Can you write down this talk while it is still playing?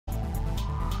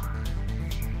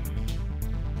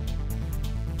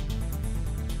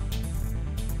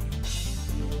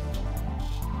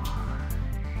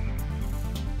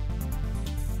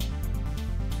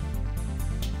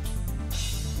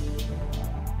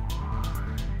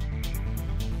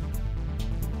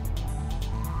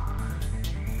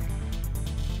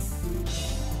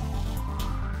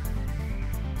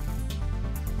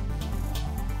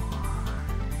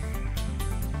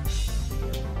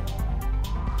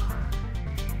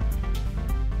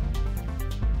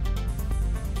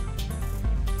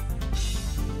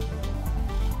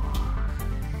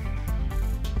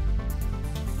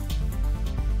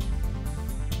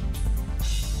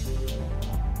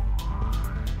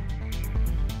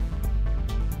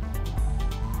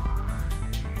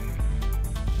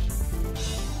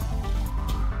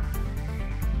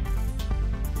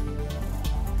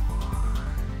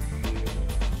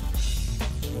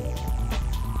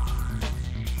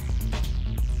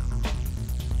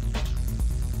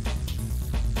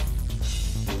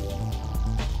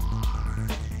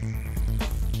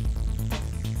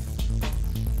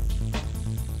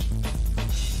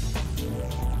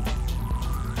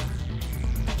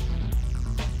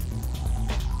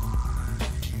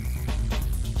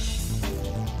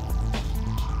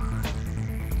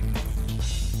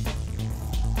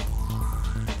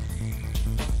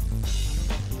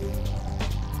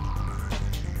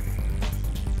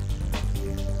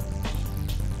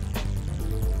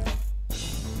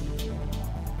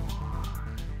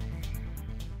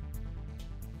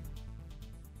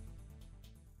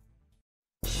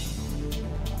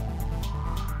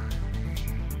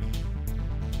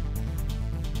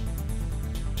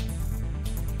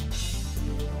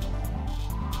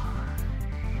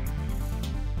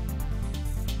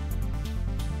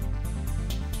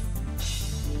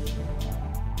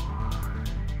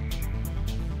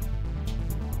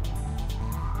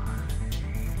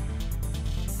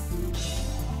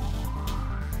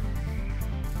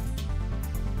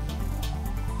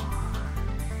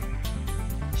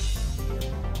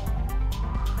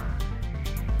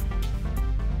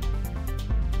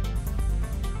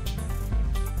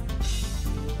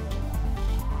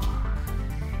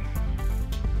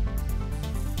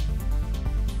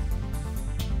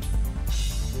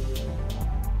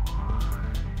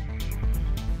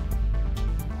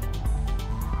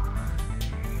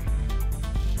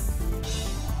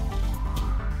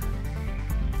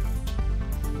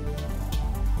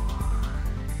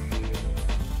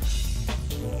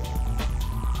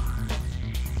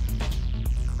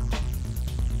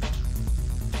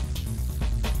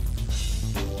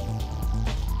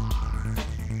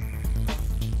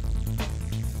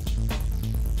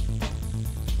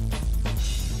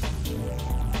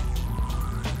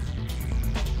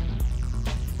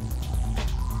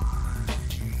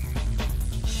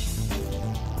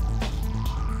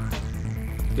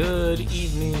Good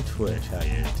evening, Twitch. How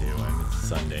you doing? It's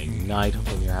Sunday night.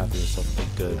 Hoping you're having yourself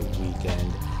a good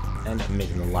weekend and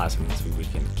making the last minutes of your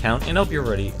weekend count. And hope you're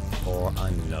ready for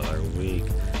another week.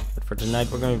 But for tonight,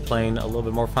 we're going to be playing a little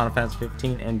bit more Final Fantasy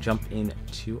 15 and jump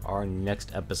into our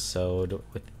next episode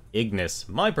with Ignis,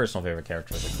 my personal favorite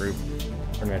character of the group.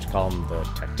 We're going to call him the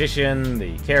tactician,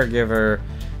 the caregiver,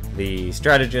 the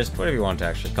strategist, whatever you want to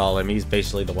actually call him. He's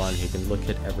basically the one who can look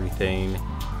at everything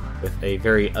with a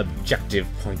very objective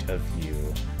point of view.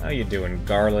 How you doing,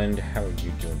 Garland? How are you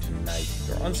doing tonight?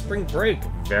 You're on spring break.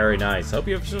 Very nice. I hope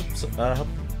you have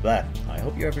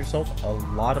yourself a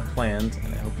lot of plans,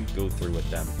 and I hope you go through with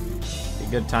them. It's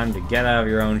a good time to get out of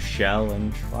your own shell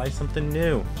and try something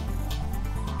new.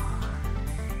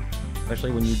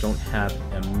 Especially when you don't have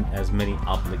as many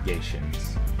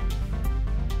obligations.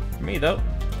 For me, though,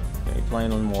 I'm going to be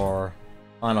playing a little more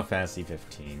Final Fantasy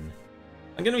 15.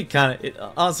 I'm gonna be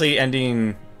honestly,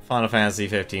 ending Final Fantasy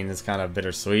 15 is kind of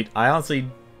bittersweet. I honestly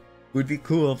would be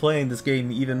cool playing this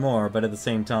game even more, but at the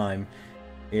same time,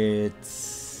 you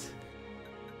just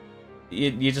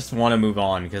want to move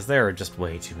on, because there are just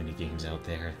way too many games out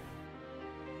there.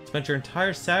 Spent your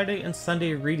entire Saturday and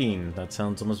Sunday reading. That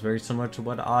sounds almost very similar to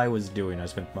what I was doing. I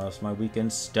spent most of my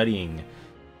weekend studying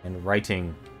and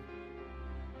writing.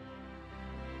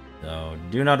 So,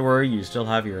 do not worry, you still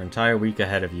have your entire week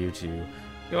ahead of you to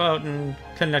go out and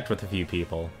connect with a few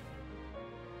people.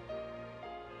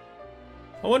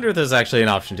 I wonder if there's actually an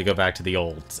option to go back to the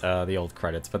old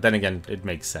credits, but then again, it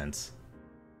makes sense.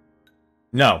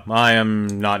 No, I am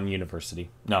not in university.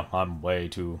 No, I'm way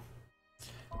too...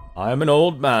 I am an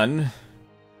old man.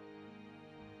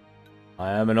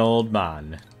 I am an old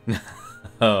man.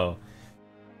 Oh.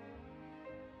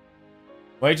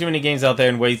 Way too many games out there,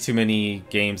 and way too many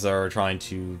games are trying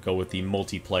to go with the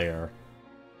multiplayer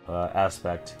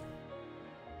aspect.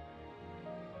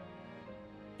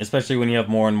 Especially when you have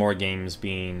more and more games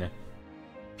being...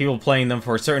 people playing them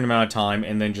for a certain amount of time,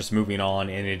 and then just moving on,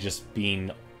 and it just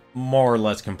being more or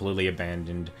less completely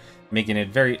abandoned. Making it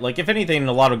very... like, if anything,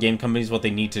 a lot of game companies, what they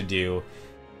need to do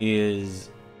is...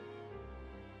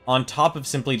 on top of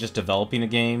simply just developing a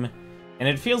game, and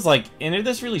it feels like... and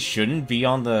this really shouldn't be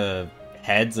on the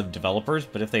heads of developers,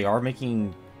 but if they are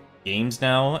making games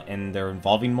now and they're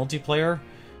involving multiplayer,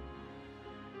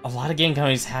 a lot of game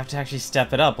companies have to actually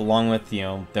step it up, along with, you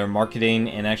know, their marketing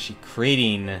and actually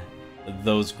creating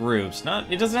those groups.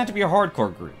 It doesn't have to be a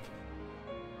hardcore group,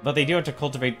 but they do have to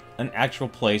cultivate an actual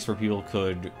place where people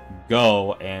could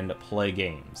go and play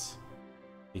games.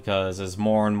 Because as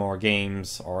more and more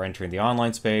games are entering the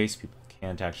online space, people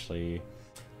can't actually...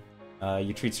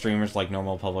 you treat streamers like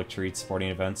normal public treats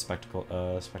sporting events,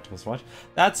 spectacles to watch.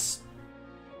 That's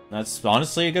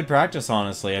honestly a good practice,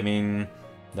 honestly. I mean,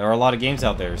 there are a lot of games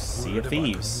out there. Sea of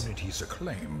Thieves is a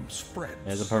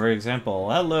perfect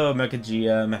example. Hello, Mecha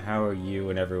GM. How are you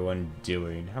and everyone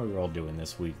doing? How are you all doing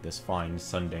this week, this fine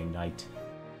Sunday night?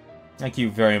 Thank you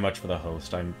very much for the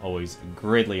host. I'm always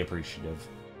greatly appreciative.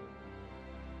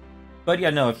 But yeah,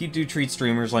 no, if you do treat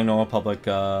streamers like normal public,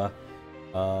 you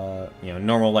know,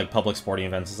 normal, like, public sporting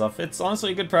events and stuff, it's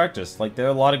honestly a good practice. Like, there are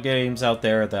a lot of games out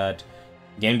there that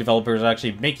game developers are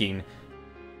actually making,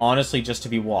 honestly, just to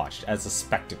be watched as a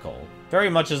spectacle. Very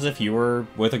much as if you were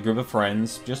with a group of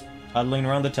friends, just huddling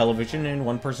around the television, and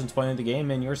one person's playing the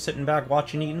game, and you're sitting back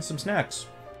watching, eating some snacks.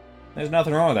 There's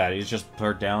nothing wrong with that. It's just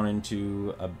put down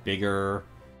into a bigger,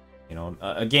 you know,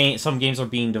 a game. Some games are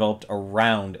being developed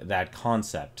around that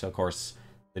concept. Of course,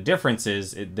 the difference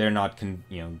is they're not,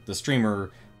 you know, the streamer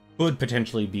could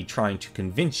potentially be trying to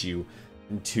convince you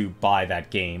to buy that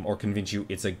game, or convince you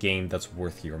it's a game that's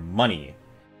worth your money,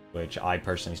 which I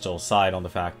personally still side on the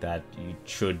fact that it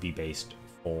should be based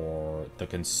for the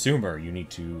consumer.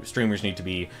 Streamers need to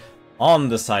be on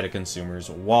the side of consumers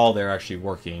while they're actually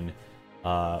working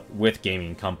with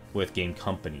game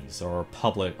companies or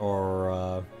public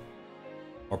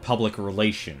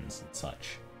relations and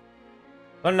such.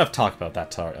 But enough talk about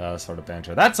that sort of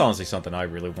banter. That's honestly something I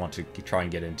really want to try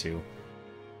and get into.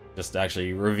 Just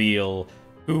actually reveal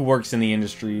who works in the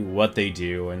industry, what they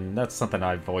do, and that's something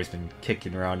I've always been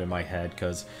kicking around in my head,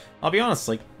 because, I'll be honest,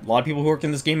 like, a lot of people who work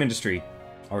in this game industry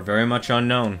are very much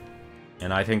unknown,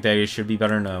 and I think they should be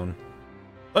better known.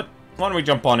 But, why don't we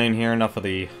jump on in here? Enough with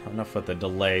the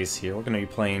delays here. We're going to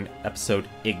be playing episode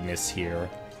Ignis here.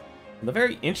 With a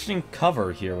very interesting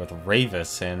cover here with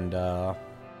Ravis and,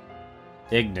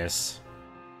 Ignis,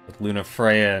 with Luna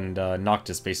Freya and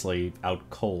Noctis basically out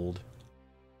cold.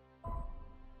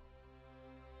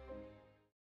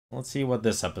 Let's see what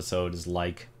this episode is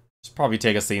like. It's probably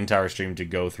take us the entire stream to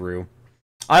go through.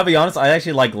 I'll be honest, I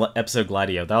actually like episode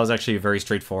Gladio. That was actually very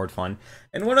straightforward fun.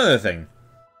 And one other thing.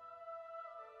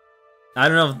 I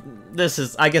don't know if this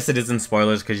is... I guess it isn't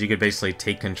spoilers, because you could basically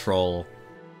take control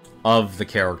of the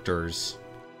characters.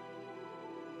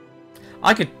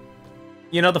 I could...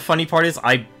 You know, the funny part is,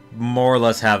 I more or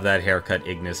less have that haircut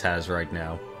Ignis has right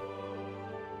now.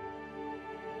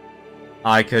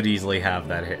 I could easily have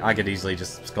that hair. I could easily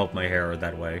just sculpt my hair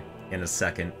that way in a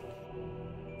second.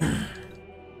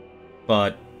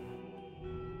 But...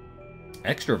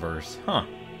 Extraverse, huh.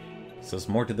 So there's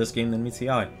more to this game than meets the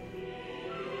eye.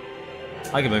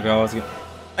 I can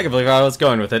believe I was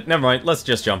going with it. Never mind, let's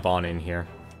just jump on in here.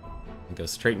 And go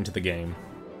straight into the game.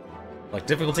 Like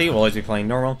difficulty, we'll always be playing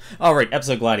normal. Alright,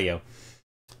 episode Gladio.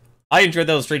 I enjoyed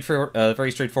that. It was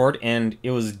very straightforward, and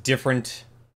it was different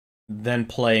than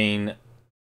playing...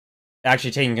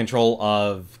 Actually taking control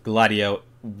of Gladio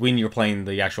when you're playing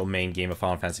the actual main game of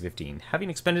Final Fantasy XV. Having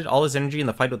expended all his energy in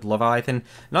the fight with Leviathan,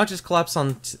 Noctis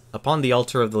collapsed upon the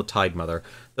altar of the Tide Mother.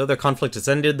 Though their conflict has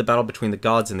ended, the battle between the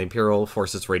gods and the Imperial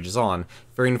forces rages on.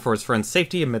 Fearing for his friend's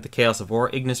safety amid the chaos of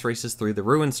war, Ignis races through the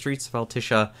ruined streets of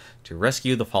Altissia to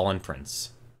rescue the fallen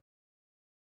prince.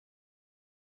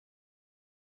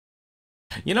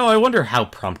 You know, I wonder how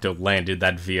Prompto landed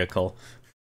that vehicle.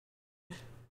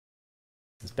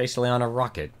 It's basically on a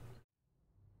rocket.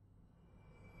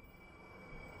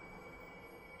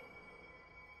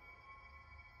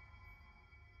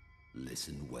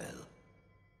 Listen well.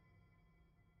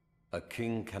 A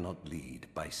king cannot lead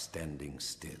by standing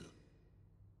still.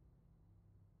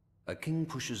 A king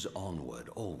pushes onward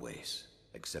always,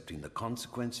 accepting the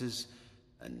consequences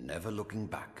and never looking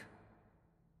back.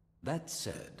 That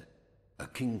said, a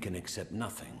king can accept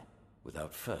nothing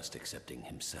without first accepting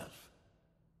himself.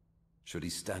 Should he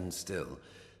stand still,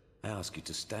 I ask you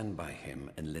to stand by him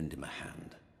and lend him a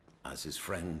hand, as his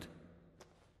friend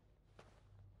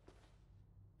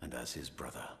and as his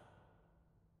brother.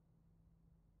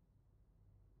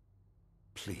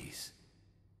 Please,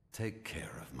 take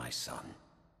care of my son.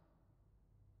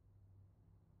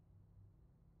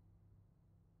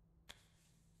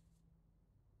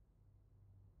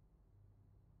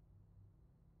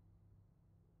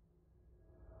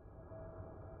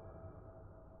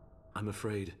 I'm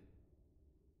afraid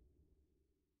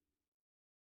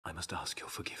I must ask your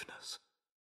forgiveness.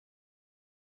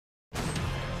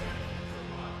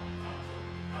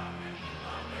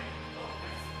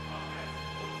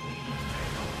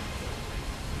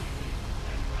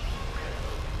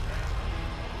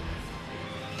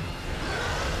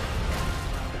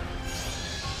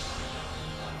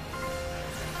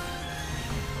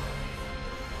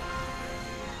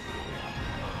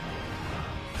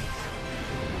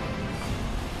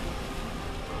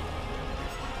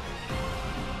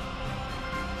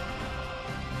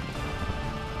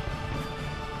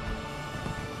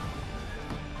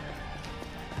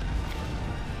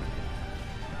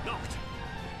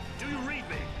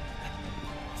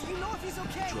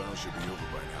 Trial should be over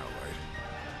by now, right?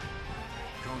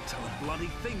 Can't tell a bloody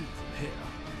thing from here.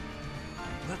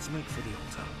 Let's make for the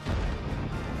altar.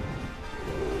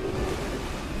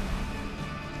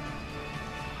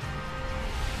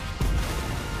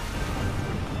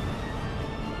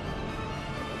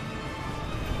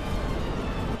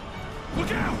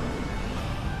 Look out!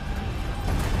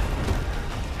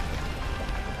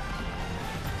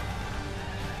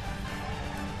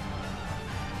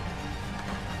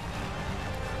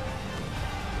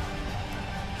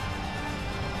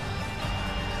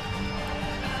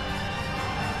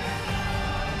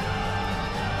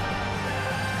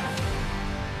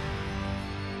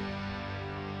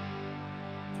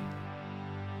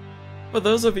 For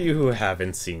those of you who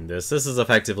haven't seen this, this is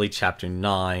effectively Chapter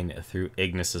 9 through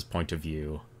Ignis' point of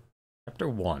view. Chapter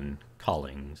 1,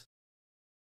 Callings.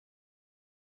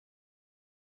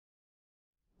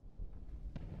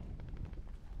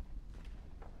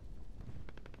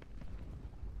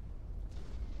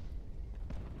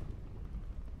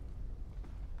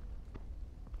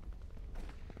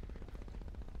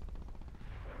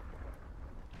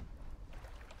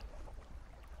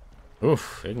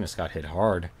 Oof, Ignis got hit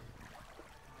hard.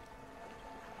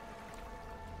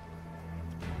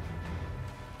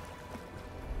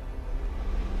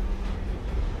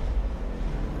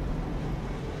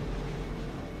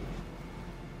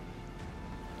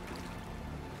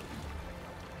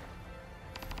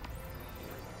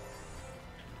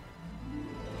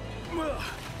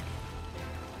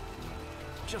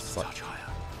 Just a touch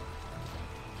higher.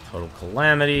 Total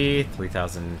calamity,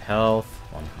 3,000 health,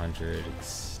 100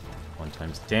 1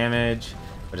 times damage,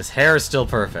 but his hair is still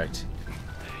perfect.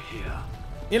 Here.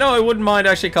 You know, I wouldn't mind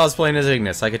actually cosplaying as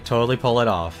Ignis. I could totally pull it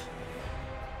off.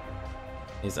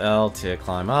 Use L to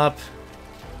climb up.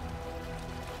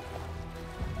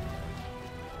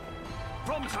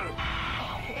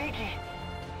 Iggy,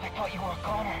 I thought you were a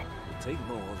goner. It'll take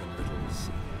more than little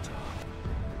Senator.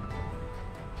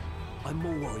 I'm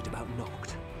more worried about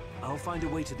Noct. I'll find a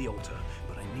way to the altar,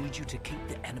 but I need you to keep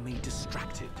the enemy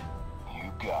distracted.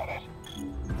 You got it.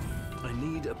 I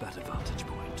need a better vantage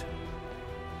point.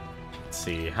 Let's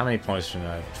see, how many potions do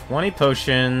I have? 20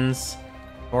 potions,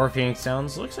 4 Phoenix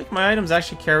Stones. Looks like my items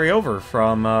actually carry over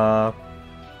from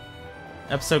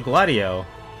episode Gladio.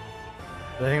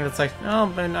 I think that's like,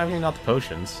 no, but I mean not the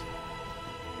potions.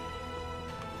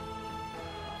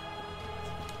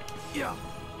 Yeah.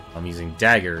 I'm using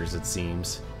daggers, it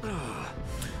seems.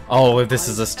 Oh, if this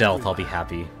is a stealth, I'll be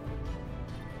happy.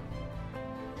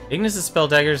 Ignis' spell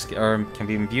daggers can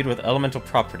be imbued with elemental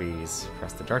properties.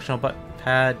 Press the directional button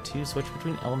pad to switch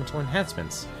between elemental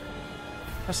enhancements.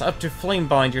 Press up to flame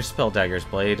bind your spell dagger's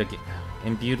blade.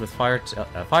 Imbued with fire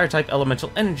type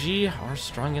elemental energy are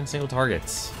strong against single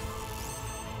targets.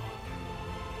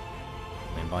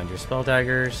 Flame bind your spell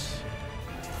daggers.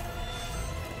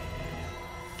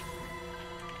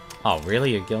 Oh,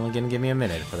 really? You're only gonna give me a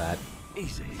minute for that.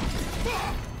 Easy.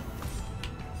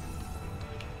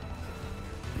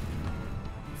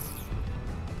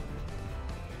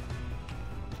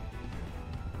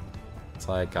 It's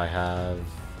like I have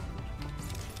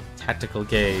tactical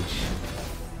gauge.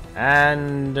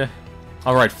 And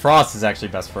alright, frost is actually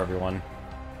best for everyone.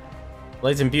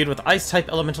 Blades imbued with ice type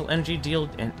elemental energy deal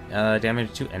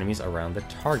damage to enemies around the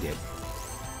target.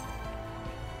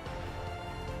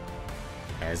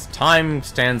 As time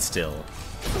stands still.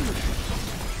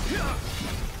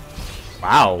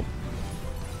 Wow.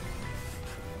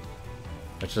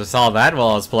 I should have saw that while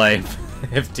I was playing.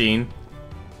 15.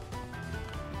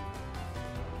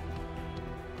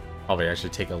 Probably actually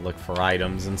take a look for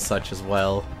items and such as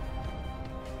well.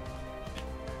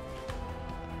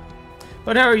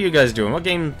 But how are you guys doing? What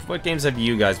games have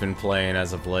you guys been playing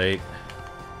as of late?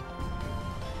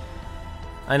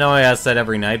 I know I ask that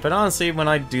every night, but honestly, when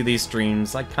I do these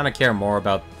streams, I kind of care more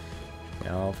about,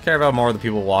 more of the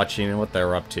people watching and what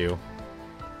they're up to.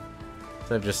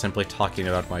 Instead of just simply talking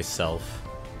about myself.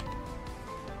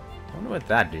 I wonder what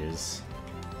that is.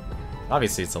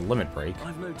 Obviously, it's a limit break.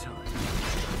 I've no time.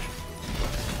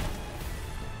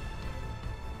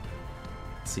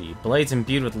 Let's see. Blades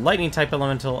imbued with lightning type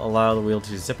elemental allow the wheel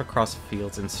to zip across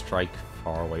fields and strike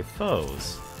faraway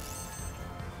foes.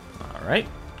 Alright.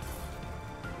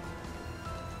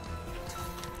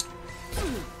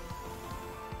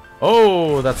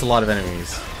 Oh, that's a lot of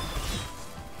enemies.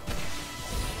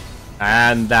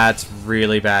 And that's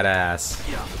really badass.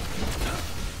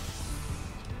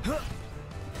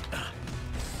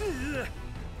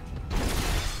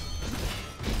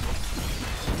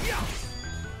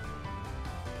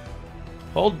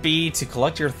 Hold B to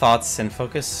collect your thoughts and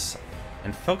focus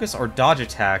or dodge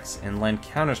attacks and land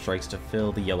counter strikes to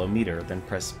fill the yellow meter. Then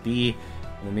press B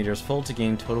when the meter is full to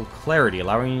gain total clarity,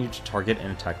 allowing you to target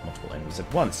and attack multiple enemies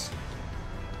at once.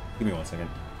 Give me 1 second.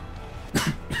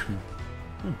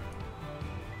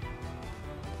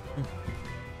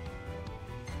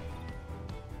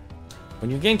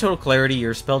 When you gain total clarity,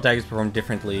 your spell daggers perform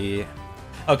differently.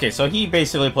 Okay, so he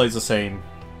basically plays the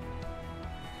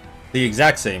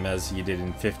exact same as he did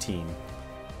in 15.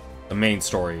 The main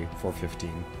story for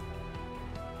 15.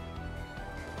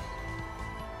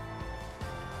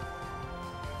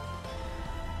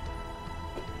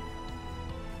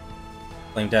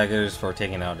 Flame daggers for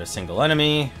taking out a single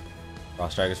enemy.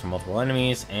 Frost daggers for multiple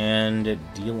enemies. And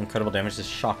deal incredible damage to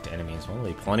shocked enemies. Well,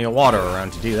 there'll be plenty of water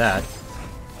around to do that.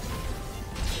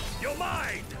 You're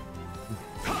mine!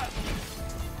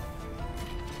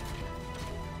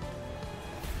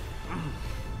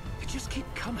 They just keep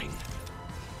coming.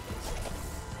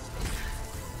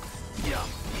 Yeah.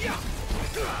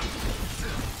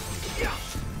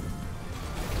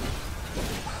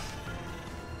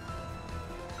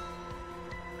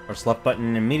 Press left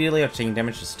button immediately after taking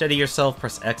damage to steady yourself.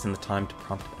 Press X in the time to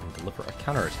prompt and deliver a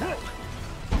counterattack.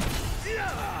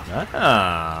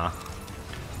 Ah.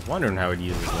 Wondering how he'd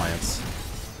use his lance.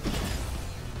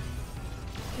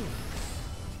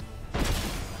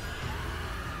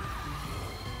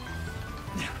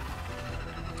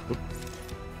 Oop.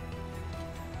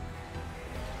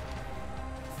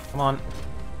 Come on.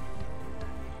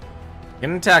 You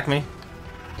can attack me.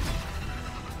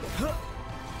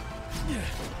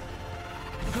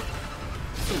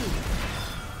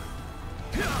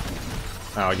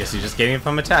 Oh, I guess you're just getting it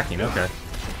from attacking, okay.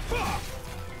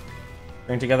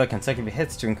 Bring together consecutive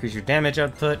hits to increase your damage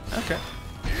output, okay.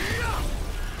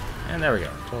 And there we go,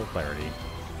 total clarity.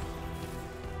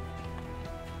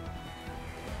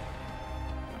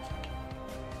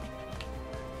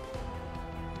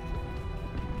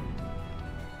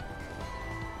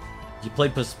 You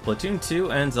played Splatoon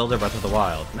 2 and Zelda Breath of the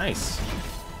Wild. Nice.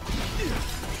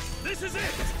 This is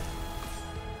it.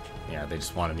 Yeah, they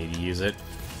just wanted me to use it.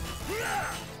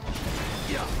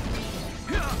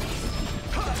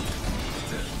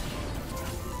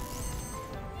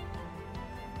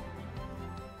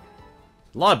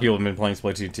 A lot of people have been playing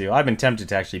Splatoon 2. I've been tempted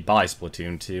to actually buy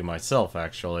Splatoon 2 myself,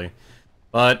 actually.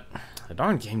 But the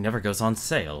darn game never goes on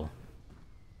sale.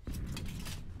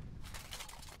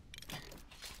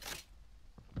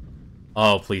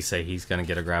 Oh, please say he's gonna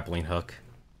get a grappling hook.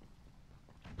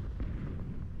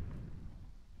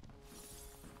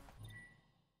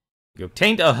 You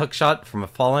obtained a hookshot from a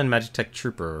fallen Magitech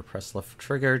trooper. Press left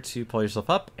trigger to pull yourself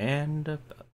up and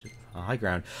high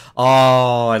ground.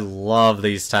 Oh, I love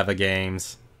these type of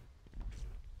games.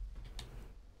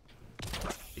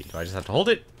 Do I just have to hold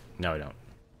it? No, I don't.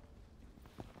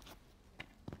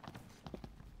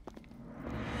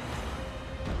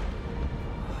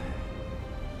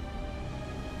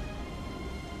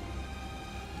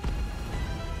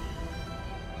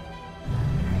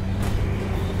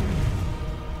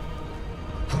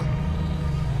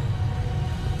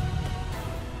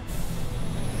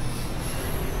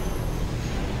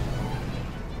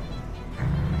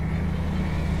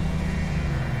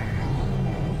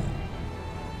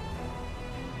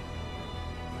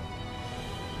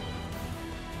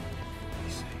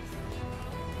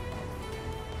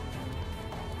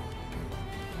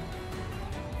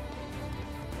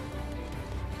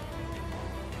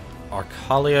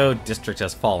 Arcalio district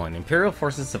has fallen. Imperial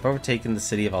forces have overtaken the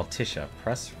city of Altissia.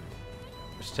 Press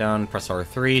down, press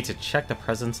R3 to check the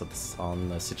presence of on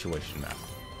the situation map.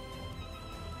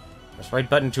 Press right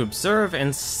button to observe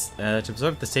and to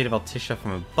observe the state of Altissia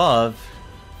from above.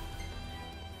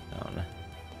 Down.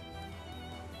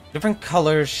 Different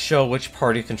colors show which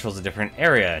party controls a different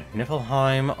area.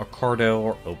 Niflheim, Accordo,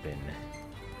 or Open.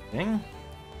 Thing?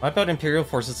 Wipe out Imperial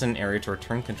forces in an area to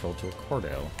return control to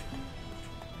Accordo.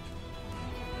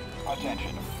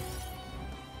 Attention.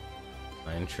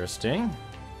 Interesting.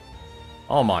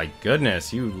 Oh my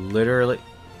goodness, you literally...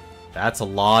 That's a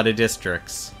lot of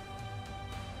districts.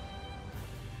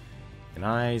 Can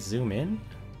I zoom in?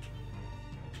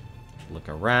 Look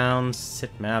around,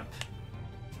 sit map.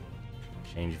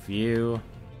 Change view.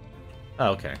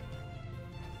 Oh, okay.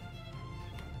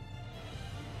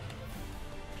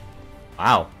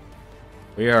 Wow.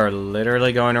 We are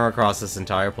literally going across this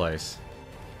entire place.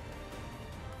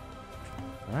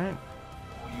 Alright.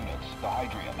 Units, the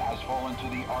Hydrian has fallen to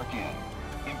the Archean.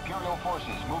 Imperial forces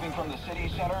moving from the city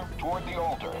center toward the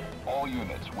altar. All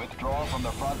units, withdraw from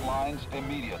the front lines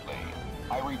immediately.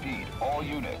 I repeat, all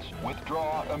units,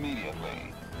 withdraw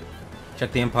immediately.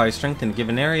 Check the Empire's strength in a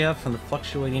given area from the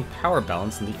fluctuating power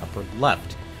balance in the upper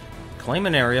left. Claim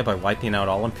an area by wiping out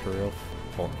all Imperial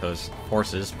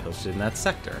forces posted in that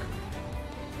sector.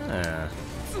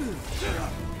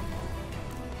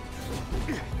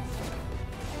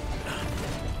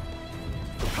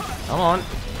 Come on.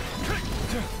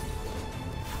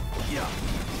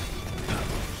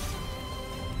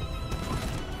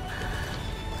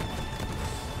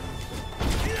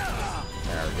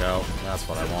 There we go. That's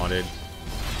what I wanted.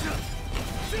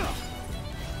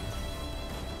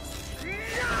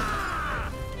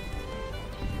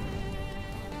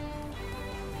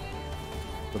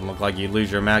 Doesn't look like you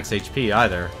lose your max HP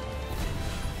either.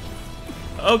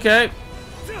 Okay.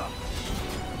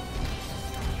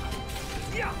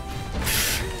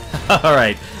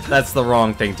 Alright, that's the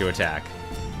wrong thing to attack.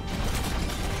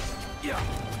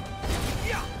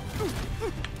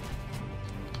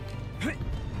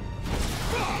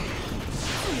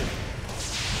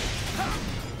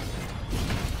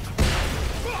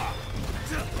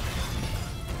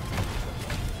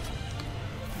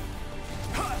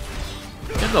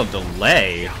 There's no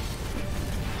delay.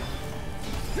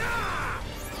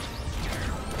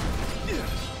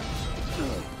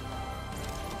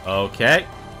 Okay.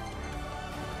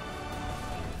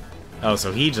 Oh,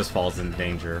 so he just falls into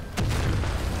danger.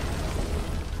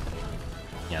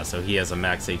 Yeah, so he has a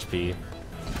max HP.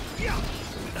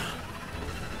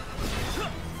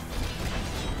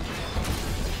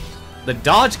 The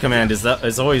dodge command is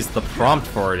always the prompt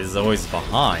for it is always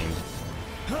behind.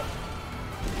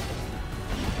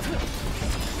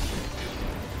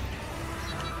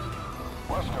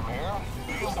 Wesker here.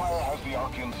 The Empire has the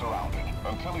Archean surrounded.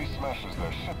 Until he smashes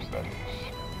their ships, that is.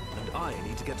 And I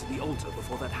need to get to the altar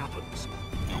before that happens.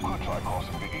 You could try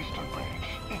crossing the eastern bridge,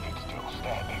 if it's still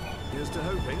standing. Here's to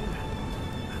hoping.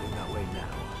 Heading that way now.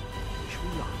 Wish me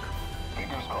luck.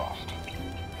 Fingers crossed.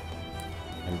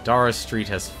 And Dara Street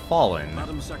has fallen.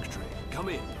 Madam Secretary, come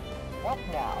in. What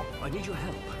now? I need your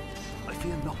help. I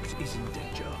fear Noct is in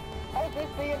danger. As is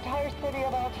the entire city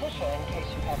of Altisha, in case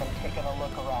you haven't taken a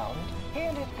look around. He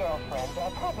and his girlfriend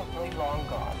are probably long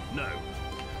gone. No.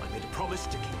 I made a promise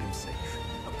to keep him safe.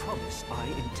 A promise I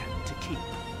intend to keep.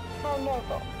 How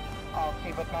noble. I'll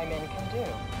see what my men can do,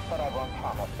 but I won't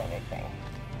promise anything.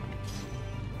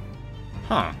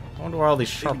 Huh. I wonder what all these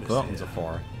sharp Ignis buttons here. are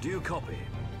for. Do you copy?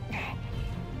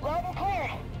 Loud and clear!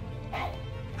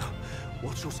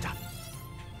 What's your stat?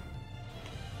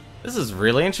 This is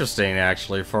really interesting,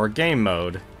 actually, for a game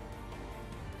mode.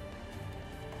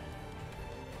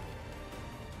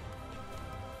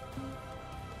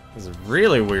 This is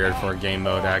really weird for a game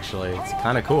mode, actually. It's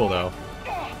kind of cool, though.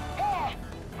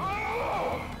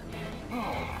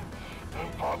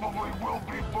 It probably will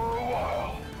be for a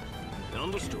while.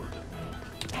 Understood.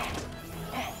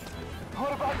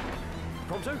 What about...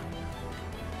 Pronto?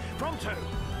 Pronto!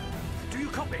 Do you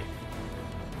copy?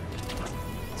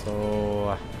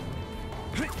 So...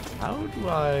 how do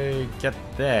I get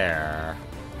there?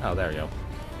 Oh, there we go.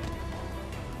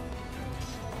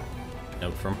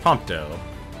 Note from Prompto.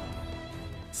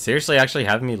 Seriously, actually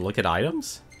having me look at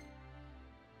items?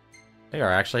 They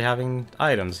are actually having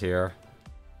items here.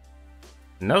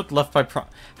 Note left by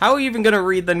How are you even gonna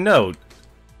read the note?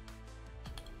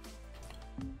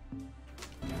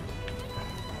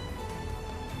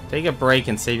 Take a break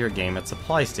and save your game at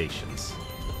supply stations.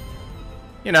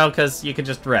 You know, because you can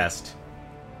just rest.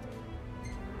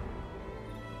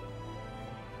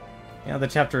 You know, the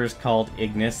chapter is called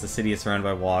Ignis. The city is surrounded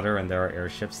by water, and there are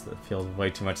airships that feel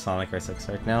way too much Sonic R6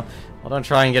 right now. Well, don't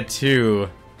try and get too...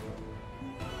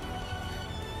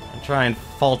 don't try and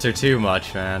falter too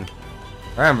much, man.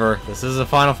 Remember, this is a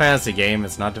Final Fantasy game.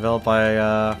 It's not developed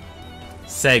by,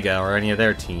 Sega or any of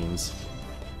their teams.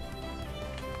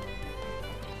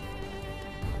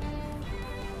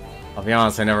 I'll be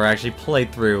honest, I never actually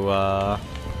played through,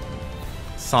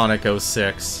 Sonic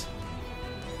 06.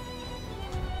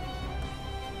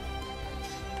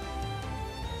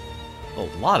 A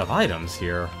lot of items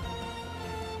here.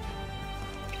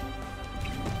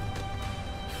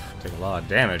 Take a lot of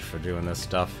damage for doing this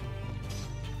stuff.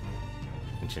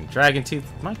 Ancient Dragon Tooth.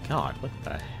 My god, what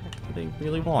the heck do they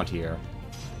really want here?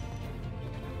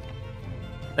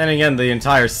 Then again, the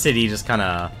entire city just kind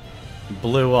of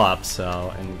blew up,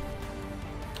 so... and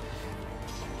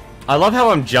I love how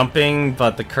I'm jumping,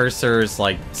 but the cursor's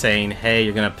like saying, hey,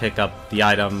 you're gonna pick up the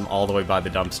item all the way by the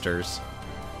dumpsters.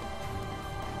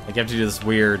 Like, you have to do this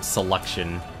weird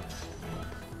selection.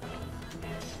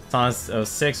 Sonic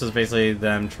 06 was basically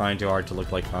them trying too hard to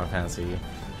look like Final Fantasy.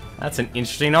 That's an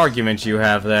interesting argument you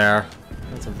have there.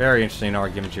 That's a very interesting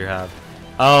argument you have.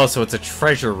 Oh, so it's a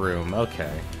treasure room.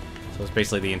 Okay. So it's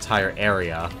basically the entire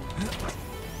area.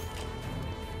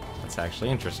 That's actually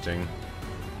interesting.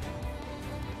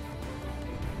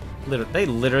 They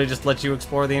literally just let you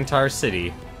explore the entire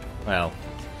city. Well,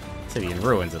 city in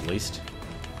ruins, at least.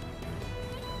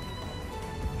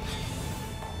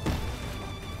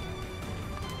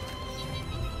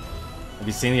 Have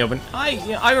you seen the open?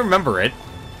 I remember it.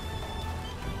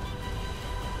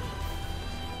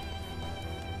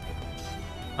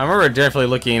 I remember definitely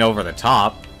looking over the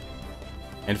top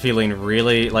and feeling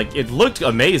really like it looked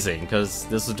amazing because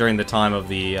this was during the time of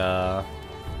the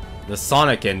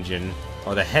Sonic engine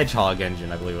or the Hedgehog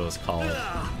engine, I believe it was called.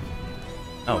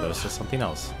 Oh, there was just something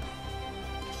else.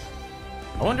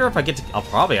 I wonder if I get to. I'll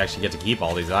probably actually get to keep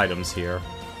all these items here.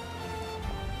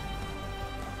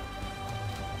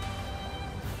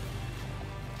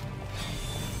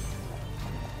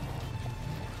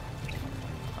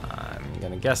 I'm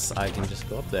gonna guess I can just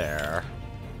go up there.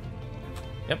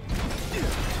 Yep.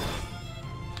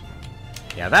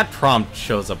 Yeah, that prompt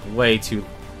shows up way too...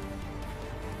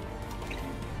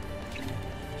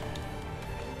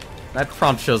 that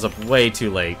prompt shows up way too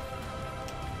late.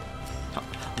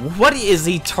 What is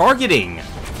he targeting?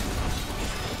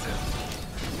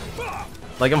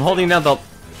 Like, I'm holding down the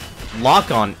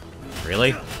lock on...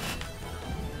 Really?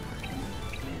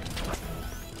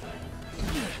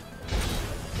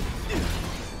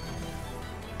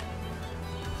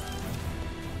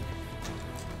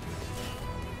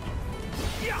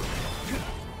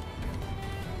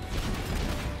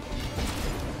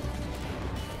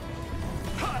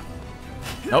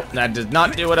 Nope, that did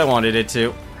not do what I wanted it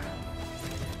to.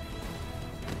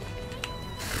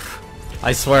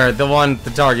 I swear, the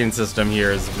targeting system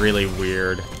here is really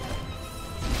weird.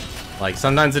 Like,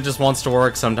 sometimes it just wants to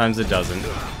work, sometimes it doesn't.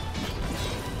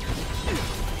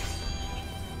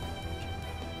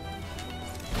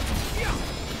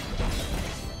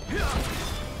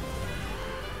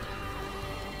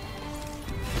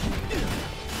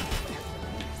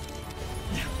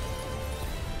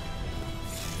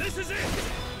 This is it.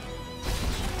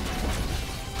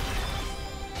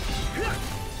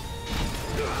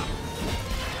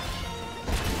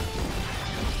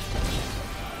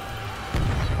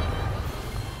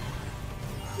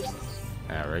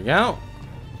 There we go.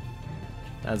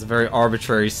 That's a very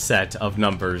arbitrary set of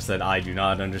numbers that I do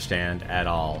not understand at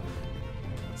all.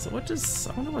 So what does...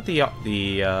 I wonder what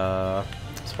I'm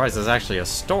surprised there's actually a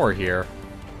store here.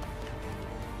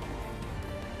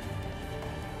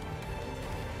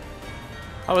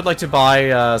 I would like to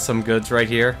buy some goods right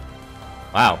here.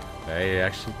 Wow, they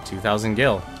actually 2,000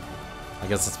 gil. I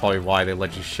guess that's probably why they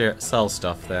let you sell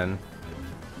stuff then.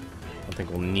 I don't think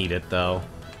we'll need it though.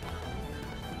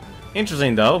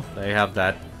 Interesting though, they have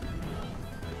that.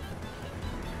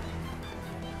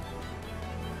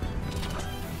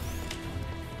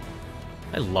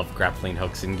 I love grappling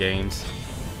hooks in games.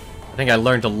 I think I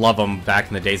learned to love them back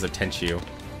in the days of Tenchu.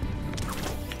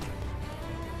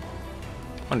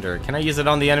 Wonder, can I use it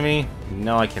on the enemy?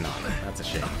 No, I cannot. That's a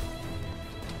shame.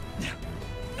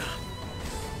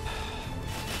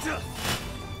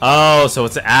 Oh, so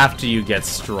it's after you get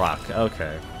struck.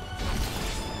 Okay.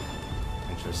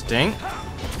 Interesting.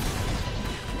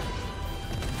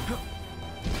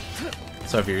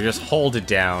 So if you just hold it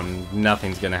down,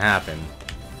 nothing's gonna happen.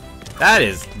 That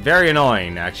is very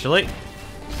annoying, actually.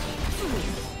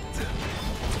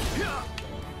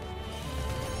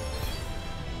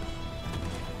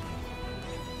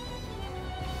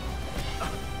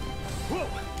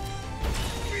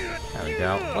 There we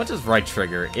go. What does right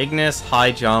trigger? Ignis,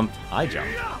 high jump, high jump.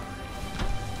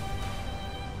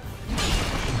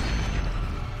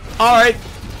 Alright.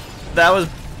 That was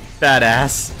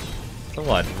badass. So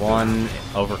what? 1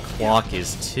 overclock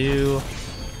is 2.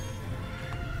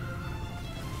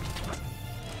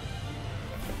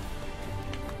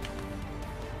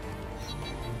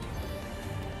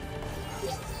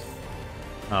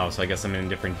 Oh, so I guess I'm in a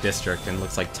different district, and it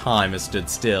looks like time has stood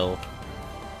still.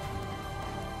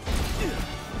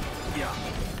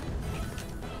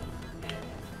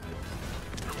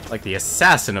 Like the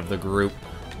assassin of the group.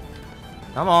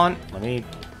 Come on, let me...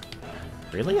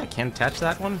 Really? I can't attach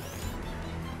that one?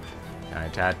 Can I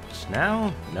attach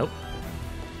now? Nope.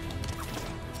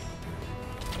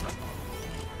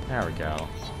 There we go.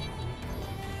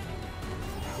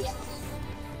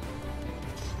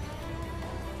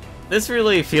 This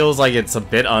really feels like it's a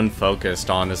bit unfocused,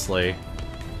 honestly.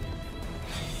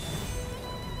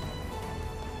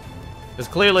 Because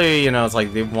clearly, you know, it's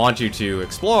like they want you to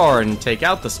explore and take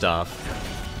out the stuff.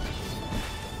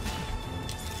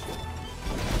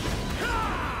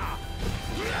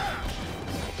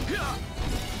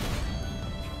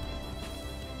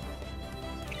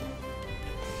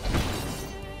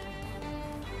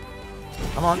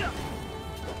 Come on.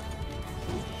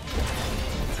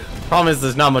 Problem is,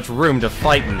 there's not much room to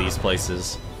fight in these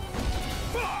places.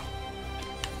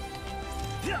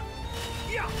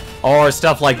 Or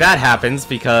stuff like that happens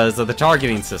because of the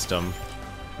targeting system.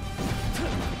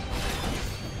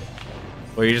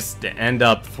 Where you just end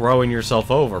up throwing yourself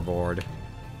overboard.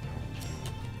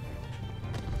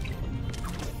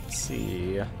 Let's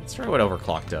see. Let's try what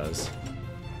overclock does.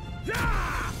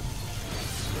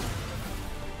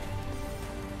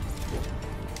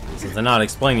 Since they're not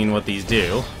explaining what these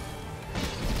do.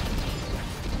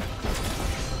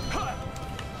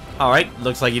 Alright,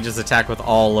 looks like you just attack with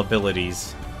all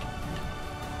abilities.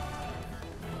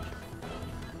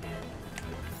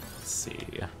 Let's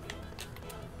see.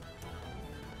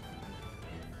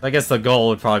 I guess the goal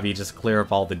would probably be just clear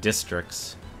up all the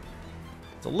districts.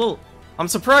 It's a little... I'm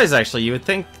surprised, actually. You would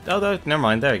think... Oh, never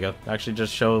mind. There you go. Actually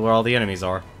just show where all the enemies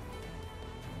are.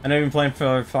 I know you've been playing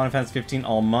for Final Fantasy 15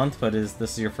 all month, but this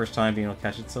is your first time being able to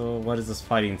catch it, so what is this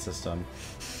fighting system?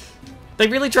 They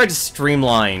really tried to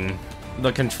streamline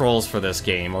the controls for this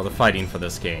game, or the fighting for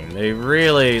this game. They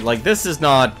really, like, this is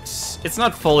not, it's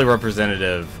not fully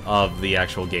representative of the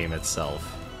actual game itself.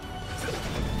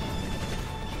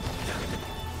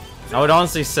 I would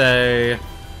honestly say,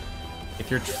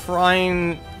 if you're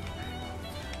trying...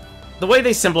 The way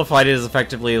they simplified it is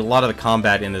effectively a lot of the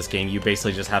combat in this game, you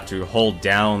basically just have to hold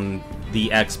down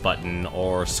the X button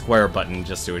or square button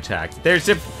just to attack. There's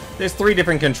 3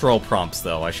 different control prompts,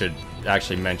 though. I should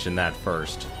actually mention that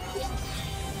first.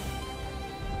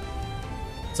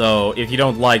 So, if you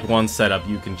don't like one setup,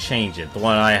 you can change it. The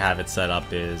one I have it set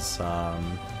up is, I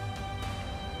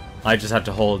just have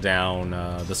to hold down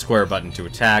the square button to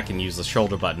attack and use the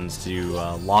shoulder buttons to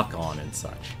lock on and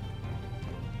such.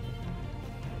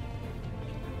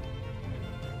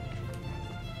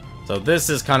 So this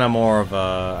is kind of more of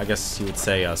a, I guess you would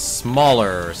say, a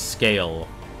smaller scale.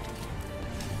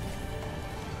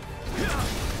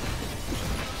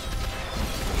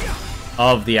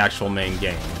 Of the actual main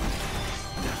game.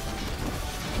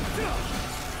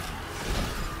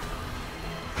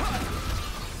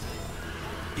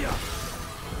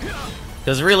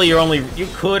 Because really, you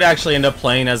could actually end up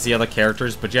playing as the other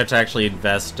characters, but you have to actually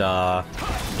invest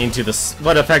into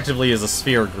what effectively is a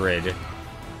sphere grid to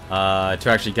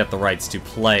actually get the rights to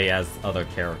play as other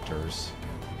characters.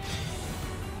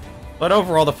 But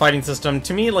overall, the fighting system,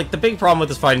 to me, like, the big problem with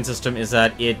this fighting system is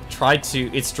that it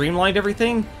streamlined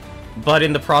everything, but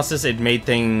in the process, it made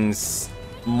things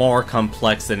more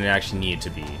complex than it actually needed to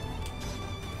be.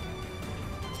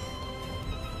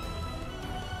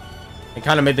 It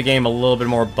kind of made the game a little bit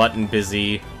more button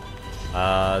busy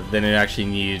than it actually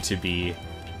needed to be.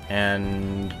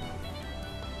 And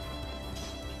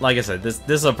like I said, this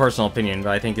is a personal opinion, but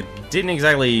I think it didn't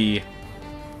exactly...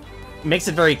 makes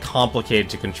it very complicated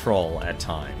to control at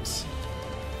times.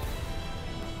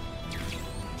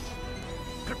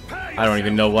 I don't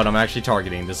even know what I'm actually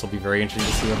targeting. This will be very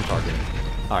interesting to see what I'm targeting.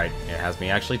 Alright, it has me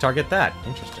actually target that.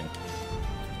 Interesting.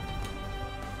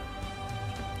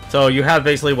 So you have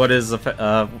basically what is...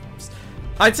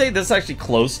 I'd say this is actually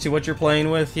close to what you're playing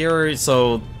with here.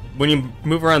 So when you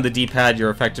move around the D-pad, you're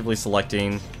effectively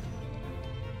selecting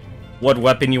what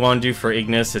weapon you want to do for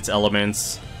Ignis, its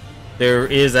elements. There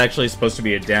is actually supposed to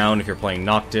be a down if you're playing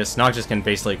Noctis. Noctis can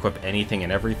basically equip anything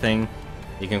and everything.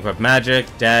 You can equip magic,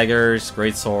 daggers,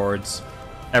 great swords,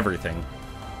 everything.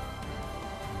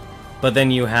 But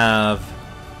then you have...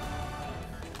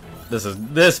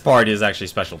 This part is actually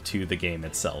special to the game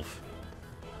itself.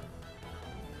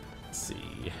 Let's see,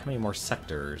 how many more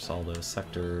sectors? All those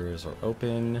sectors are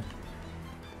open.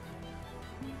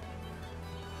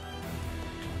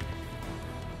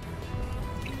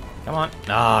 Come on.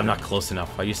 Ah, I'm not close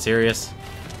enough. Are you serious?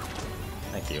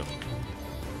 Thank you.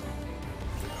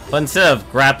 But instead of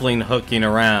grappling hooking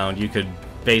around, you could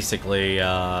basically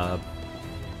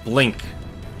blink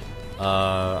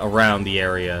around the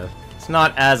area. It's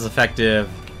not as effective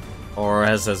or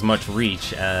has as much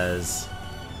reach as...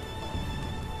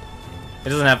 It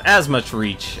doesn't have as much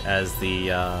reach as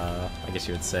the, I guess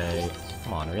you would say...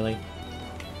 Come on, really?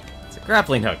 It's a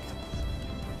grappling hook.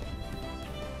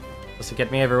 Supposed to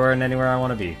get me everywhere and anywhere I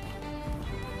want to be.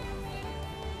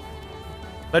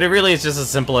 But it really is just as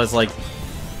simple as, like,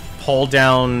 hold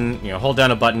down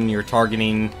a button, you're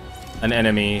targeting an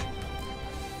enemy,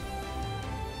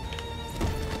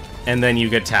 and then you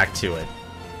get tacked to it.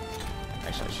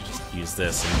 Actually, I should just use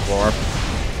this and warp.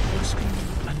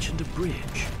 You mentioned a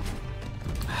bridge.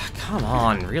 Come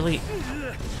on, really?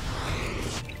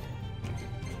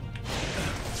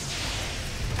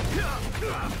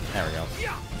 There we go.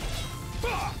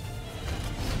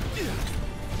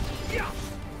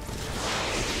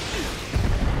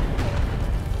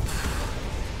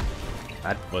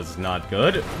 That was not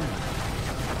good.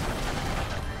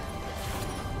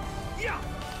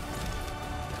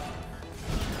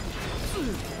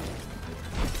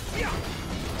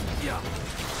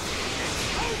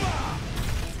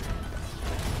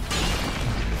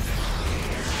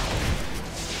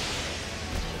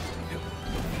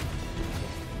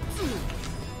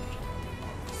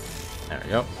 There we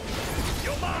go.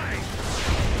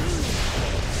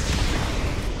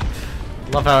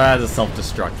 Love how it has a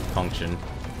self-destruct function.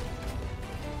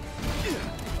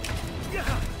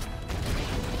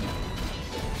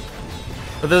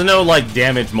 But there's no, like,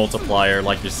 damage multiplier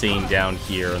like you're seeing down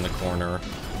here in the corner.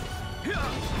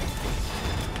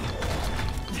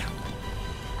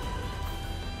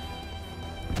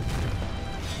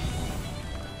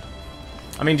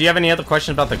 I mean, do you have any other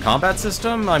questions about the combat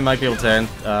system? I might be able to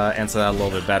answer that a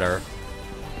little bit better.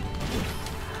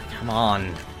 Come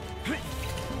on.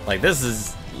 Like, this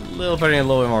is putting a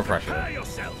little bit more pressure.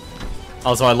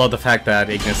 Also, I love the fact that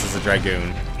Ignis is a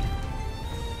Dragoon.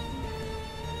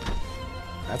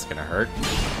 That's gonna hurt.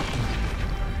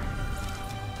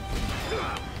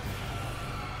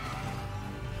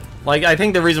 Like, I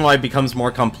think the reason why it becomes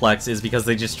more complex is because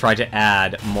they just try to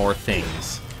add more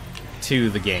things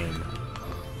to the game.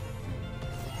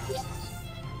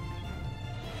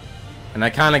 And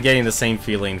I'm kind of getting the same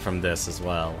feeling from this as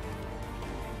well.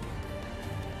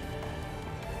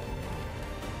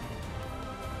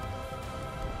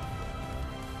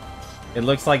 It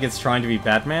looks like it's trying to be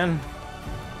Batman.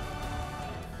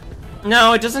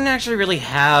 No, it doesn't actually really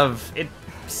have... It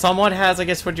somewhat has, I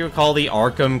guess, what you would call the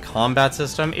Arkham combat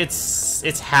system.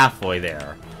 It's halfway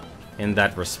there, in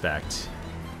that respect.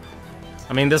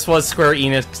 I mean, this was Square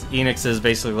Enix's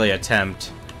basically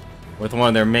attempt with one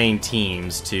of their main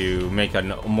teams to make a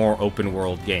more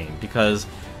open-world game. Because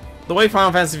the way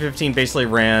Final Fantasy 15 basically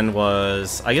ran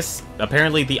was, I guess,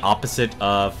 apparently the opposite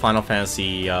of Final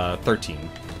Fantasy 13.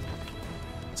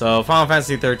 So, Final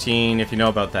Fantasy 13, if you know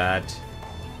about that,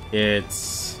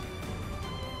 it's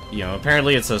you know,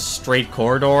 apparently it's a straight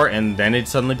corridor, and then it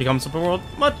suddenly becomes open world,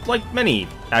 much like many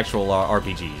actual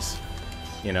RPGs.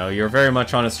 You know, you're very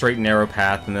much on a straight and narrow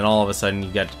path, and then all of a sudden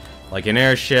you get, like, an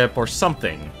airship or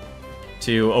something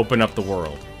to open up the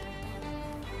world.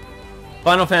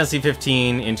 Final Fantasy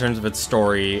 15, in terms of its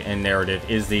story and narrative,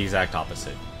 is the exact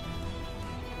opposite.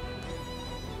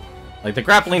 Like, the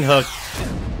grappling hook...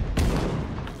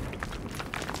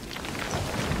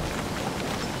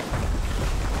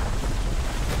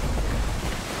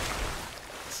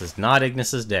 This is not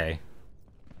Ignis's day.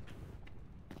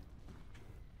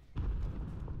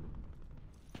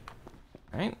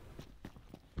 Right?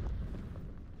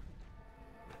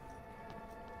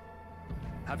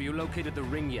 Have you located the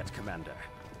ring yet, Commander?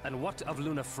 And what of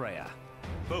Luna Freya?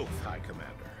 Both, High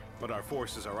Commander. But our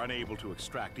forces are unable to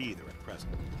extract either at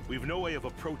present. We've no way of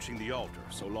approaching the altar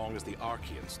so long as the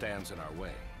Archean stands in our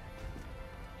way.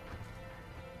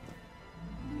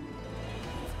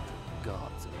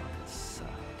 Gods are on his side.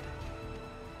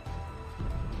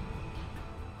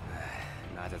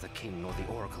 Neither the King nor the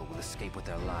Oracle will escape with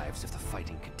their lives if the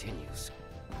fighting continues.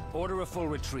 Order a full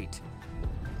retreat.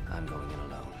 I'm going in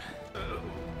alone.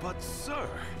 But sir...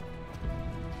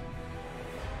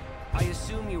 I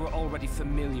assume you were already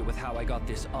familiar with how I got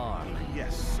this arm.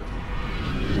 Yes, sir.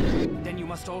 Then you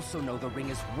must also know the ring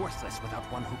is worthless without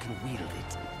one who can wield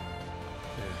it.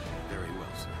 Very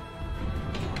well, sir.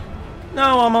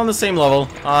 No, I'm on the same level.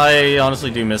 I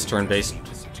honestly do miss turn-based.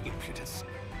 Such impudence.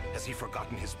 Has he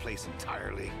forgotten his place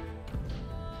entirely?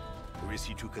 Or is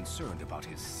he too concerned about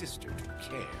his sister to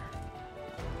care?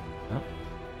 Huh?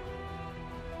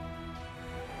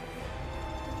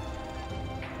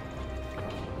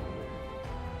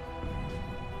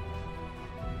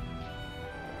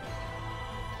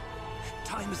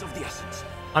 Time is of the essence.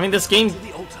 I mean, this game... To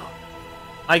the altar.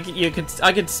 I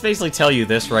could basically tell you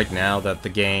this right now, that the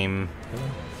game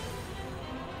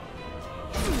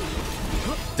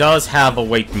does have a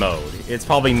wake mode. It's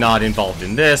probably not involved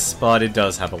in this, but it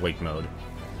does have a wake mode.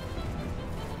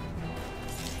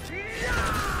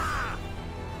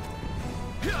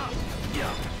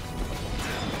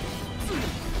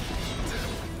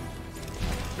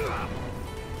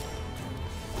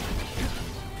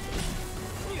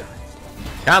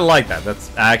 Kinda like that. That's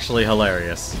actually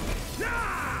hilarious.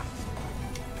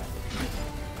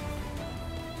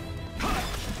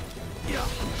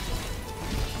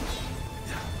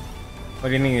 What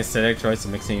do you think, aesthetic choice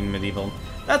of mixing medieval?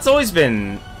 That's always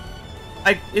been...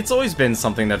 it's always been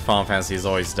something that Final Fantasy has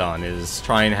always done, is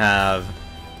try and have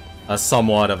a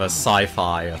somewhat of a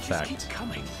sci-fi effect.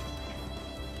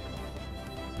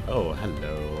 Oh,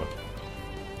 hello.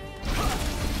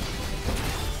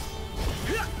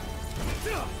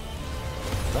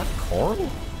 Is that Coral?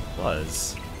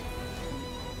 Was.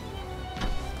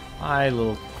 Hi,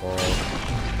 little Coral.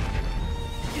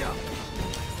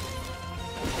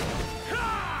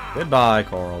 Goodbye,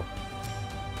 Coral.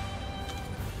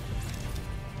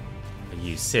 Are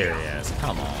you serious?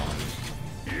 Come on.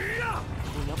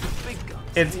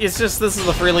 It's just, this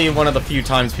is really one of the few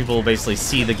times people will basically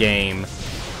see the game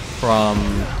from...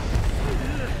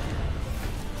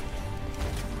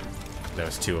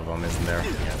 There's two of them, isn't there?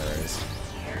 Yeah, there is.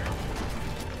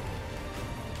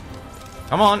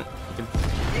 Come on!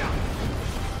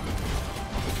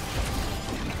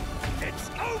 It's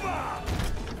over!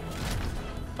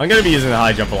 I'm gonna be using the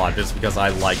high jump a lot just because I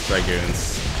like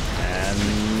Dragoons. And...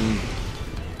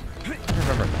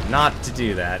 remember not to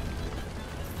do that.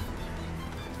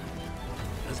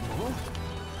 There's more?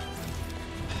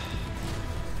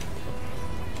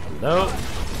 Hello?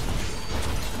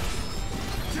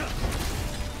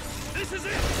 This is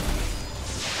it!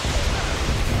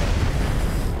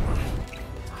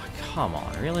 Oh, come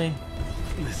on, really?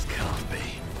 This can't be.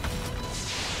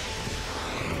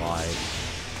 Why?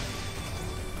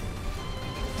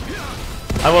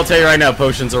 I will tell you right now,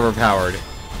 potions are overpowered.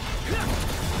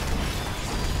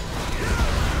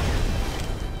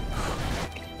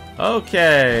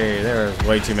 Okay, there's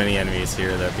way too many enemies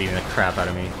here that are beating the crap out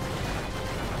of me.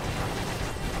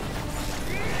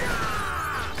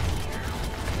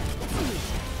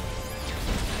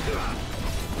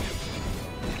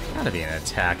 Gotta be an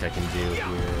attack I can do here.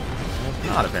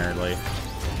 Not apparently.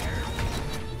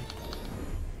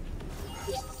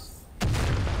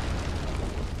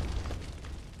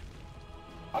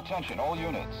 Attention, all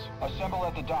units. Assemble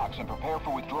at the docks and prepare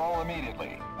for withdrawal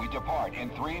immediately. We depart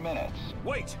in 3 minutes.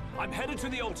 Wait! I'm headed to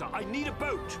the altar. I need a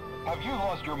boat! Have you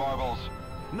lost your marbles?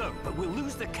 No, but we'll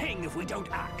lose the king if we don't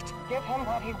act. Give him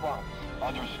what he wants.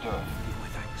 Understood. My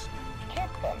thanks.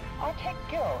 Keep them. I'll take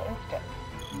Gil instead.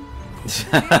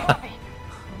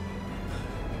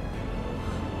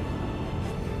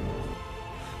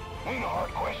 Ain't a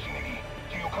hard question, Iggy.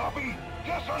 Do you copy?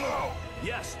 Yes or no?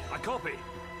 Yes, I copy.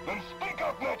 Then speak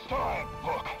up next time.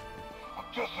 Look, I'm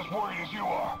just as worried as you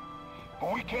are.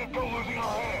 But we can't go losing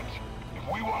our heads.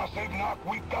 If we want to save Nock,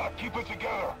 we've got to keep it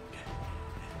together.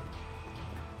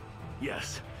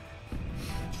 Yes.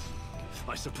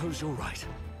 I suppose you're right.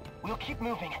 We'll keep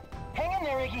moving. Hang in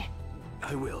there, Iggy.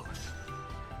 I will.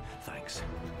 Thanks.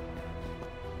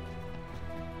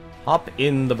 Hop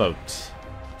in the boat.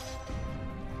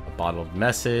 A bottled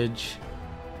message.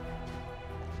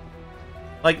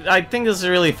 Like, I think this is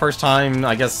really the first time,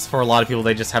 I guess, for a lot of people,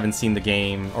 they just haven't seen the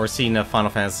game or seen a Final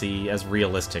Fantasy as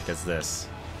realistic as this.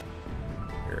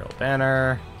 Imperial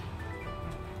banner.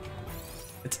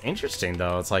 It's interesting,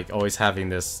 though. It's like always having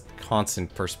this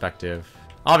constant perspective.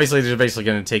 Obviously, they're basically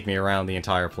going to take me around the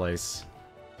entire place.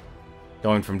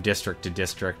 Going from district to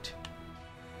district.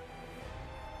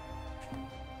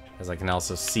 As I can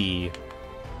also see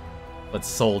what's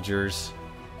soldiers.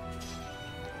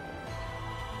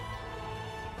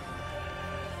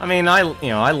 I mean, I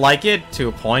like it to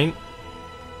a point.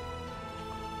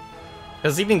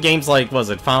 Because even games like, was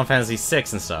it, Final Fantasy VI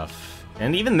and stuff.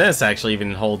 And even this actually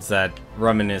even holds that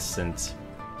reminiscent.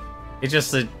 It's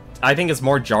just that I think it's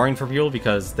more jarring for people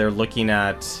because they're looking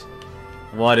at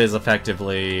what is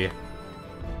effectively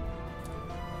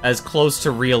as close to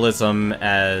realism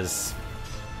as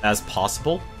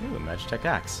possible. Ooh, Magitech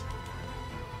Axe.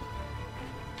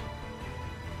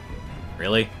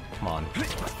 Really? Come on.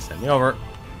 Send me over.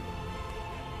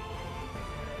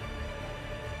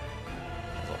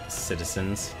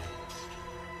 Citizens.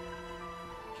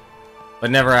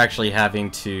 But never actually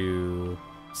having to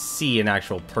see an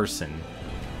actual person.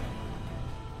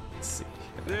 Let's see.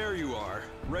 There you are,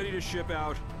 ready to ship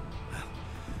out.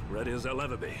 Ready as I'll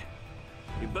ever be.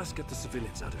 You'd best get the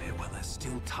civilians out of here while there's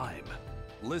still time.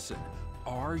 Listen,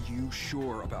 are you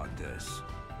sure about this?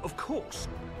 Of course.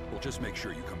 Well, just make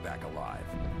sure you come back alive.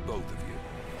 Both of you.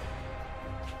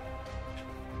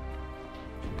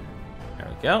 There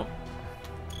we go.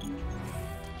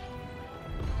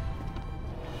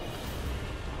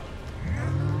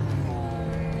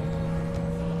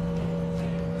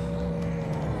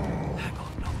 Hang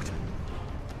on, Noct.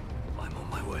 I'm on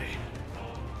my way.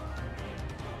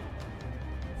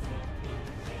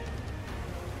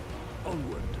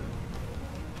 Onward.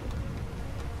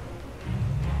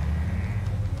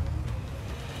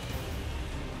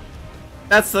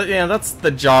 That's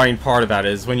the jarring part about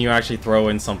it, is when you actually throw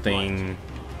in something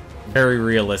very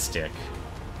realistic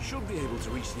Should be able to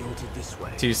reach the altar this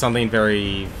way. to something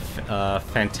very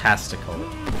fantastical.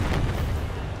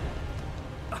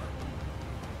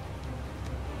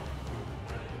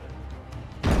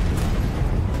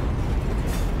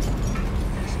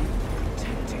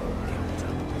 Protecting the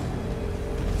altar.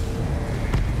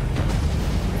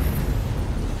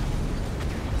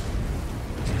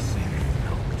 Protecting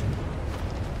Noct.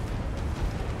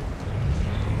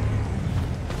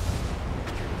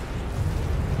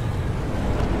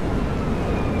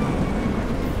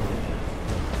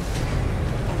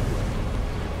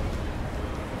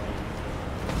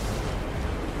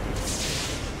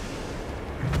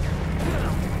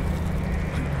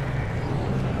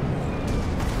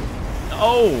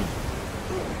 Oh!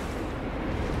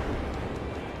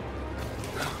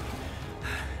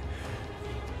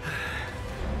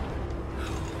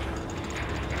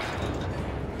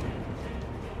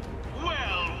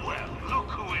 Well, well,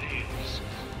 look who it is.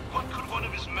 What could one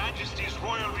of His Majesty's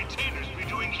royal retainers be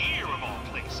doing here, of all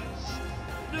places?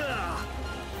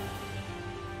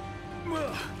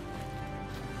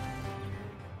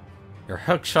 Your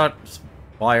hookshot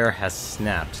wire has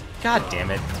snapped. God damn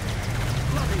it.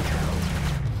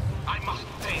 I must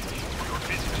thank you for your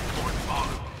visit to Lord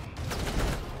Barrow.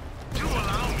 Do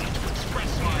allow me to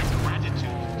express my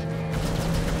gratitude.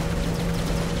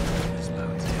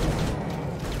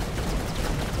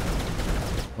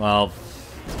 Well,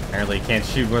 apparently you can't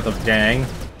shoot worth of dang.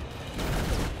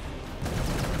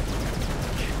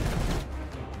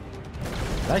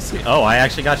 Did I see? Oh, I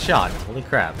actually got shot. Holy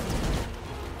crap.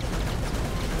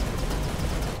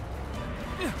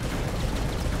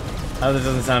 Oh, this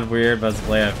doesn't sound weird, but as of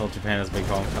late, I felt Japan has been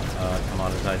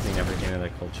commoditizing everything in the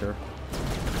culture.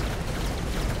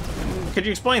 Could you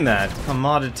explain that?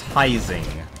 Commoditizing.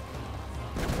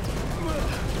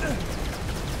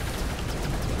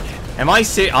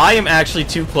 I am actually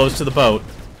too close to the boat.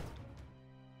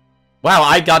 Wow,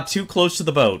 I got too close to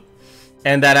the boat.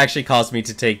 And that actually caused me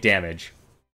to take damage.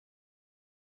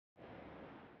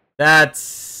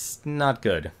 That's not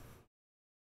good.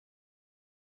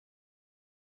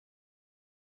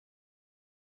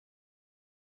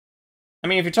 I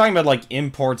mean, if you're talking about, like,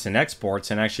 imports and exports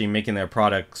and actually making their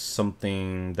products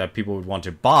something that people would want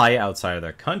to buy outside of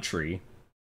their country,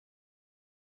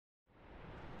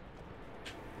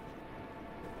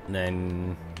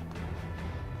 then,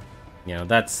 you know,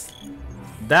 that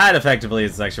effectively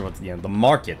is actually what, you know, the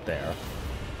market there.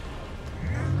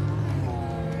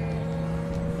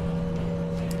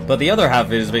 But the other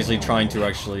half is basically trying to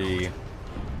actually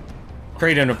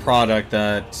create a product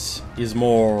that is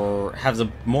has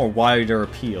a more wider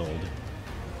appeal.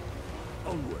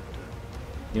 Onward.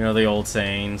 You know the old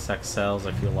saying, sex sells,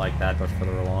 I feel like that, but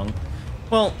further along.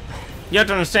 Well, you have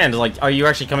to understand, like, are you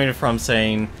actually coming from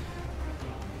saying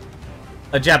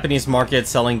a Japanese market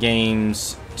selling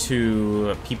games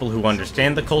to people who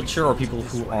understand the culture, or people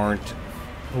who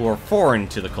are foreign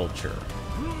to the culture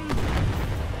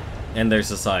and their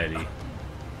society?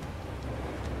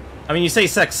 I mean, you say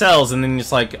sex sells, and then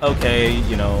it's like, okay,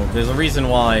 you know, there's a reason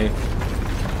why,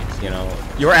 you know,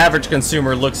 your average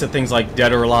consumer looks at things like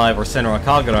Dead or Alive or Senran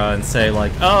Kagura and say,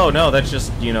 like, oh, no, that's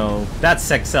just, you know, that's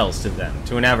sex sells to them,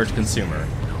 to an average consumer.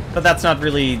 But that's not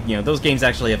really, you know, those games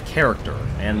actually have character,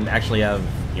 and actually have,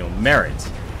 you know,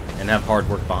 merit, and have hard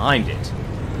work behind it.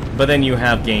 But then you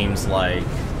have games like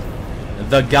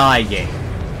the Guy game.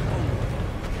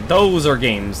 Those are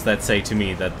games that say to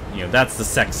me that, you know, that's the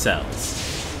sex sells.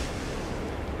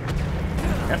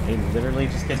 Yep, they literally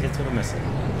just get hit with a missile.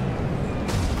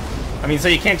 I mean, so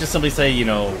you can't just simply say, you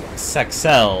know, sex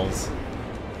sells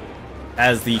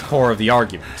as the core of the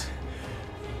argument.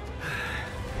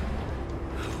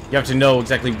 You have to know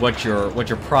exactly what your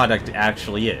product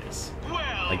actually is.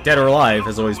 Like, Dead or Alive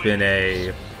has always been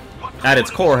at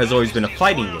its core, has always been a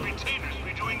fighting game.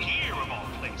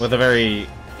 With a very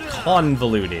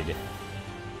convoluted...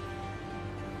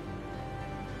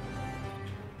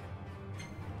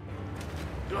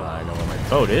 I know where my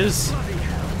boat is.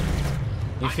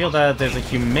 You feel that there's a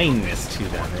humaneness to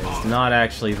them that is not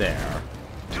actually there.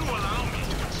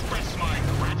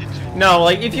 No,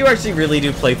 like, if you actually really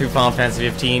do play through Final Fantasy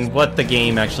 15, what the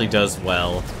game actually does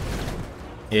well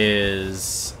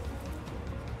is...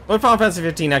 What Final Fantasy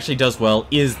 15 actually does well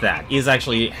is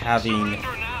actually having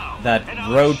that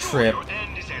road trip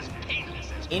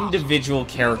individual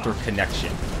character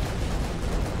connection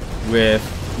with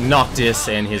Noctis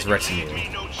and his retinue.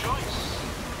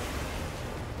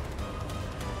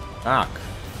 Ah,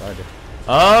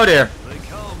 oh dear.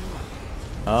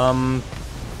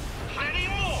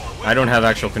 I don't have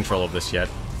actual control of this yet.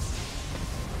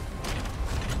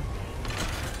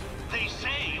 They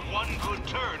say one good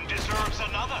turn deserves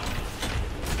another.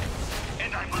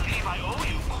 And I believe I owe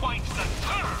you quite the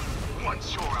turn.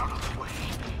 Once you're out of the way,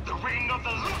 the ring of the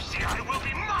Lucia will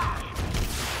be mine.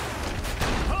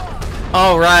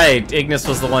 Oh right, Ignis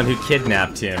was the one who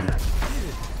kidnapped him.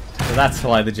 So that's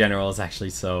why the general is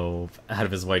actually so out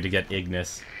of his way to get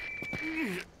Ignis.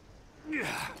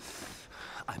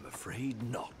 I'm afraid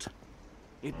not.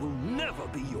 It will never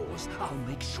be yours. I'll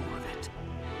make sure of it.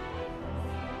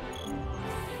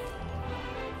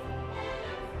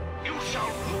 You shall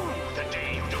rue the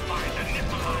day you defy the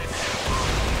Nikolai.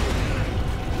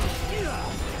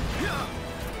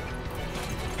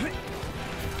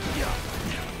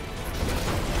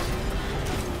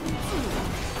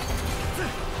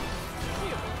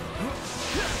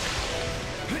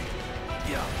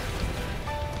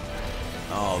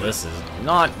 Oh, this is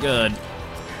not good.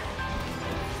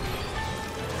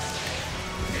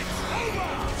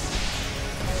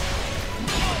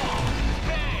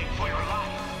 Beg for your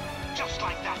life. Just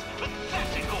like that.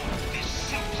 Pathetical. This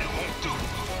simply won't do.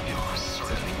 You're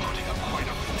certainly putting up quite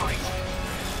a fight.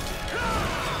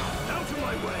 Out of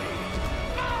my way.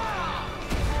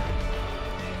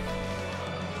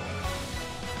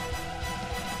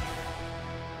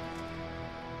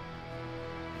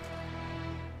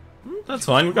 That's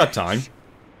fine, we've got time.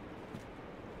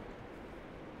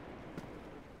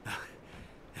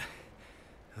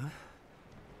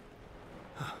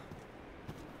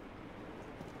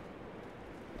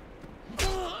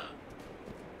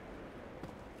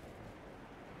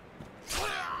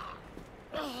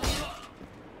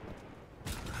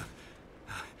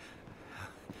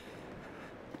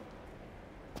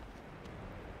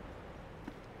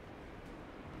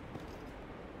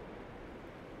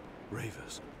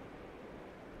 Ravers.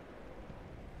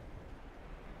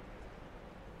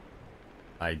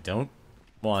 I don't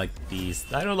like these.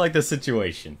 I don't like the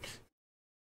situation.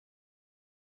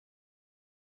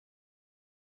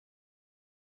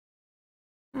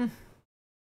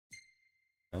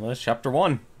 Unless chapter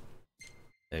 1.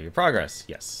 Save your progress.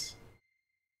 Yes.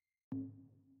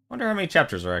 Wonder how many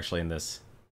chapters are actually in this.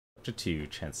 Up to 2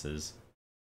 chances.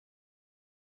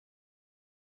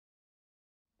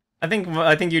 I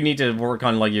think you need to work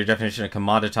on like your definition of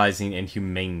commoditizing and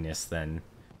humaneness then.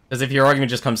 Because if your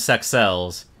argument just comes sex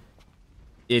sells,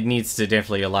 it needs to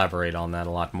definitely elaborate on that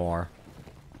a lot more.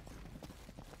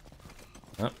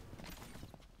 Oh.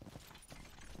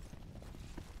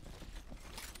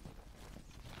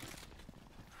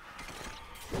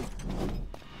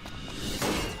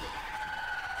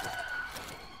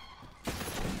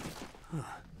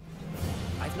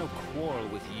 I've no quarrel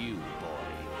with you, boy.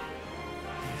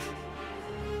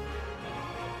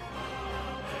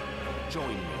 Join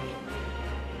me.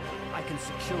 I can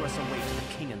secure us a way to the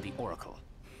King and the Oracle.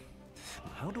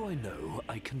 How do I know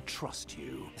I can trust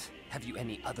you? Have you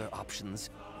any other options?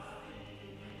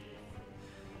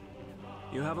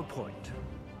 You have a point.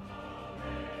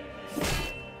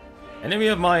 Enemy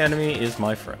of my enemy is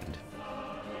my friend.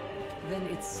 Then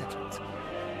it's settled.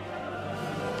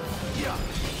 Yeah.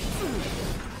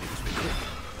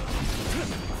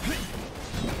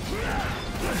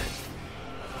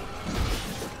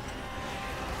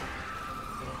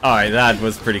 Alright, that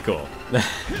was pretty cool.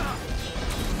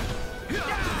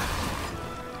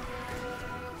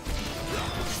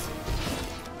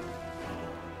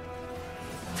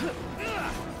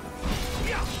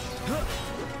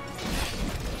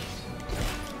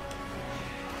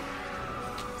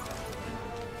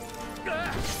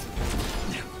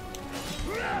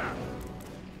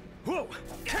 Whoa!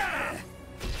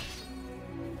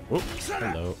 Oops,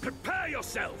 hello. Prepare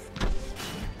yourself.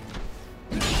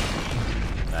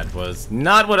 That was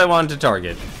not what I wanted to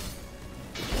target.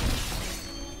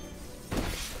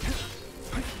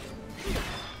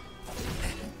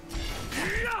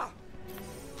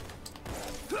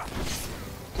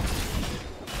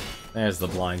 There's the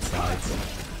blind sides.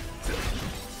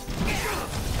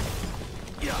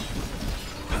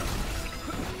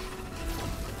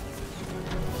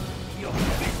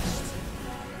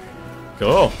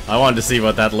 Cool. I wanted to see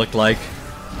what that looked like.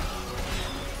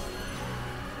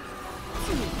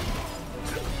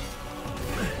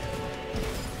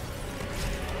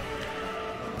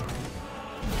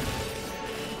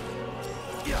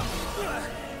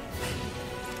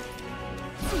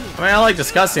 I mean, I like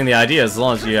discussing the idea as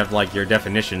long as you have, like, your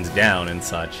definitions down and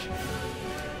such.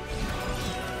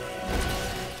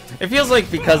 It feels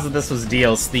like because this was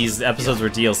DLC, these episodes were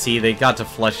DLC, they got to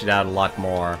flesh it out a lot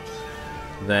more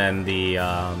than the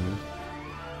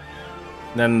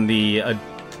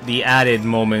added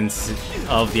moments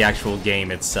of the actual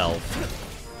game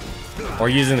itself. Or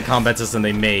using the combat system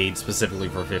they made specifically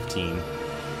for 15.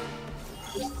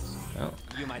 Oh.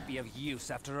 You might be of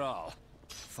use after all.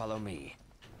 Follow me.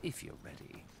 If you're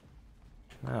ready.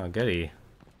 Oh, goody.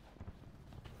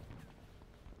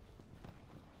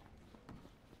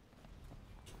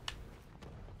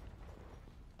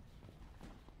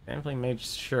 Definitely made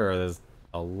sure there's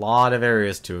a lot of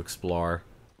areas to explore.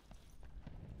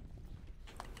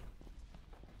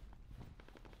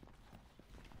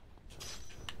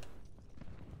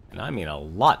 And I mean a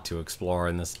lot to explore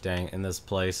in this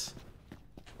place.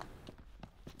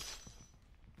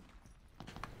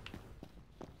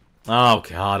 Oh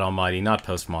god almighty, not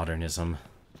postmodernism.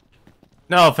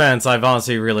 No offense, I've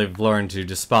honestly really learned to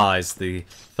despise the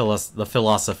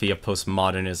philosophy of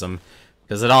postmodernism,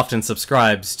 because it often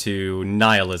subscribes to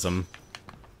nihilism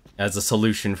as a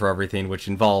solution for everything, which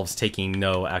involves taking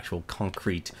no actual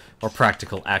concrete or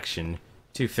practical action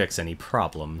to fix any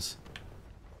problems.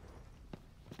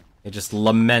 It just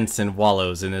laments and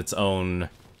wallows in its own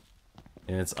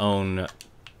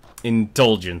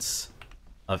indulgence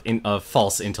of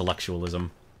false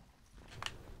intellectualism.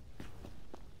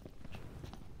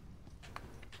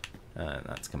 And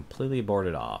that's completely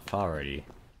boarded off. Alrighty.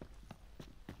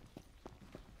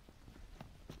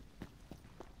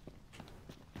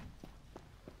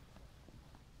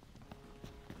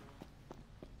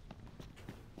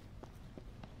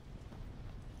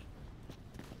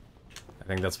 I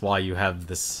think that's why you have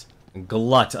this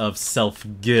glut of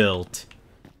self-guilt,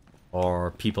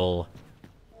 or people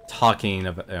talking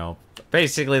about, you know,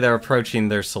 basically they're approaching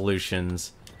their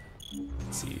solutions.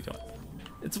 Let's see,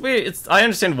 it's weird. I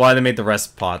understand why they made the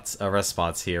rest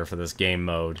spots here for this game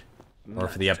mode, or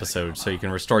for the episode, so you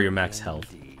can restore your max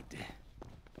health.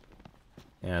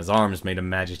 Yeah, his arms made of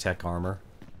Magitech armor.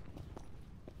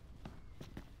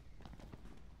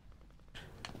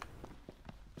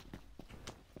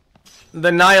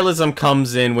 The nihilism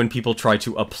comes in when people try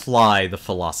to apply the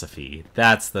philosophy.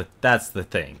 That's the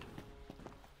thing.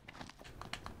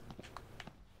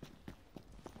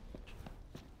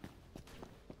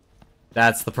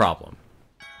 That's the problem.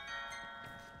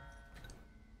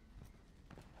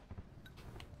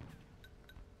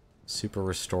 Super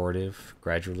restorative.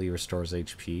 Gradually restores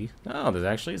HP. Oh,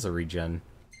 there actually is a regen.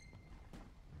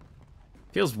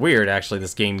 Feels weird, actually,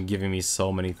 this game giving me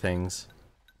so many things.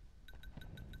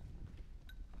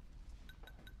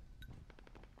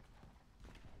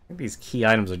 I think these key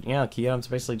items are... Yeah, key items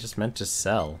are basically just meant to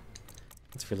sell.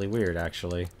 It's really weird,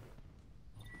 actually.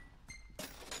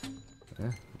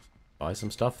 Yeah, buy some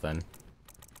stuff, then.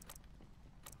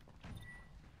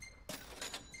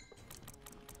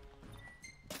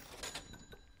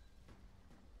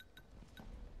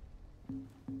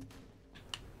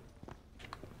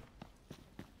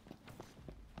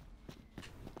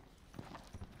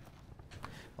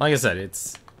 Like I said,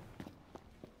 it's...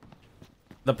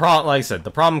 Like I said, the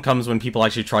problem comes when people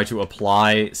actually try to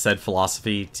apply said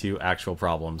philosophy to actual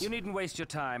problems. You needn't waste your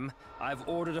time. I've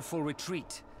ordered a full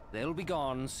retreat. They'll be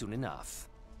gone soon enough.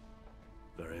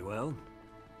 Very well.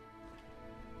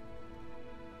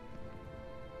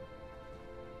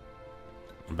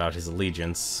 About his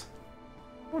allegiance.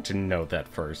 I want to note that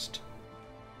first.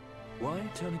 Why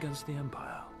turn against the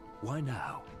Empire? Why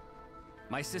now?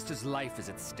 My sister's life is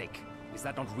at stake. Is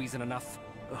that not reason enough?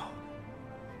 Oh.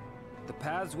 The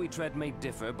paths we tread may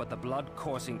differ, but the blood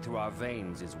coursing through our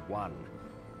veins is one.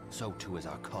 So too is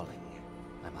our calling.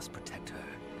 I must protect her.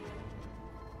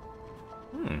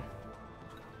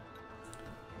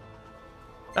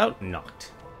 About not.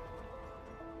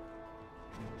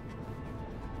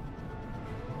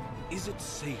 Is it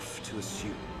safe to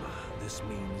assume this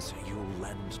means you'll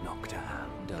lend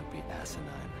Nocturne? Don't be asinine.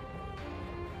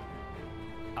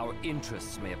 Our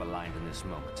interests may have aligned in this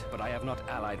moment, but I have not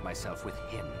allied myself with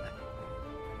him.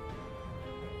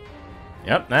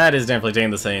 Yep, that is definitely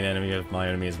taking the same enemy of my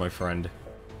enemy as my friend.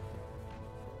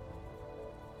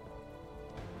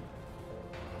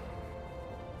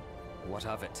 What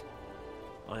of it?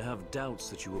 I have doubts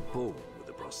that you were born with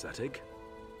a prosthetic.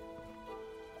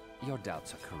 Your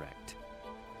doubts are correct.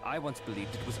 I once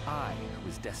believed it was I who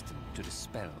was destined to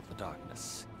dispel the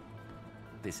darkness.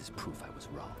 This is proof I was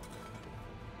wrong.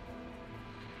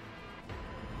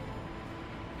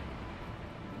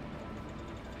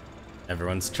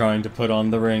 Everyone's trying to put on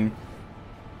the ring.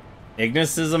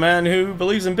 Ignis is a man who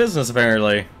believes in business,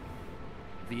 apparently.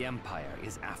 The Empire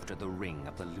is after the ring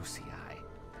of the Lucii.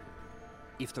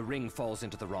 If the ring falls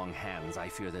into the wrong hands, I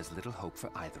fear there's little hope for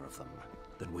either of them.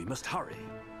 Then we must hurry.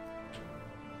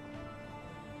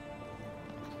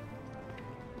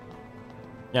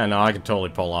 Yeah, no, I could totally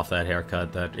pull off that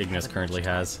haircut that Ignis currently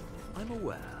has. I'm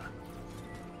aware.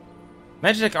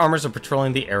 Magitech armors are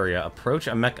patrolling the area. Approach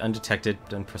a mech undetected,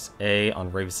 then press A on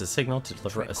Ravis' signal to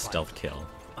deliver a stealth kill.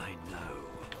 I know.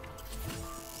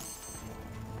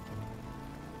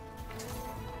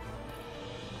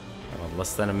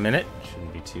 Less than a minute.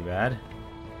 Shouldn't be too bad.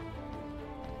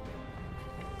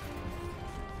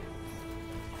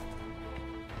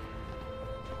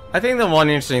 I think the one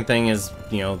interesting thing is,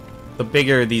 you know, the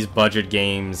bigger these budget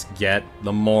games get,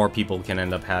 the more people can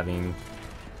end up having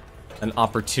an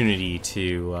opportunity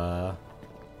to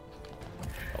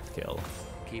kill.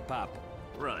 Keep up.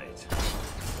 Right.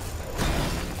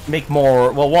 Make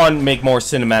more, well, one, make more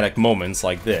cinematic moments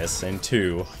like this, and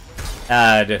two,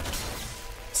 add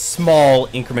small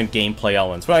increment gameplay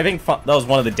elements. But I think that was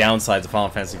one of the downsides of Final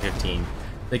Fantasy 15.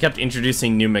 They kept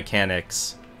introducing new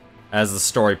mechanics as the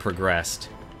story progressed.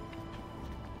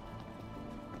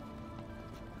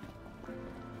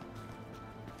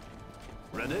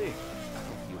 Ready?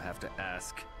 You have to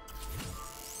ask.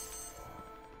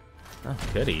 Oh,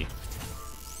 goody.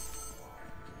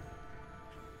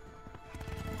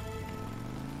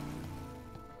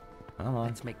 Come on.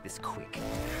 Let's make this quick.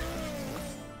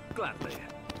 Gladly.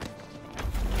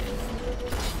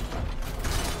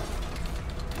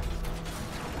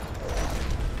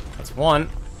 That's one.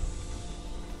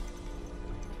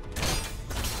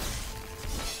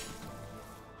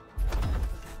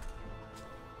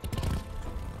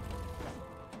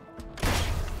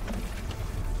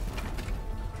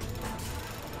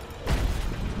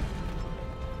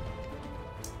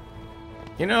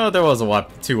 You know, there was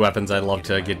two weapons I'd love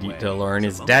to get you to learn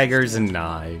is daggers and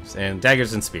knives, and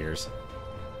daggers and spears.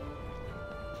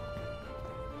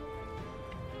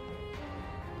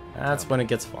 That's when it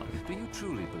gets fun. Do you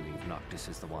truly believe Noctis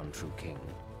is the one true king?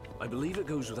 I believe it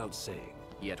goes without saying.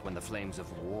 Yet when the flames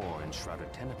of war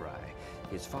enshrouded Tenmar,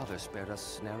 his father spared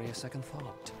us nary a second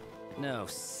thought. No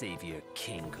savior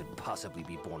king could possibly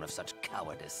be born of such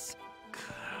cowardice.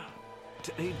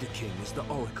 To aid the king is the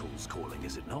Oracle's calling,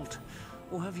 is it not?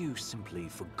 Or have you simply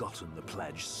forgotten the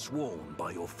pledge sworn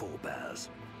by your forebears?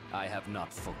 I have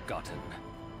not forgotten,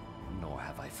 nor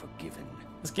have I forgiven.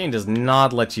 This game does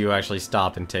not let you actually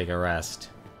stop and take a rest.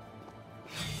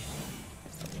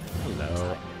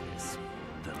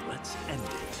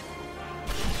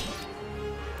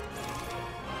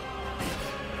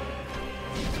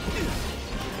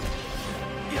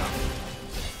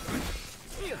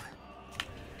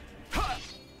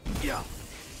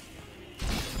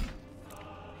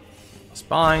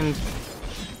 Bind.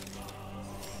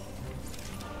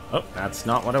 Oh, that's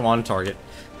not what I want to target.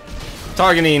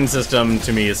 Targeting system,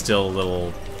 to me, is still a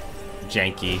little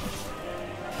janky.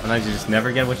 And I just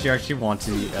never get what you actually want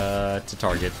to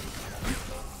target.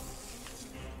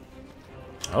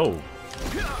 Oh.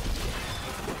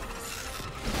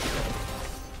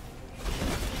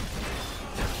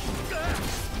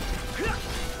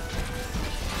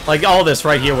 Like, all this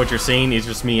right here, what you're seeing is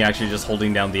just me actually just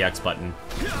holding down the X button.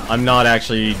 I'm not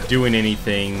actually doing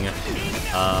anything,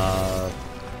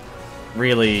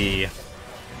 really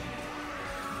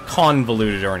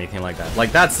convoluted or anything like that.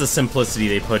 Like, that's the simplicity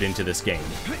they put into this game.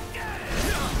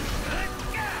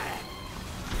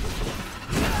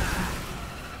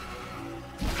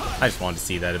 I just wanted to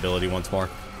see that ability once more.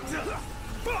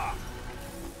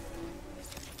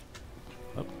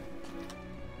 Oh.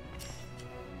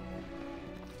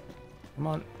 Come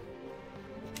on.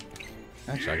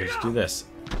 Actually, I could just do this.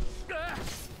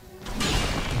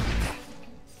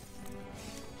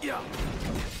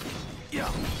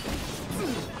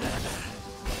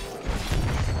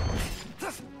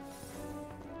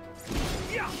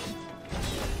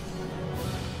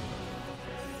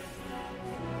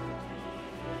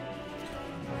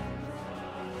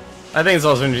 I think it's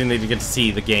also interesting that you get to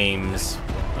see the games.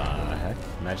 Heck,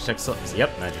 Magitech.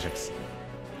 Yep, Magitech.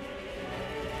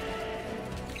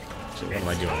 Actually, what am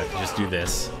I doing? I can just do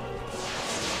this.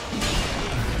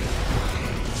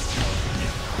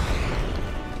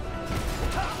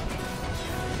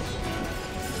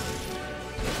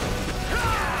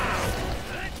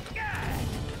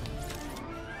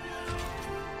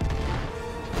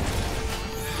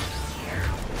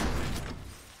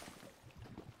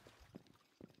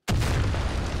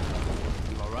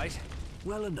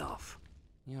 Well enough.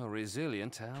 You're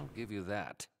resilient, I'll give you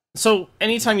that. So,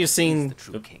 anytime you've seen the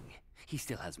true king, he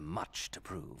still has much to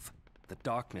prove. The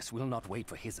darkness will not wait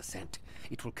for his ascent.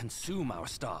 It will consume our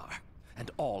star,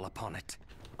 and all upon it.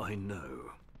 I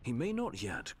know. He may not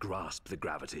yet grasp the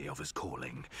gravity of his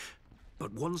calling.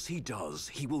 But once he does,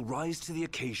 he will rise to the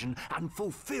occasion and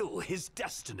fulfill his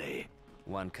destiny.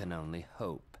 One can only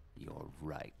hope you're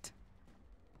right.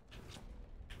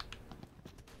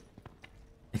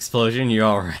 Explosion, you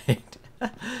alright?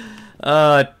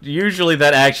 Usually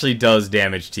that actually does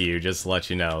damage to you, just to let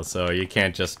you know, so you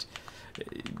can't just...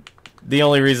 The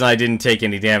only reason I didn't take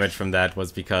any damage from that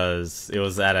was because it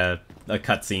was at a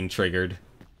cutscene triggered.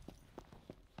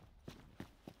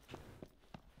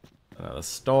 Another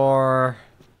store...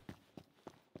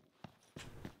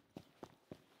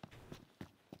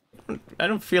 I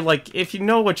don't feel like, if you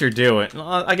know what you're doing...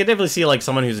 I could definitely see, like,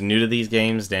 someone who's new to these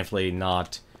games definitely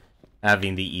not...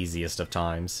 having the easiest of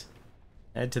times.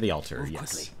 Head to the altar, Move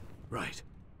yes. quickly. Right.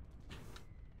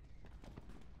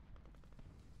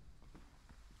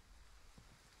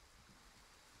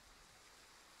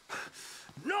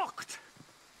 Knocked!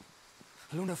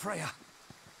 Luna Freya!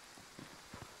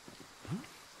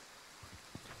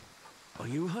 Are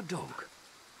you her dog?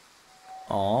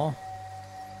 Aww.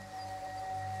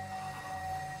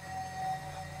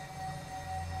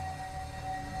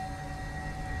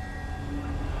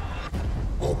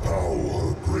 A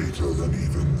power greater than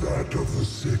even that of the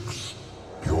Six,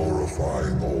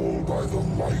 purifying all by the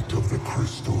light of the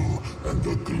crystal and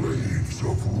the glaives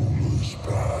of rulers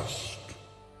past.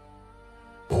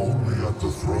 Only at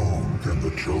the throne can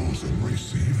the chosen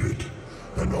receive it,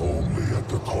 and only at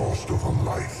the cost of a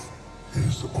life,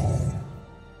 his own.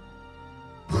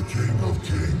 The King of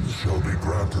Kings shall be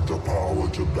granted the power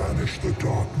to banish the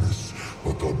darkness,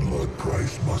 but the blood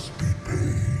price must be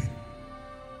paid.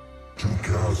 To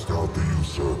cast out the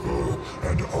usurper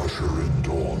and usher in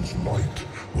dawn's light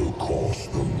will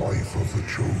cost the life of the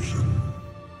chosen.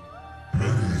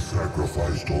 Many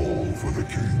sacrificed all for the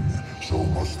king, so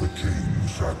must the king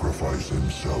sacrifice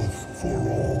himself for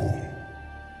all.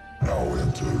 Now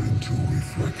enter into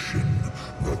reflection,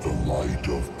 let the light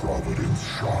of providence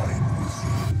shine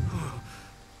within.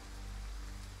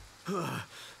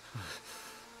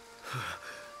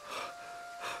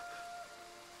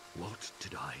 What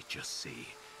did I just see?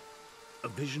 A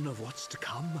vision of what's to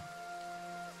come?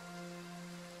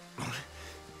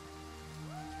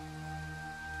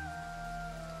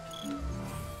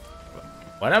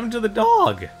 What happened to the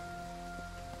dog?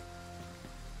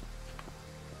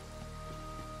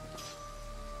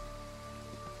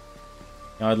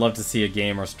 Now, I'd love to see a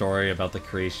game or story about the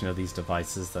creation of these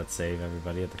devices that save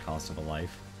everybody at the cost of a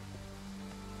life.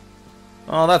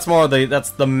 Oh, that's more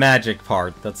that's the magic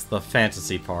part. That's the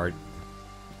fantasy part.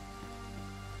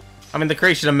 I mean, the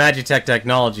creation of Magitech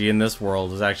technology in this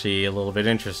world is actually a little bit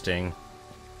interesting.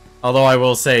 Although I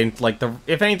will say, like,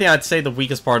 if anything, I'd say the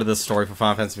weakest part of this story for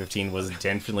Final Fantasy 15 was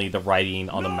definitely the writing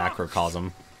on the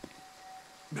macrocosm.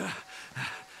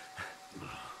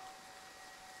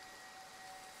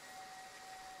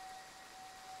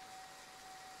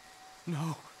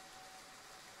 No.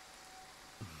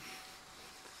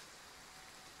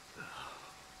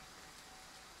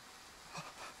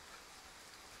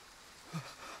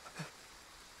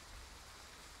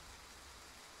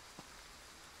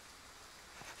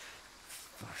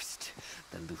 First,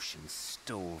 the Lucians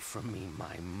stole from me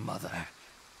my mother.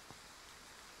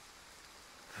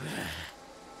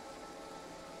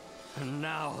 And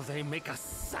now they make a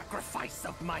sacrifice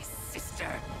of my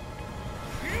sister.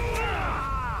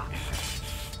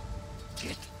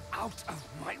 Get out of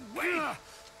my way!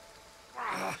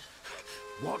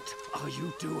 What are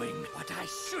you doing? What I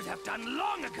should have done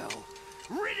long ago!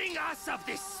 Ridding us of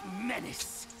this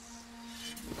menace!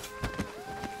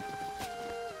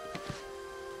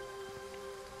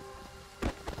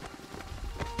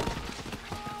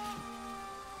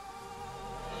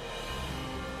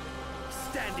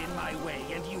 Stand in my way,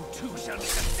 and you too shall meet the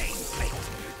same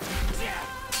fate!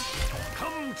 Death!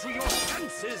 Come to your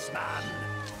senses, man!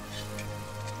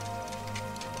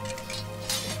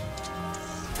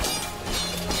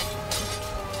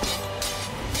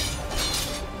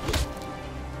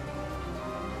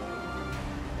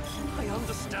 I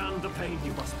understand the pain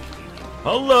you must be feeling.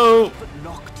 Hello! But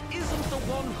Noct isn't the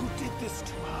one who did this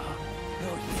to her.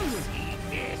 Oh, yes,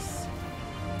 he is.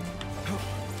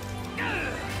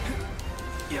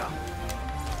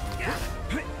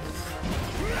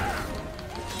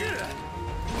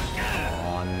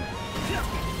 On.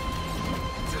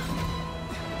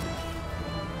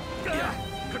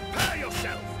 Prepare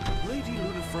yourself! Lady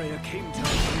Lunafreya came to her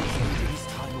in his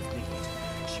time of need.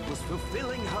 She was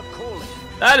fulfilling her calling.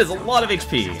 That is a lot of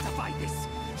HP. Justify this.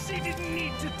 She didn't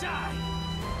need to die.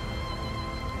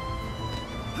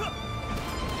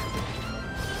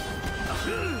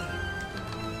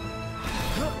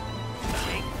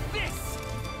 Take this.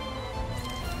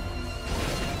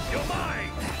 You're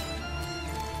mine.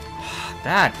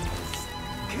 That.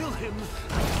 Kill him,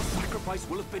 and our sacrifice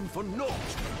will have been for naught.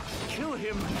 Kill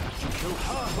him, and you kill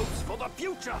her hopes for the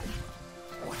future.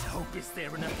 What hope is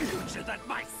there in a future that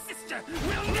my sister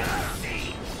will never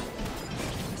see?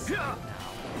 Now,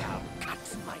 cut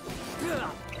my...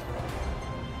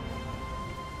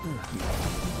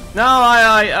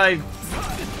 No,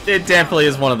 it definitely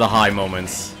is one of the high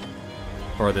moments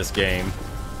for this game.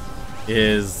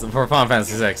 Is, for Final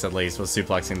Fantasy VI at least, was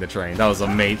suplexing the train. That was a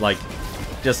mate, like,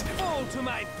 just... Fall to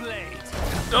my blade.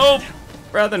 Nope!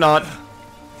 Rather not.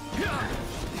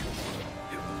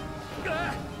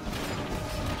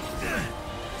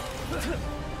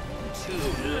 Too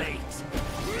late.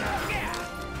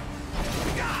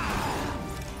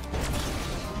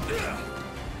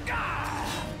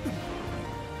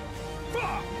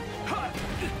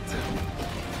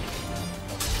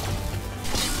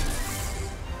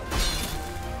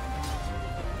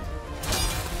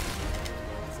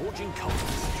 Forging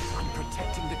cultures and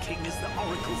protecting the king is the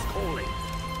Oracle's calling.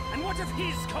 And what of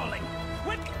his calling?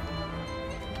 When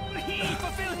he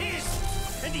fulfill his?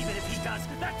 And even if he does,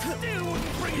 that still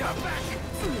wouldn't bring her back.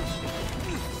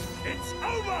 It's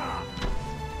over!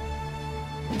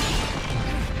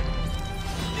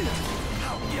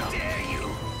 How dare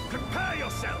you! Prepare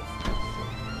yourself!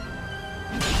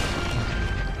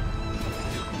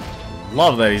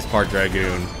 Love that he's part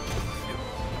Dragoon.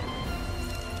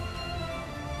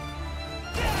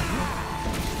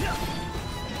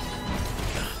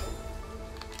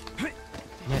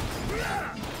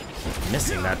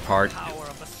 Missing that part. Power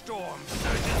of the storm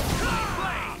surges through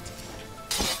my blade.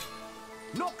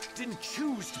 Noct didn't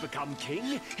choose to become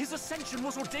king. His ascension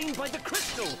was ordained by the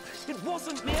crystal. It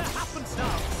wasn't mere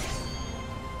happenstance.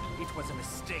 It was a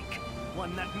mistake,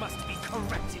 one that must be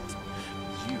corrected.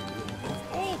 You, of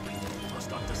all people,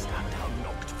 must understand how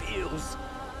Noct feels.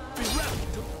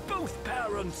 Bereft of both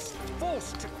parents,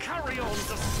 forced to carry on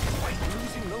despite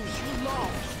losing those you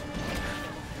love.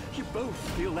 You both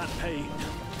feel that pain.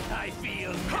 I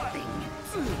feel nothing.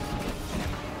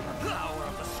 The power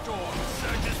of the storm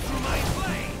surges through my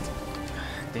blade.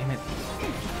 Damn it.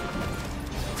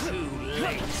 Too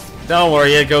late. Don't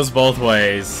worry, it goes both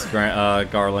ways,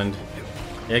 Garland.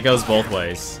 It goes both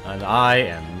ways. And I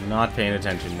am not paying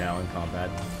attention now in combat.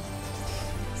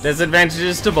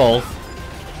 Disadvantages to both.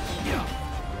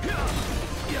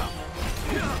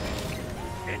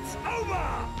 It's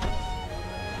over.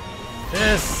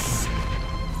 This.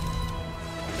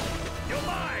 You're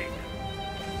mine.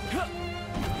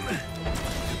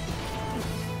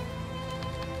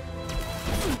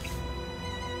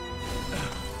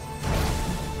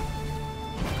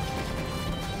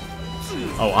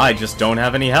 Oh, I just don't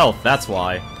have any health, that's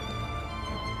why.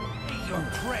 Your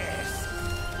prayers.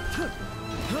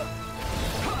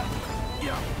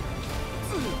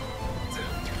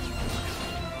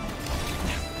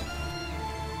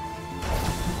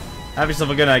 Have yourself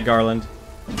a good night, Garland.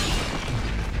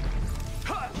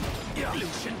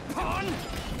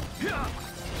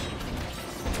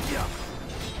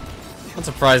 I'm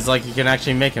surprised, like, you can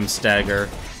actually make him stagger.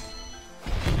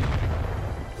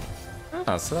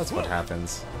 Oh, so that's what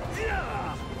happens.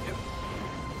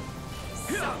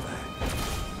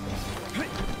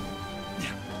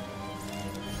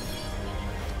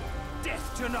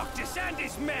 Death to Noctis and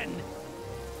his men!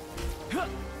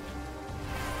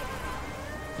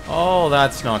 Oh,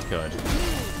 that's not good.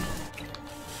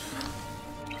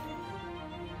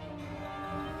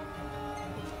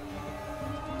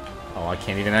 Oh, I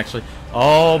can't even actually...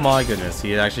 Oh my goodness,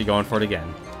 he's actually going for it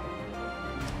again.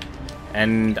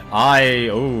 And I...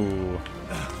 Ooh.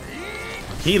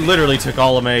 He literally took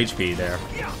all of my HP there.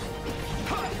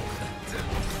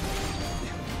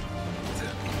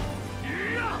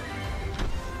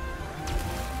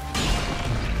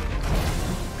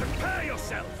 Prepare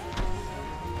yourself!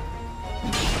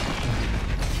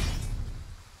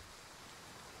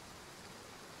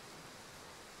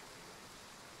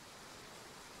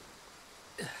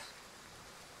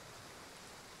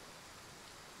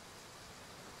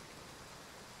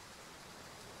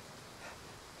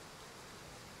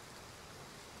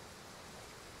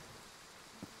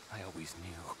 I always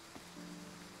knew.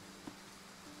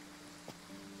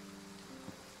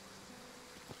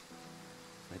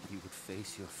 That you would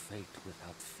face your fate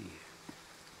without fear.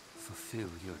 Fulfill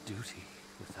your duty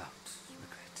without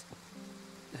regret.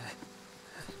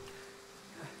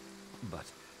 But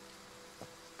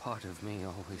part of me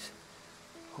always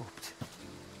hoped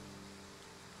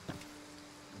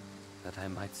that I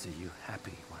might see you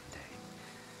happy one day.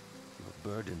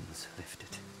 Your burdens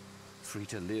lifted. Free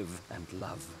to live and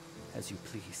love as you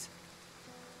please.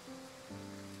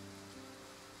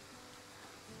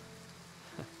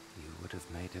 You would have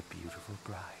made a beautiful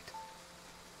bride.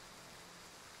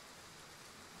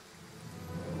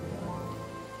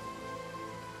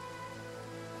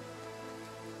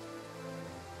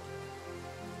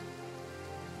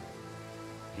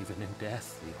 Even in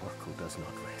death, the Oracle does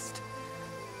not rest.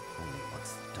 Only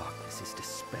once the darkness is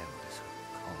dispelled is her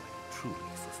calling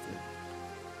truly fulfilled.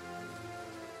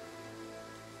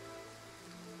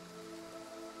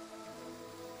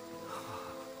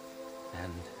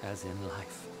 And as in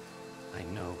life, I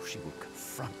know she will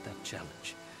confront that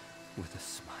challenge with a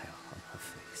smile on her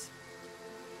face.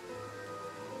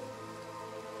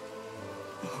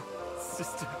 Oh,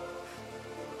 sister,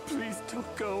 please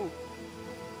don't go.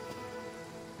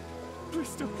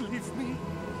 Please don't leave me.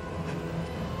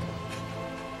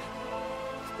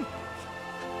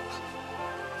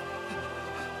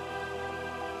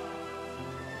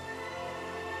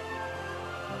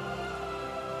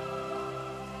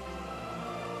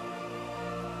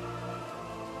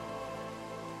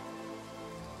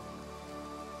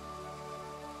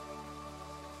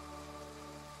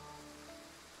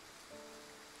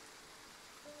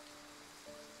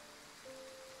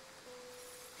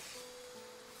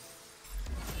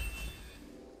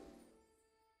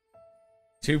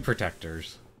 Two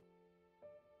protectors.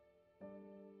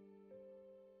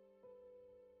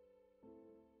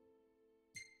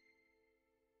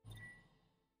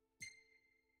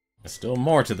 There's still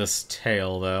more to this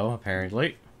tale, though,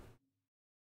 apparently.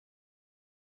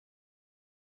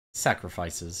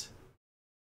 Sacrifices.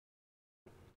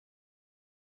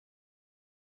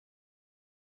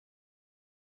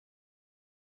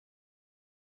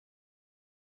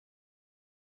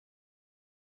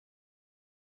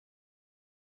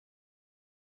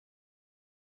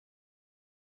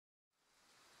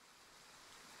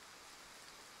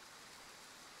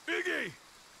 Iggy!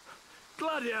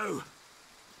 Gladio!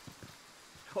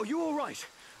 Are you all right?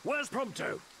 Where's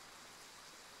Prompto?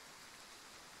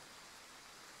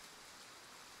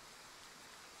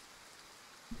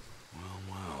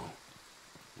 Well,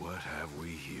 what have we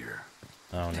here?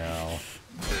 Oh no.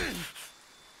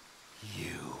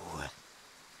 You,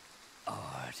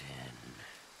 Arden.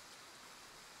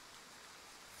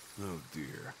 Oh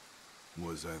dear.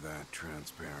 Was I that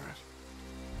transparent?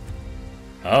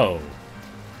 Oh.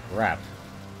 Crap.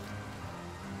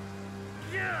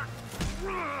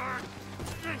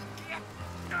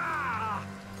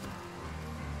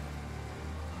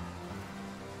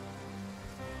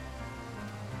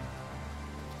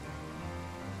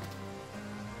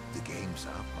 The game's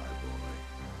up, my boy.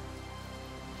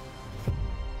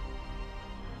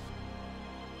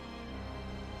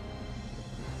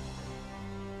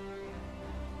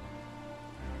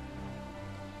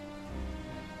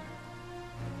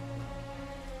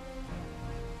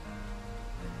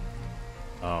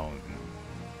 Oh.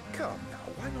 Come now,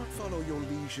 why not follow your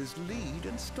liege's lead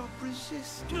and stop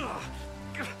resisting?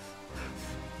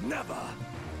 Never!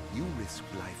 You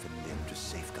risked life and limb to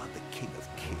safeguard the King of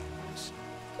Kings,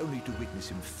 only to witness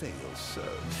him fail so.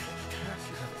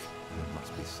 You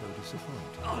must be so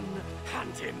disappointed.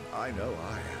 Unhand him! I know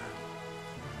I am.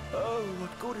 Oh,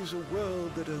 what good is a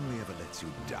world that only ever lets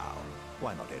you down?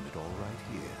 Why not end it all right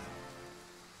here?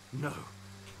 No.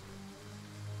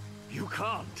 You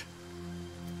can't.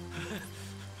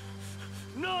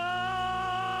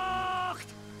 Nacht!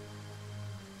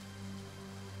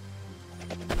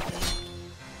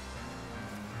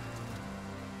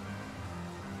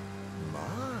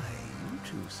 My, you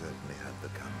two certainly have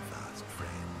become fast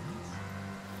friends.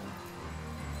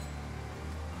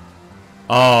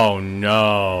 Oh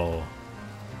no.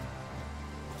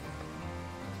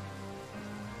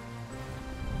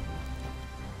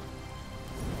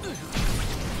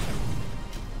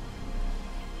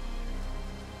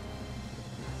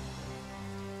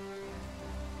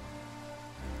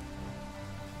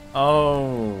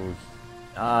 Oh,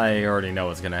 I already know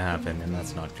what's gonna happen, and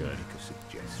that's not good. Make a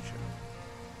suggestion.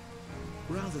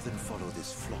 Rather than follow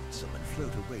this flotsam and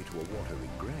float away to a watery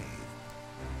grave,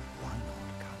 why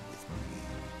not come with me?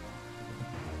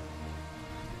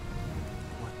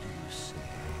 What do you say?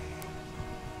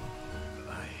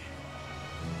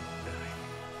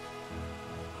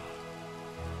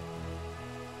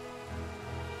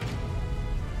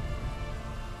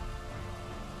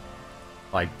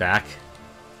 Fight back,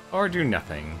 or do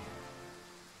nothing.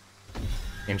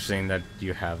 Interesting that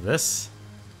you have this.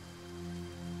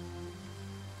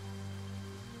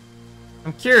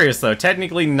 I'm curious though,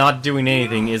 technically not doing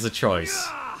anything is a choice.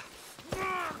 I'll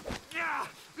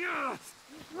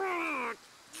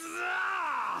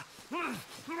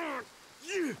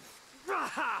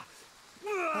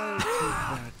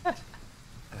take that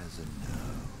as a no.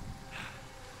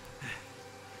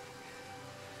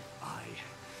 I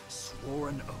swore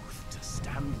an oath to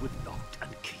stand with Noct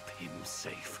and keep him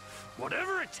safe.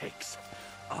 Whatever it takes,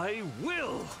 I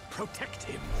will protect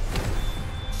him.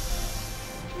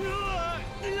 I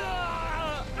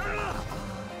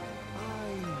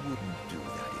wouldn't do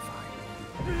that if I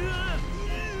were you.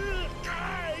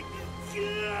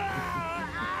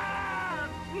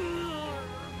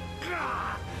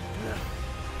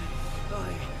 I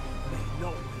may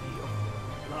not be of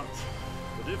blood,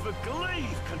 but if a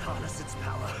glaive can harness its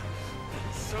power, then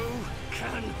so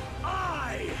can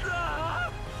I!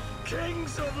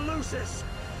 Kings of Lucis,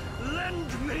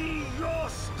 lend me your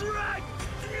strength!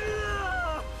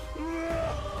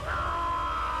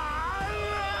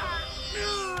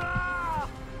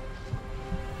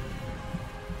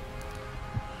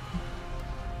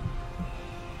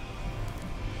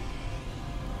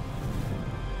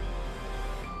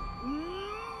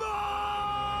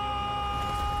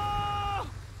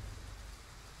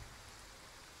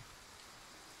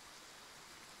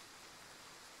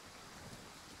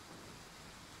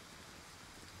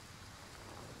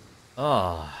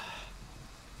 Oh.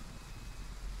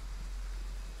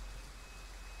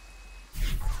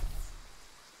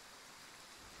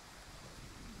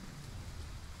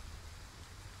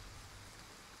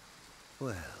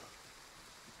 Well,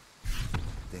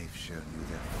 they've shown you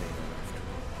their favor after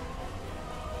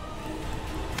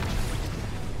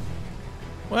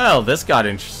all. Well, this got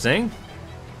interesting.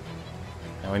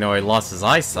 Now we know he lost his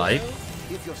eyesight. Well,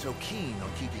 if you're so keen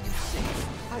on keeping him safe,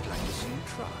 I'd like to see you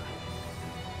try.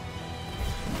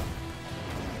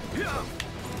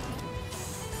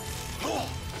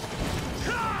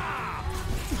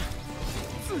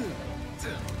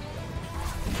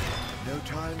 No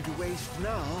time to waste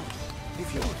now.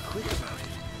 If you're quick about it,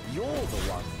 you're the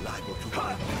one liable to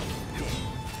wind up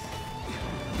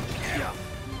dead.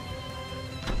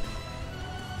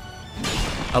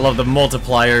 I love the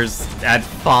multipliers at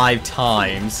 5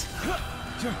 times. How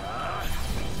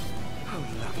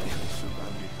lovely to be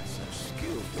surrounded by such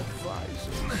skilled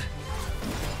advisors.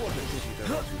 What a pity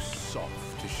they're all too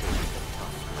soft to show you the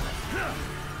tough life.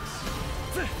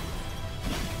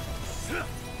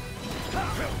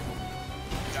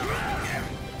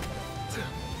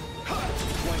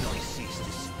 Why not cease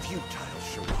this futile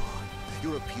charade?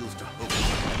 Your appeals to hope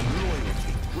and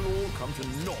loyalty will all come to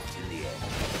naught in the end.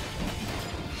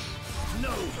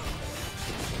 No!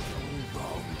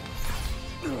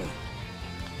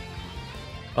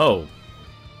 Oh.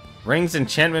 Ring's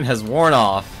enchantment has worn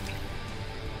off.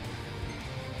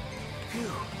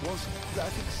 Phew, wasn't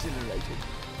that exhilarating?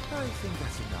 I think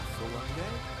that's enough for one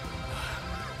day.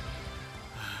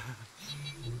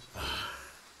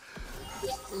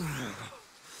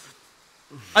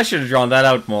 I should have drawn that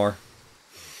out more.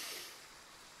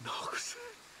 Nox,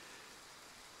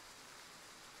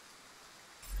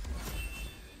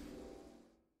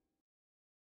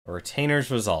 A Retainer's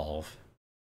Resolve.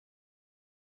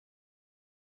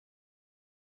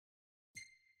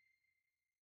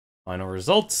 Final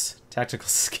results. Tactical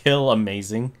skill,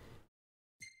 amazing.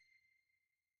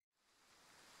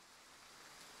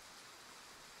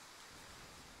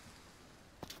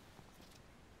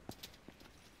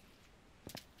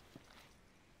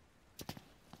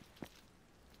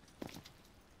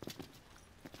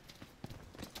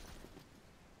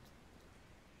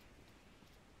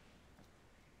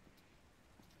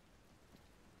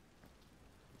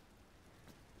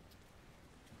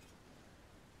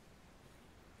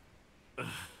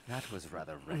 That was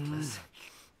rather reckless.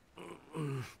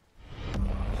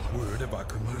 Word of our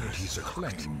community's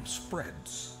acclaim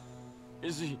spreads.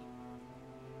 Is he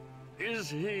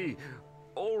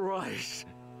all right?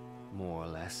 More or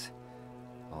less.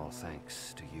 All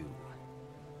thanks to you.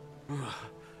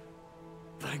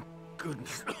 Thank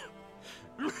goodness.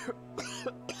 Where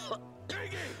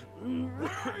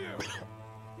are you?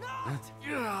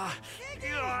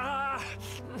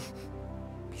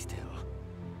 Be still.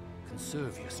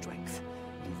 Conserve your strength.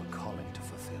 You've a calling to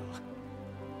fulfill.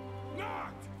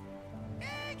 Not!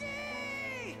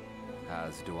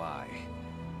 As do I.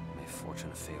 May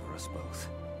fortune favor us both.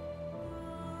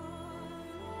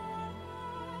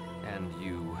 And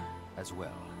you as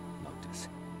well, Noctis.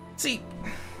 See,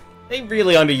 they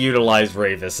really underutilized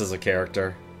Ravis as a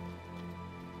character.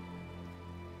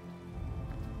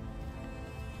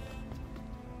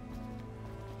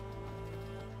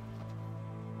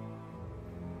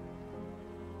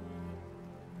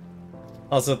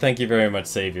 Also, thank you very much,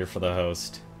 Savior, for the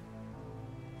host.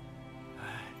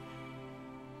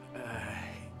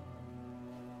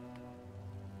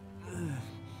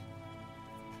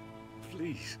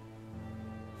 Please,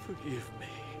 forgive me.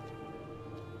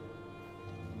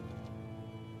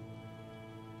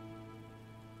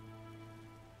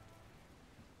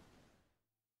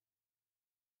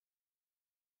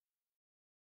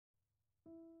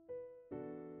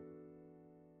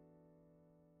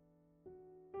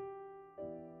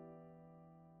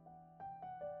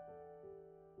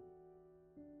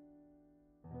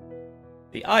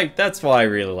 That's why I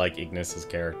really like Ignis's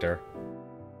character.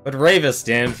 But Ravis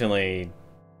definitely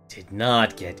did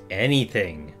not get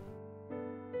anything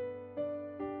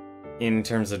in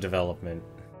terms of development.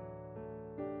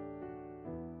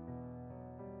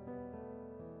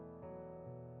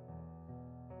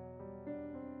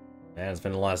 Man, it's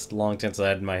been a long time since I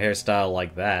had my hairstyle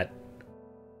like that.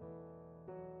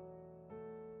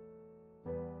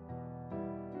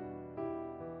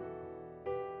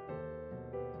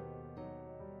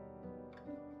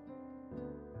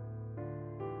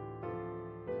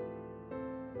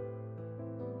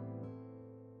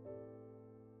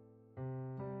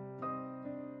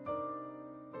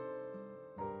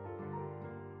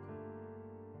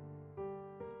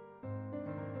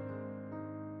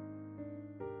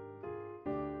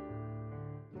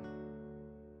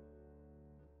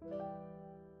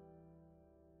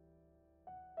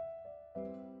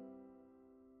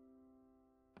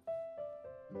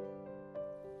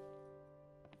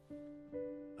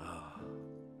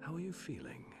 How are you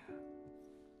feeling?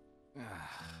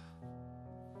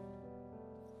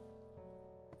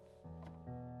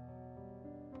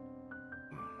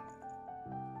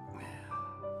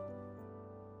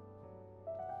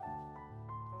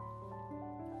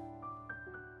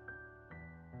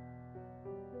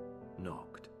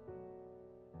 Knocked.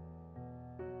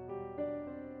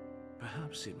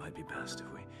 Perhaps it might be best if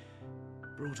we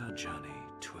brought our journey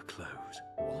to a close.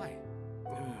 Why?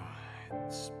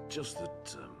 It's just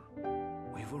that,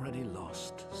 we've already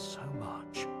lost so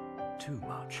much. Too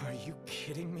much. Are you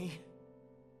kidding me?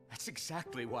 That's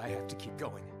exactly why I have to keep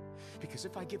going. Because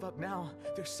if I give up now,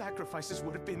 their sacrifices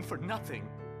would have been for nothing.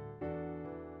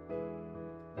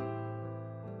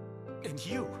 And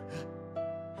you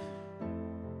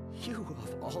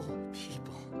of all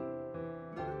people.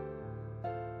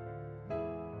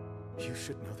 You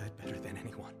should know that better than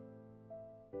anyone.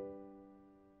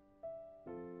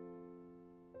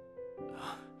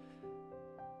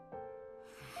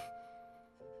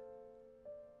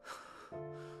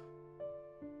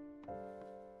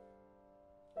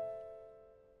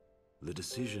 The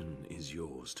decision is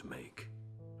yours to make,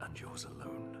 and yours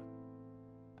alone.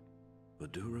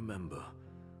 But do remember,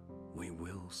 we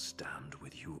will stand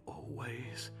with you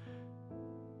always,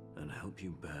 and help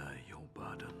you bear your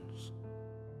burdens.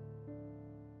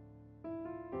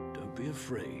 Don't be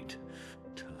afraid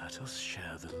to let us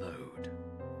share the load.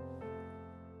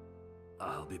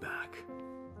 I'll be back.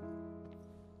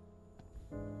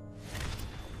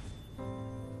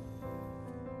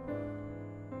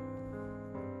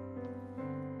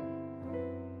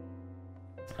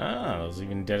 Ah, there's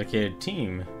even a dedicated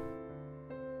team.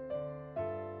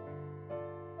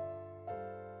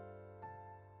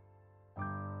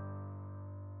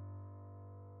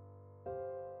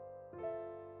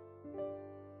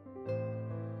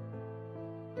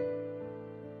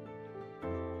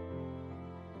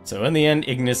 So in the end,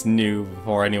 Ignis knew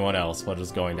before anyone else what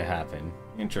was going to happen.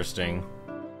 Interesting.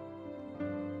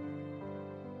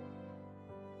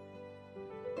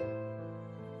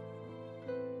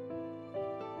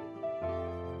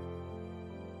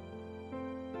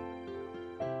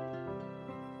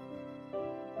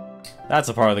 That's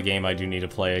a part of the game I do need to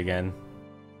play again.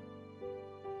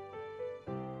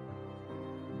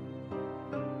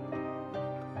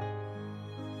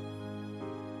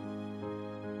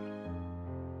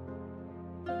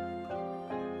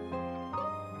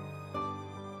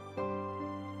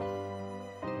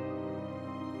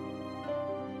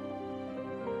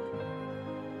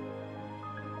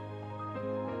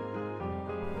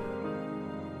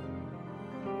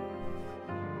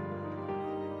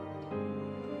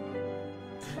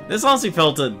 This honestly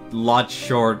felt a lot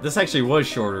short. This actually was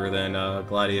shorter than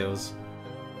Gladio's.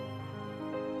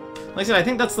 Like I said, I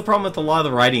think that's the problem with a lot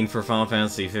of the writing for Final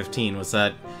Fantasy 15, was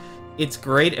that it's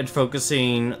great at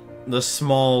focusing the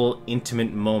small,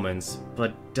 intimate moments,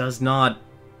 but doesn't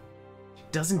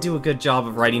do a good job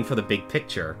of writing for the big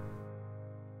picture.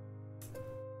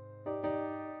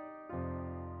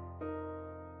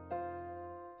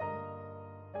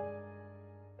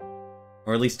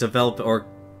 Or at least develop, or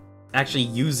actually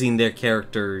using their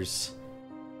characters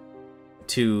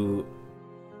to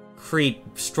create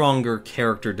stronger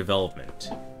character development.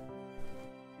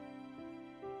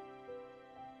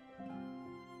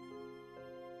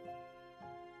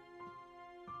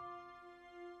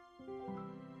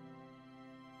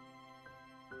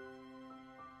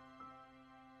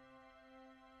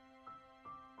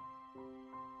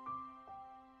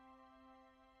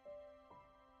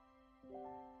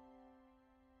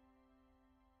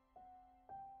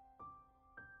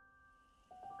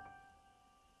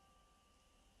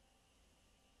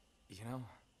 You know,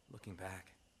 looking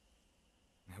back,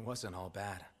 it wasn't all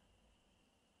bad.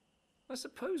 I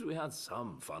suppose we had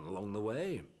some fun along the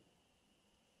way.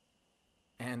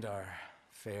 And our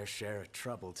fair share of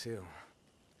trouble, too.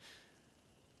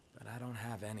 But I don't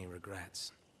have any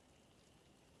regrets.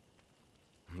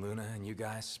 Luna and you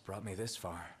guys brought me this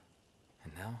far.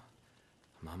 And now,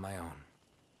 I'm on my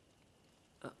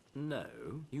own. No,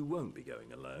 you won't be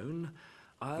going alone.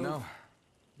 No,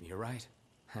 you're right.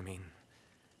 I mean,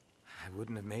 I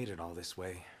wouldn't have made it all this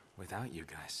way without you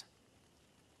guys.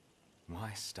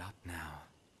 Why stop now?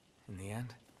 In the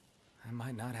end, I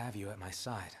might not have you at my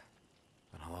side,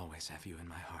 but I'll always have you in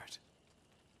my heart.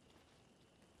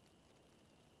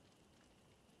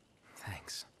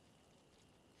 Thanks.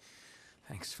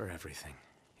 Thanks for everything,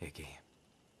 Iggy.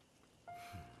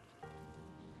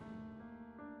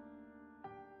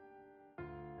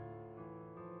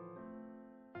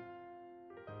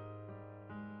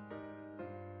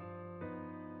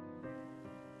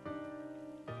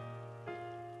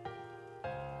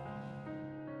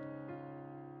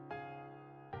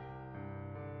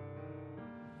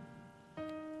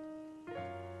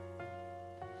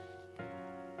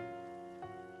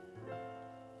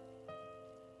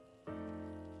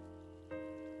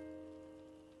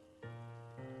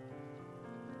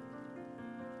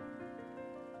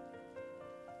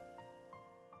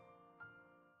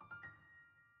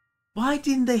 Why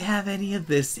didn't they have any of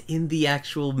this in the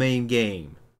actual main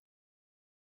game?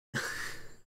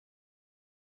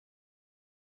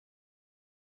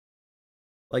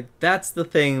 Like, that's the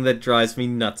thing that drives me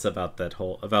nuts about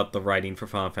about the writing for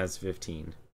Final Fantasy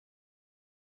 15.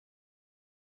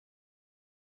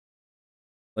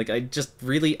 Like, I just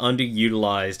really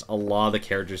underutilized a lot of the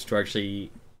characters to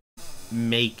actually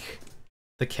make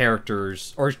the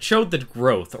characters, or showed the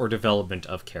growth or development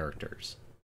of characters.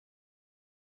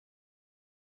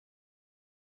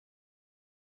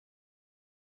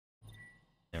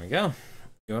 There we go.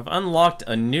 You have unlocked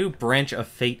a new branch of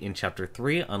Fate in Chapter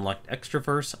 3, unlocked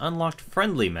Extraverse, unlocked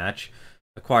Friendly Match,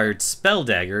 acquired Spell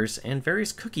Daggers, and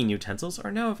various cooking utensils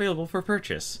are now available for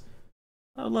purchase.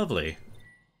 Oh, lovely.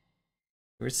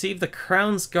 You receive the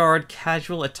Crown's Guard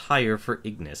casual attire for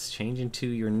Ignis. Change into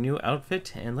your new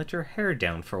outfit and let your hair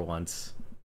down for once.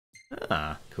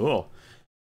 Ah, cool.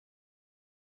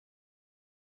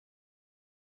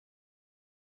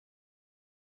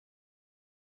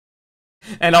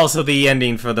 And also the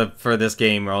ending for this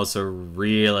game also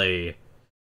really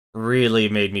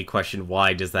made me question,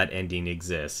 why does that ending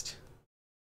exist?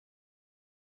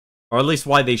 Or at least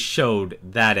why they showed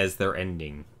that as their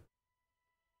ending.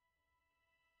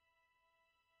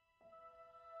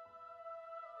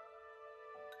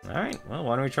 Alright, well,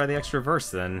 why don't we try the extra verse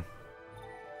then?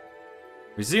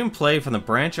 Resume play from the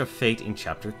Branch of Fate in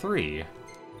Chapter 3.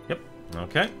 Yep,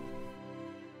 okay.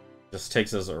 Just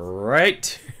takes us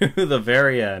right to the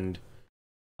very end.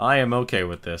 I am okay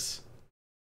with this.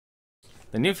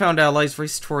 The newfound allies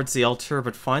race towards the altar,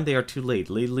 but find they are too late.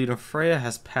 Lady Luna Freya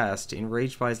has passed.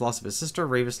 Enraged by his loss of his sister,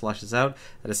 Ravis lashes out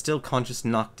at a still conscious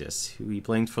Noctis, who he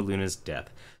blames for Luna's death.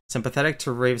 Sympathetic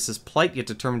to Ravis's plight, yet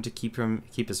determined to keep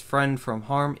his friend from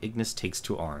harm, Ignis takes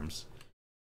to arms.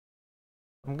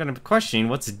 I'm gonna be questioning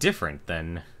what's different,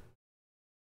 then.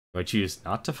 Do I choose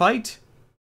not to fight?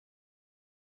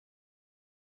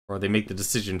 Or they make the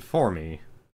decision for me?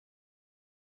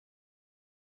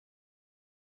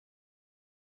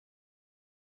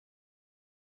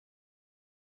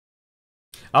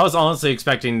 I was honestly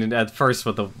expecting at first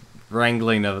with the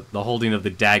wrangling of the holding of the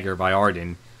dagger by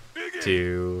Arden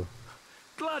to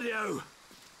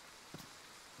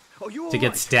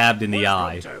get stabbed in the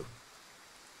eye.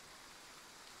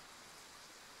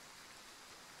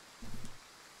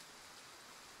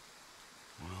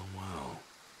 Well,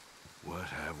 what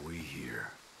have we here?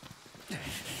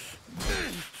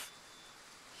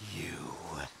 You,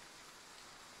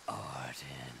 Arden.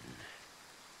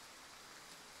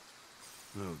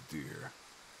 Oh dear.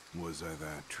 Was I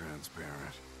that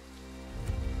transparent?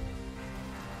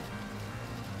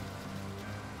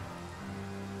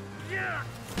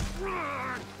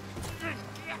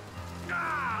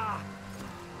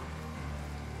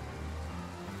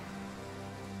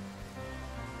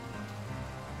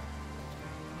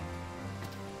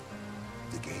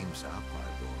 The game's up, my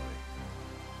boy.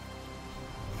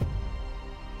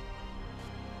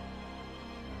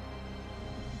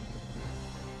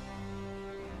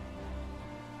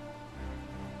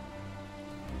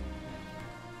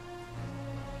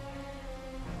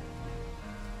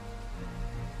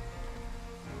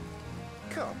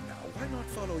 Come now, why not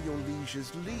follow your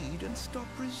liege's lead and stop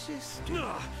resisting?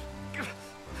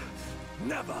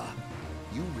 Never!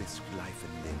 You risked life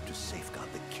and limb to safeguard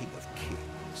the King of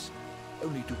Kings,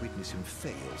 only to witness him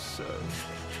fail so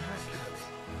spectacularly.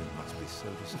 It must be so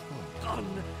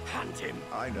disappointing. Unhand him!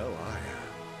 I know I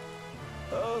am.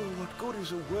 Oh, what good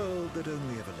is a world that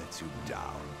only ever lets you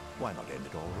down? Why not end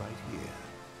it all right here?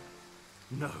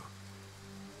 No.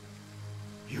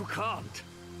 You can't.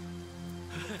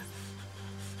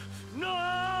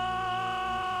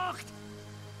 Knocked!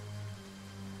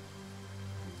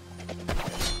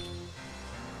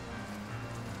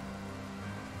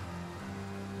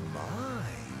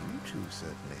 My, you two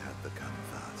certainly had become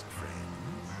fast friends.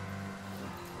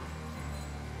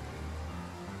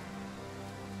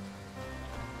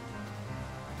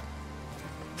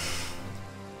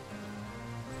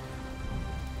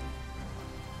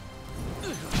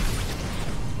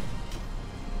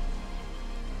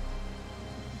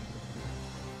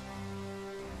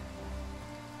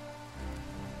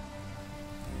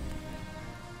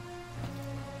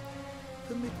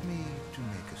 Permit me to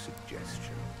make a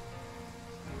suggestion.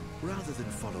 Rather than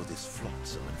follow this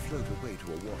flotsam and float away to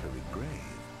a watery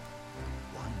grave,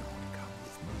 why not come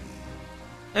with me?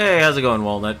 Hey, how's it going,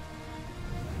 Walnut?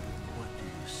 What do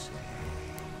you say?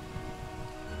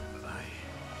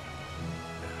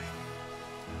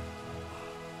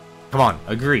 Come on,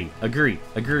 agree.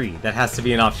 That has to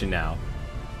be an option now.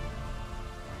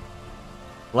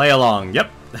 Play along,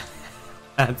 yep.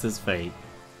 That's his fate.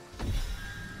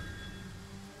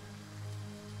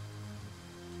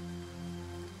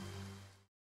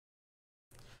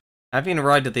 Having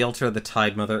arrived at the altar of the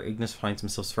Tide Mother, Ignis finds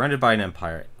himself surrounded by an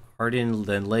empire. Arden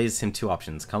then lays him two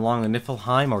options: come along to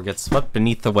Niflheim or get swept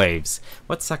beneath the waves.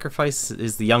 What sacrifice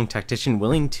is the young tactician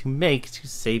willing to make to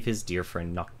save his dear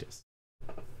friend Noctis?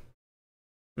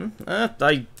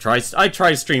 I try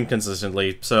to stream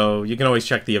consistently, so you can always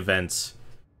check the events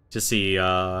to see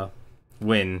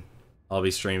when I'll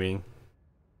be streaming.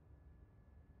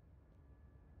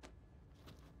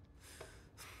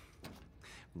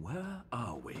 Where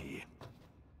are we?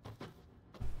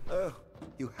 Oh,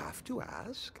 you have to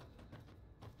ask?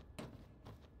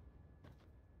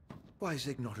 Why,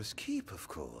 Zignotus Keep, of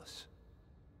course.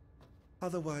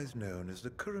 Otherwise known as the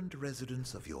current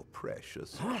residence of your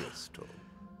precious crystal.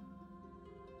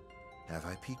 Have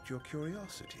I piqued your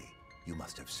curiosity? You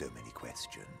must have so many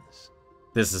questions.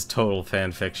 This is total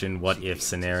fanfiction, what-if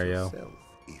scenario. Yourself,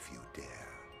 if you dare.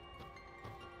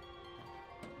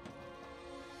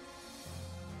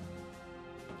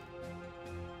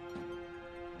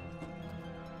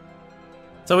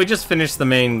 So we just finished the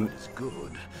main... It's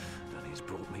good that he's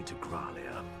brought me to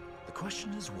Gralia. The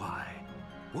question is why?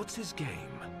 What's his game?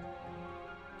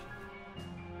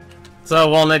 So,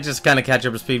 Walnut, just kind of catch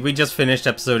up to speed. We just finished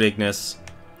episode Ignis.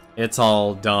 It's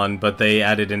all done, but they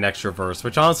added an extra verse,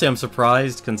 which honestly I'm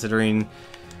surprised, considering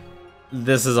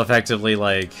this is effectively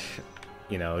like,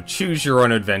 you know, choose your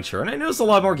own adventure. And I notice a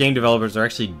lot more game developers are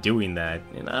actually doing that,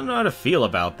 and I don't know how to feel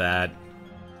about that.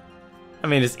 I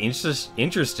mean, it's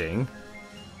interesting.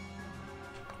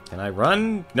 Can I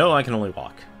run? No, I can only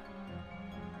walk.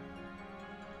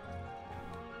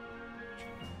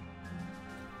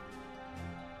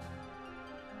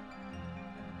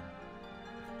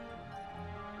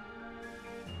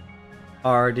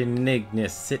 Arden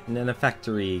Ignis sitting in a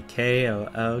factory.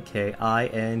 K-O-O-K-I-N-G.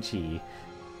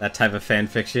 That type of fan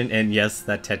fiction, and yes,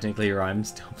 that technically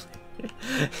rhymes.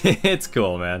 It's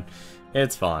cool, man.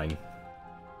 It's fine.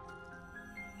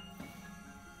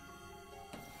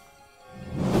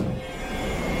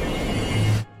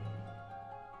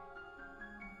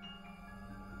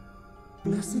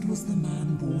 Blessed was the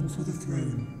man born for the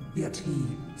throne, yet he,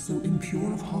 so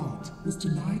impure of heart, was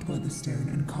denied by the stone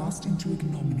and cast into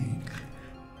ignominy.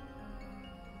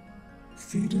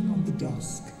 Feeding on the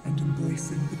dusk and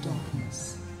embracing the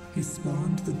darkness, he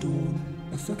spurned the dawn,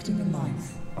 affecting a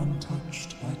life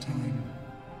untouched by time.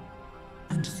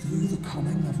 And through the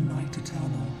coming of night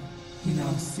eternal, he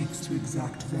now seeks to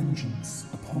exact vengeance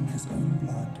upon his own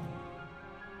blood.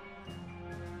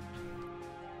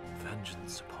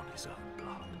 Vengeance upon his own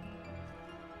blood.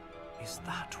 Is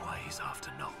that why he's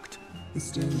after Noct? The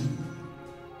stone,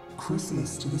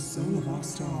 chrysalis to the soul of our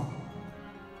star,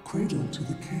 cradle to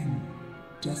the king,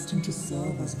 destined to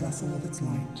serve as vessel of its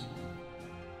light.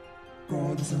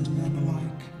 Gods and men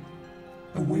alike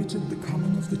awaited the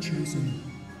coming of the chosen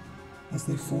as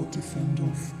they fought to fend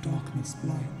off darkness'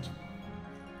 blight.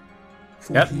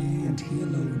 For he and he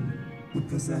alone would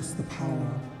possess the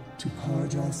power to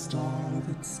purge our star of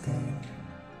its scourge.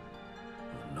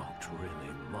 Noct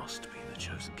really must be the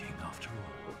chosen king after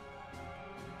all.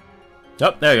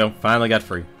 Oh, there you go. Finally got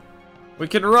free. We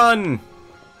can run!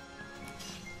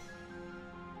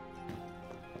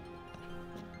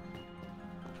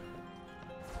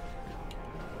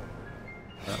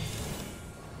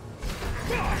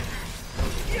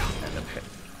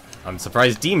 I'm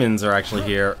surprised demons are actually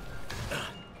here.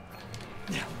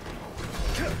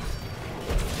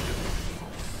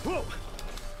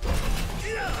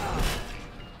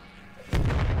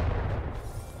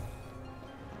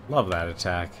 Love that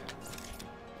attack.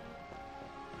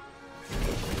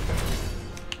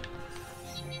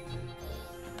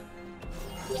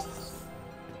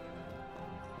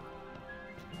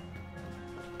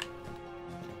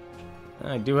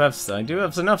 I do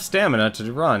have enough stamina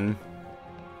to run.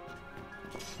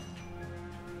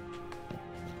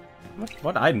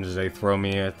 What items did they throw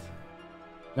me at?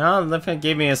 No, they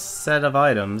gave me a set of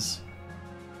items.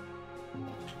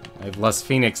 I have less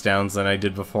Phoenix Downs than I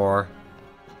did before.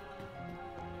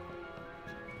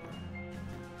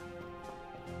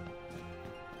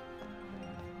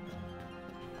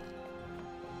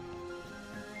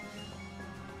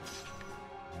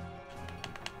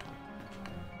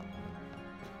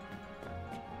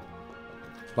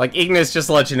 Like, Ignis, just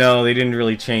to let you know, they didn't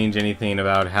really change anything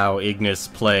about how Ignis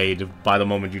played by the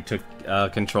moment you took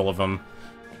control of him.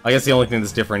 I guess the only thing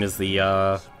that's different is the,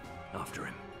 After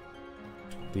him.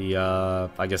 The,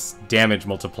 I guess, damage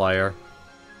multiplier.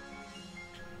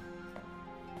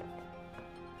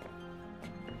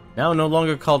 Now no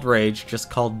longer called Rage, just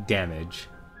called Damage.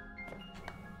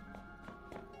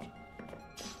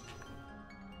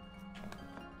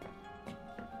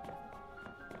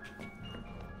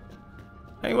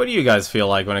 Hey, what do you guys feel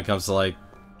like when it comes to, like,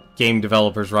 game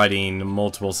developers writing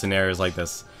multiple scenarios like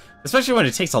this? Especially when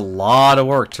it takes a lot of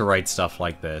work to write stuff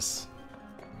like this.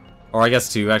 Or I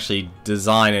guess to actually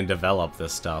design and develop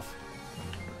this stuff.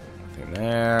 Nothing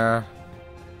there.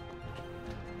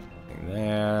 Nothing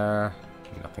there.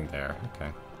 Nothing there.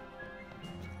 Okay.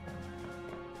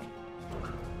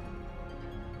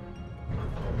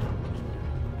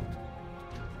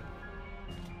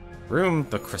 Room,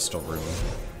 the crystal room.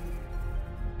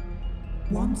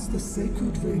 Once the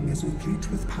sacred ring is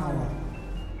replete with power,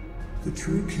 the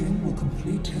true king will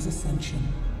complete his ascension.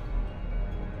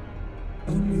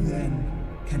 Only then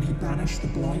can he banish the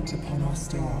blight upon our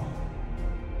star.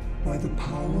 By the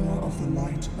power of the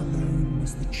light alone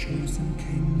is the chosen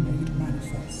king made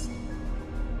manifest.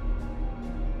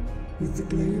 With the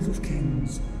glaive of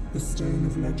kings, the stone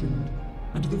of legend,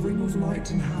 and the ring of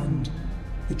light in hand,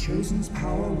 the chosen's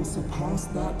power will surpass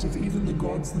that of even the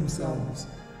gods themselves.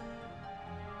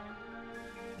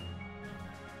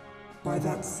 By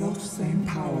that self-same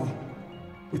power,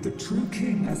 with the true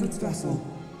king as its vessel,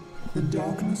 the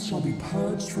darkness shall be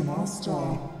purged from our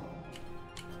star,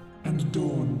 and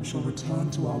dawn shall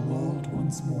return to our world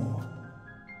once more.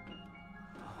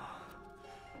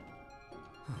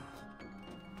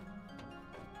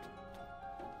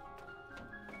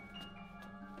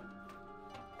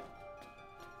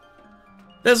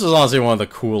 This was honestly one of the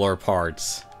cooler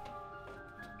parts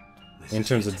in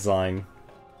terms of design.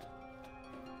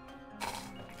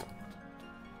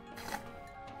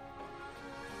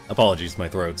 Apologies, my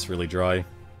throat's really dry.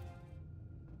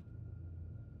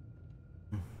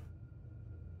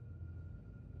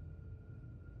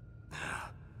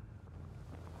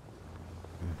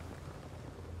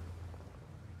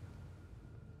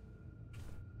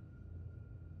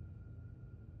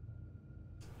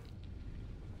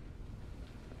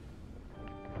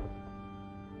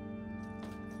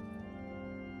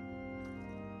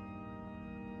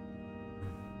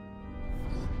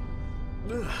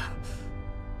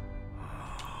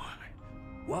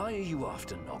 Why are you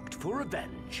after Noct? For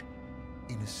revenge?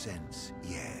 In a sense,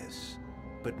 yes.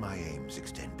 But my aims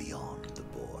extend beyond the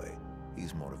boy.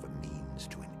 He's more of a means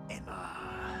to an end.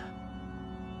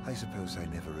 I suppose I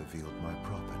never revealed my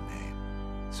proper name,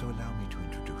 so allow me to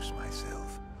introduce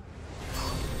myself.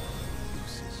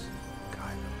 Lucis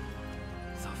Kylo.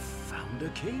 The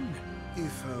Founder King?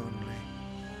 If only.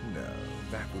 No,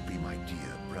 that would be my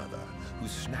dear brother, who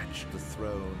snatched the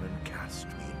throne and cast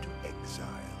me into exile.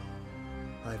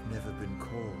 I've never been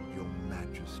called your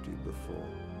majesty before.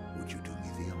 Would you do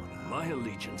me the honor? My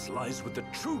allegiance lies with the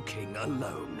true king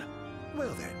alone.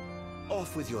 Well then,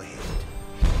 off with your head.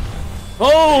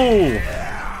 Oh!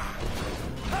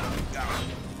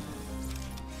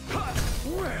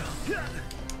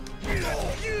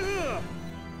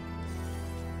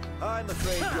 I'm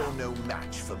afraid you're no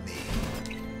match for me.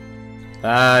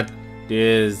 That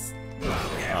is...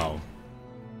 Oh.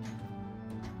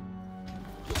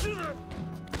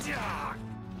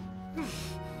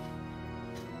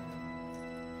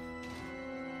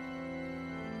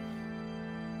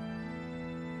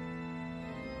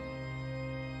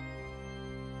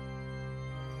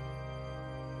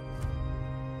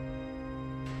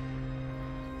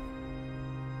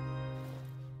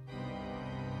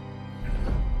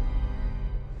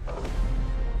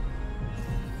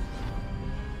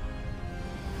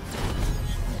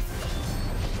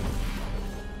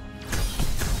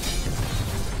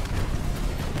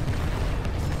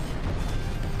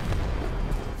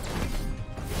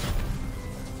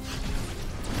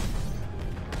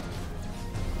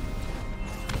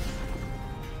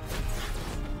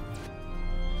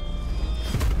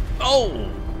 Oh!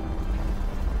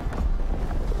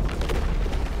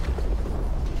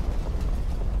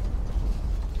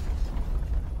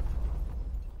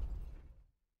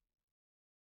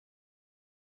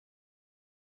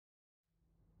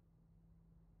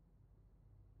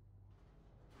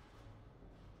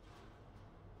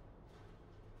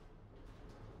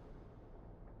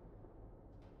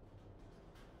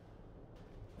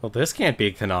 Well, this can't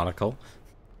be canonical.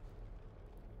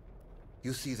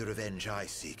 You see, the revenge I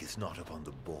seek is not upon the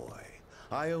boy.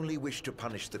 I only wish to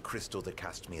punish the crystal that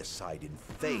cast me aside in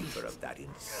favor of that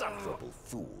insufferable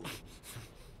fool.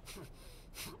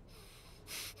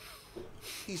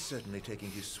 He's certainly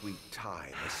taking his sweet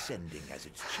time ascending as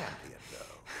its champion,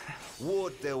 though.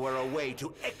 Would there were a way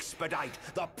to expedite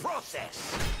the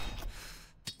process!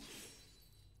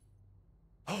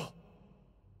 Oh!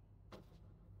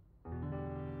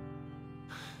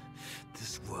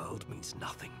 This world means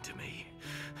nothing to me.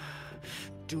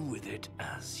 Do with it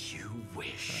as you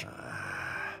wish.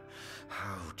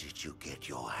 How did you get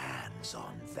your hands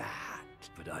on that?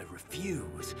 But I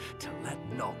refuse to let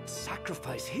Noct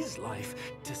sacrifice his life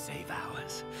to save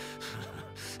ours.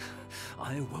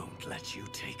 I won't let you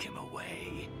take him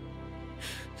away.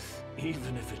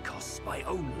 Even if it costs my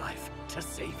own life to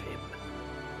save him.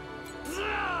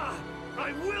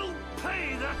 I will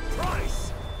pay that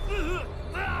price!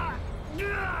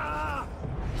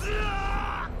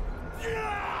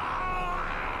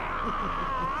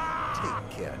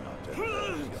 Take care not to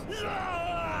hurt yourself.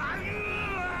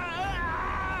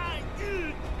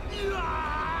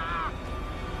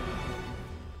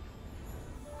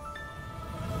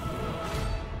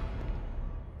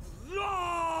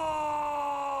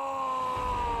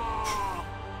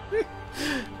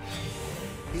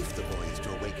 If the boy is to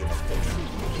awaken as the true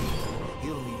king,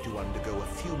 he'll need to undergo a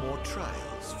few more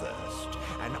trials first,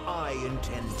 and I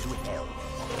intend to help.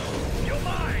 You're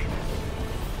mine!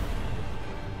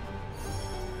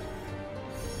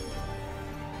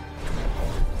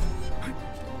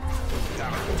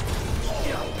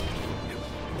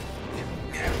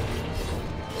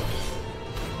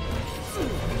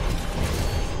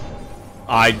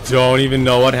 I don't even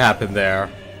know what happened there.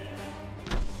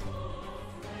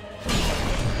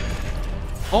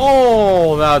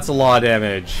 Oh, that's a lot of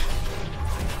damage.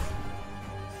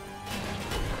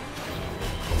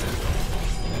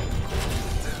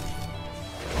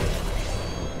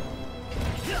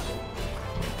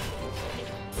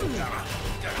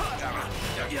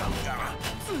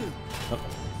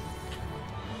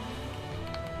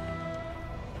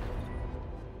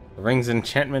 The ring's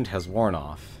enchantment has worn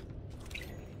off.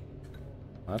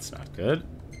 That's not good.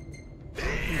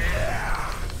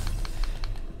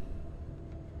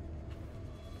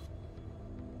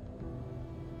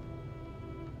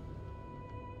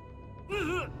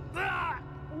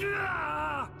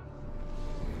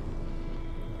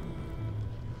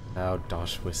 Now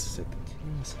Dosh wishes at the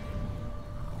king's.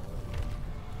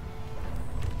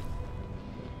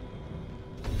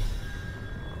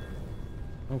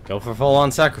 Oh, go for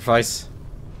full-on sacrifice.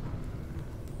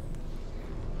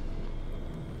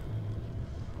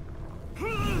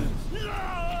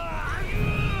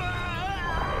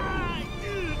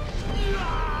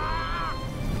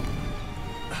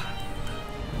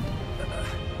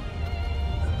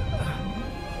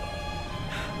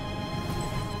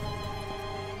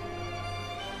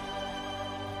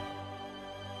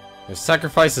 Your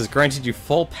sacrifice has granted you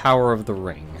full power of the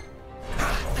ring.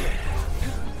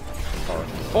 For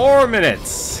 4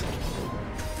 minutes!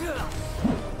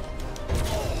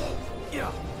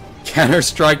 Counter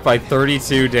strike by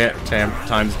 32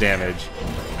 times damage.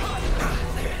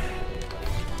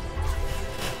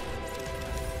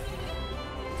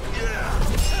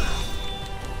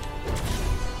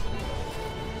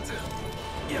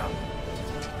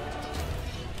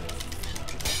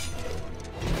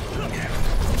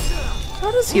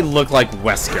 How does he look like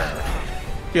Wesker?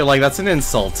 I feel like that's an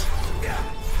insult.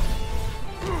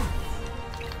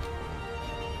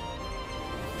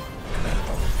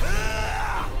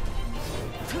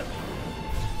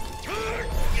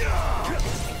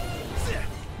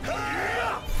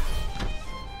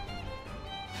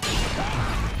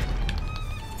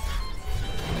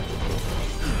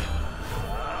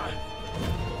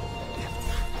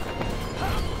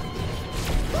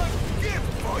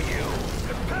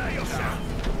 Yourself.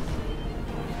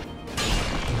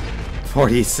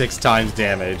 46 times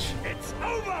damage. It's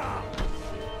over.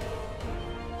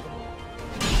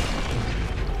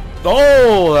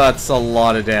 Oh, that's a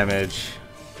lot of damage.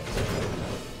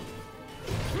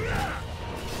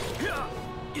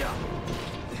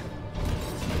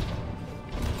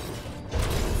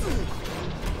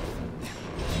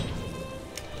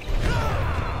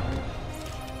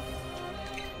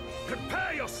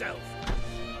 Prepare yourself.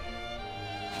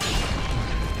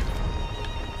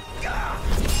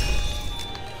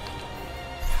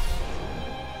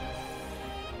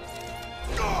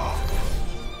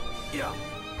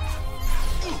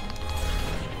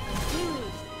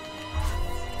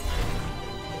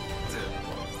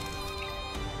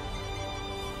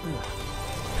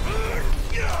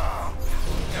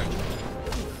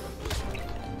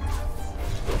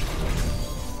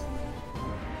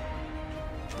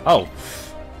 Oh.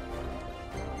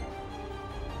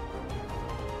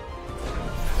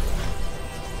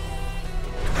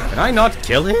 Can I not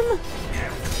kill him?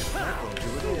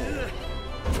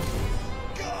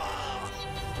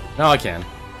 No, I can.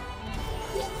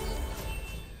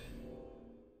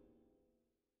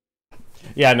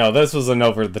 Yeah, no, this was an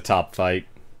over-the-top fight.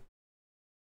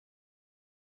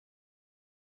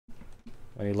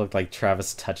 When he looked like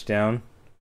Travis Touchdown.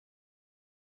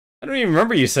 I don't even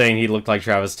remember you saying he looked like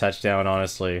Travis Touchdown,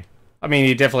 honestly. I mean,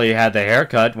 he definitely had the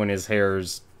haircut when his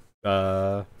hair's,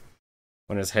 when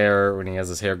he has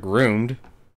his hair groomed.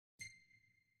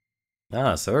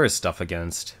 Ah, so there is stuff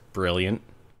against. Brilliant.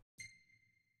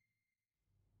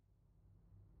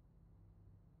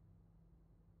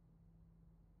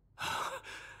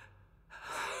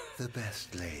 The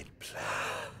best laid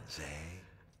plans, eh?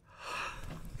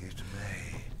 It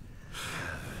may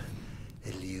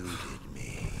have eluded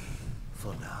me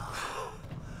for now,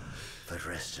 but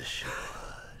rest assured,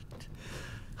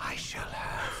 I shall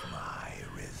have my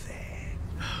revenge.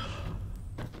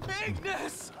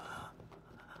 Ignis!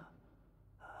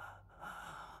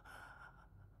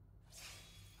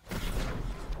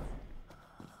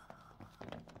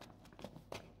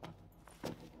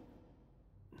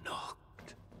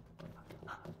 Knocked.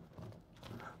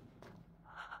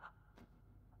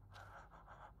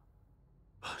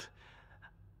 But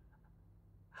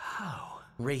how?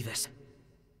 Ravis.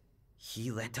 He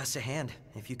lent us a hand,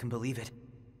 if you can believe it.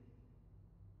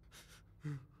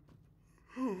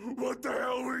 What the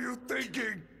hell were you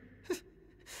thinking?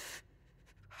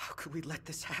 How could we let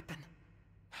this happen?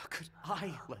 How could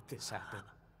I let this happen?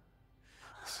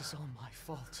 This is all my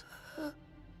fault.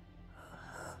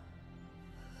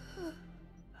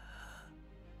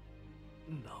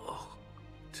 No.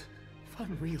 If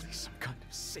I'm really some kind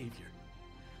of savior,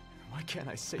 why can't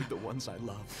I save the ones I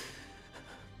love?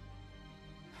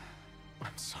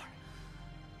 I'm sorry.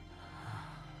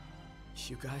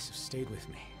 You guys have stayed with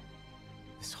me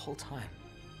this whole time.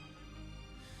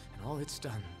 and all it's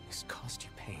done is caused you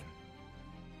pain.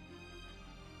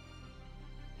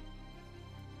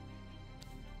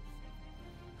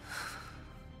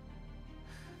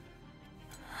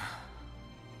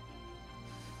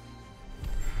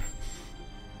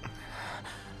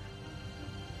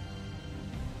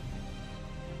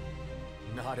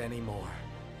 Not anymore.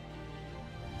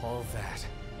 All that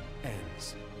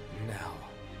ends now.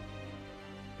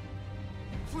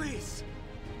 Please!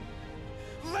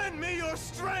 Lend me your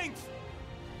strength!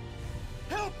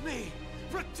 Help me!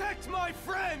 Protect my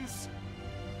friends!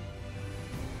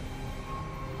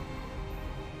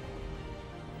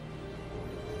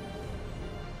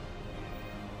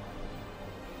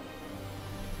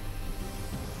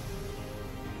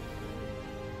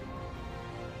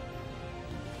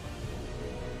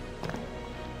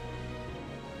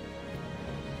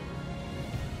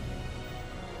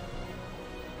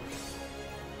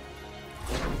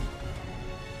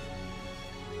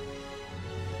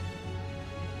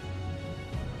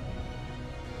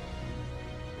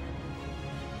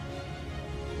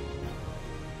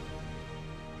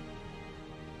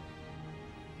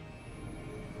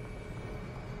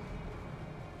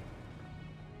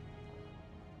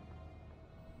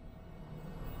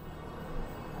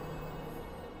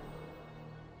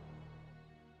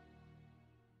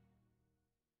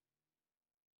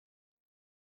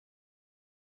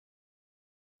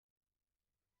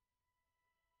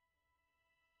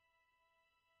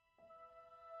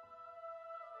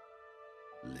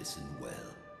 Listen well.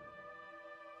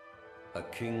 A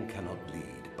king cannot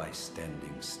lead by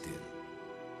standing still.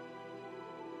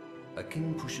 A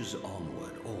king pushes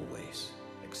onward always,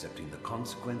 accepting the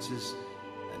consequences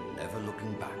and never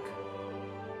looking back.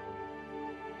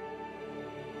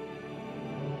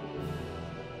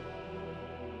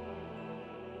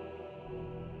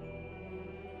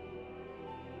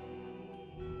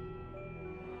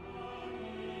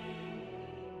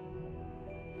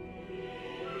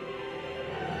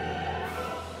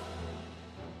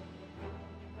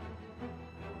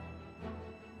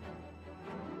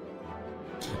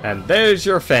 And there's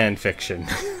your fan fiction.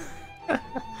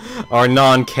 Our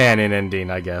non-canon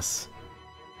ending, I guess.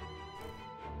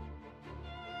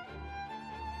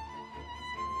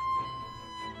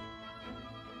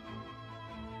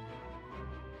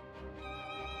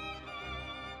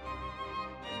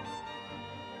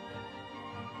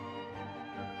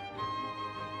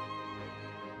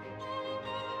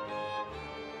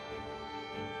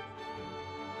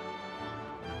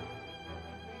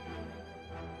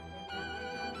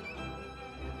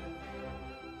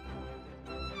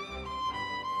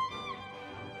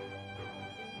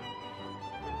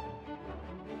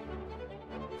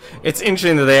 It's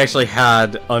interesting that they actually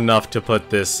had enough to put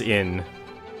this in.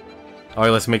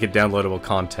 Alright, let's make it downloadable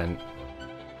content.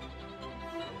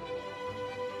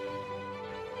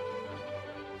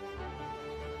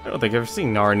 I don't think I've ever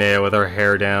seen Narnia with her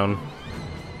hair down.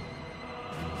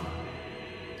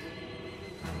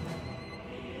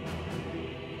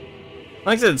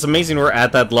 Like I said, it's amazing we're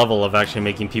at that level of actually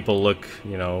making people look,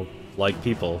 you know, like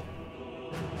people.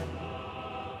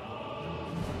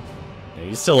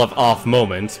 You still have off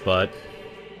moments, but...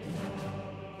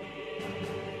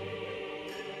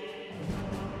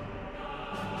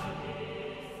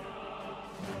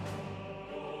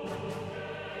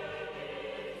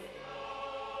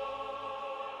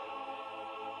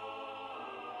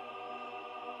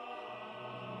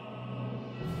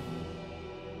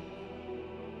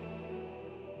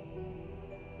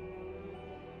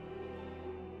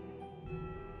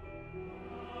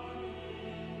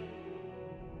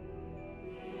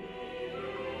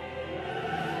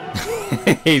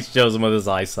 he shows him with his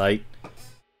eyesight.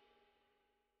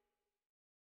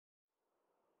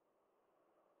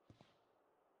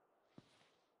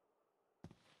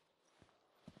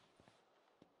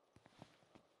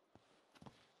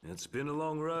 It's been a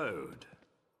long road,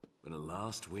 but at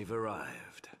last we've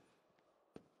arrived.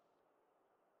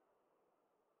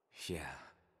 Yeah.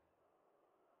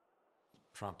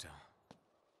 Prompto.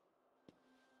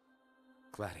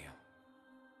 Gladio.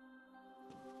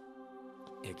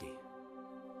 Iggy.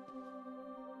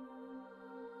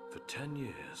 For 10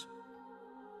 years,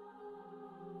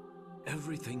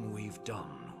 everything we've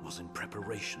done was in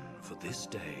preparation for this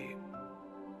day.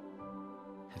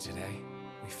 And today,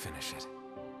 we finish it.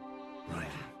 Right.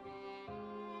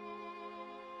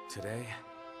 Today,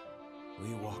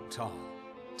 we walk tall,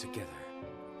 together.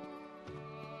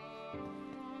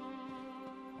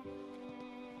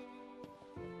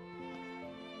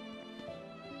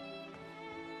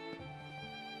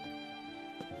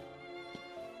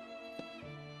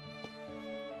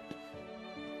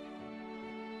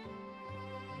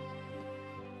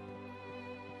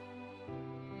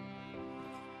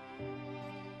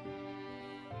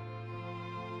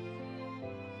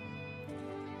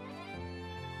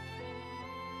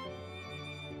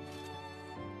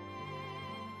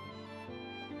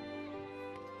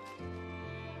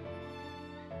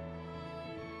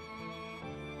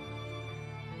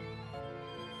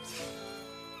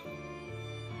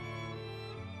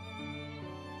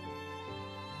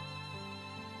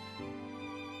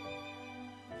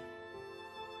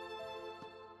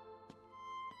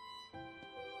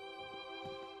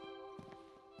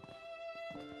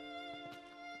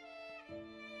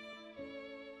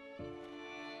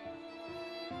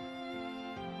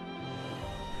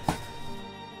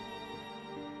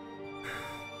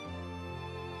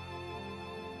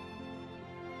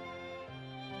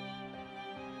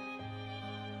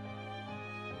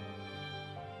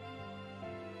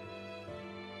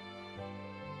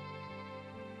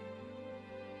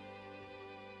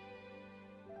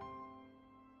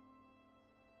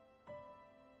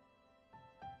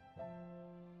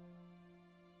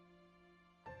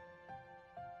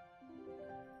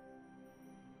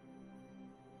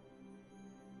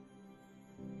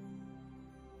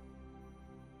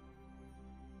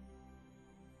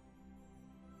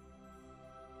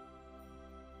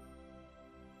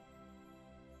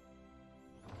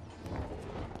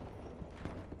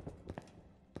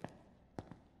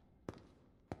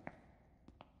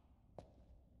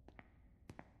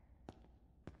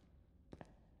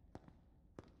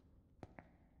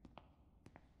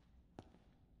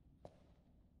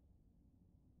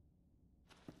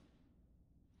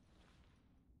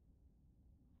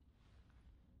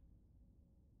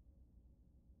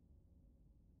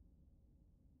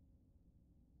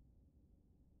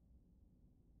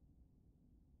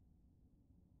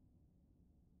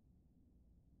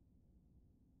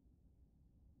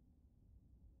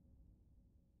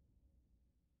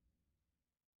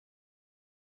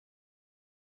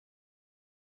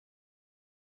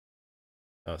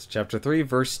 Oh, it's chapter 3,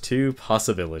 verse 2,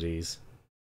 possibilities.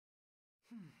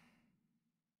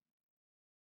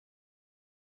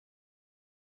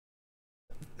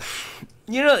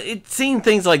 You know, seeing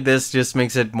things like this just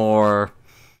makes it more...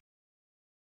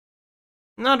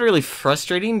 not really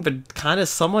frustrating, but kind of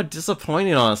somewhat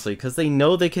disappointing, honestly, because they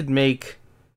know they could make...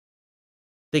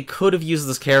 they could have used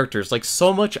those characters. Like,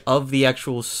 so much of the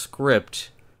actual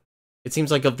script, it seems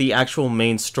like of the actual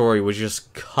main story, was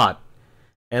just cut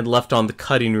and left on the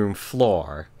cutting room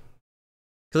floor.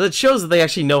 Because it shows that they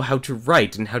actually know how to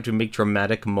write and how to make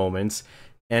dramatic moments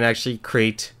and actually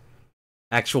create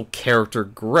actual character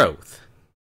growth.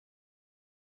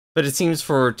 But it seems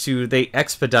they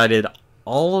expedited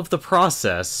all of the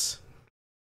process,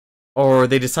 or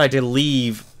they decide to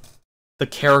leave the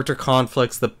character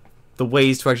conflicts, the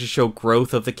ways to actually show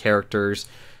growth of the characters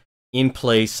in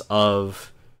place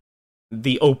of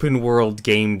the open world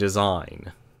game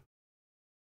design.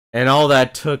 And all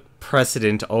that took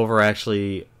precedent over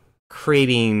actually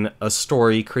creating a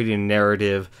story, creating a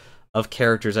narrative of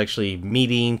characters actually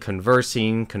meeting,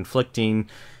 conversing, conflicting.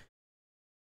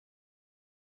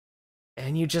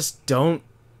 And you just don't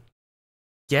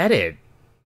get it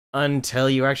until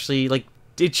you actually, like,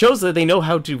 it shows that they know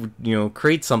how to, you know,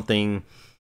 create something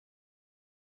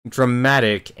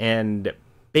dramatic and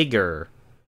bigger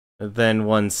than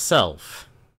oneself.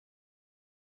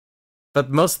 But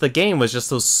most of the game was just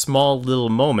those small little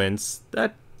moments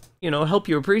that, you know, help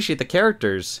you appreciate the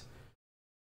characters.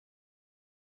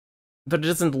 But it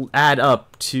doesn't add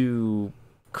up to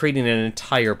creating an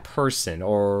entire person,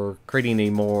 or creating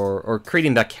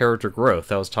creating that character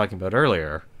growth I was talking about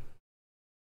earlier.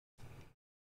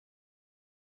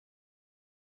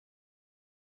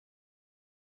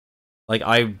 Like,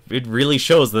 it really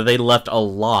shows that they left a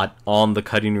lot on the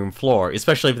cutting room floor,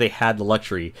 especially if they had the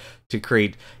luxury to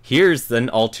create, here's an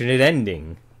alternate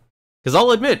ending. Because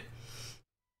I'll admit,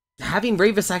 having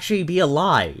Ravis actually be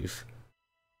alive,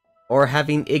 or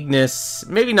having Ignis,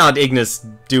 maybe not Ignis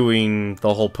doing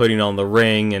the whole putting on the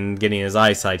ring and getting his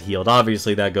eyesight healed,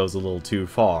 obviously that goes a little too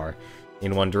far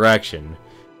in one direction.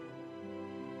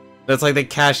 That's like they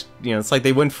cashed, you know, it's like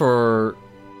they went for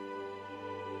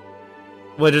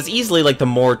what is easily like the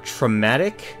more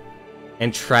traumatic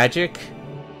and tragic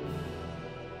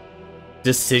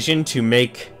decision to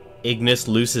make Ignis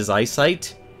lose his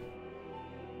eyesight,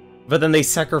 but then they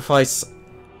sacrifice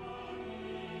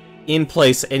in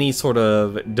place any sort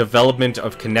of development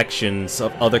of connections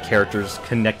of other characters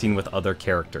connecting with other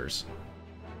characters.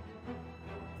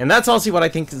 And that's also what I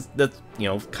think is, that, you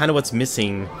know, kind of what's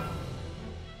missing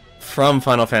from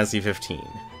Final Fantasy 15.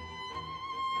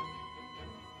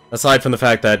 Aside from the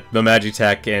fact that the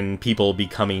Magitech and people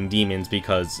becoming demons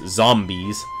because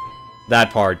zombies,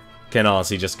 that part can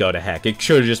honestly just go to heck. It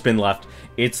should have just been left,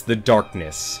 it's the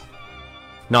darkness,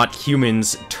 not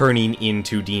humans turning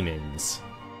into demons.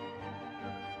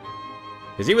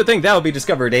 Because you would think that would be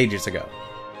discovered ages ago.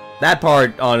 That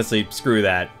part, honestly, screw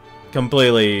that.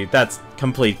 Completely, that's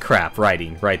complete crap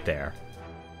writing right there.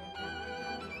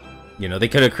 You know, they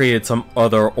could have created some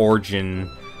other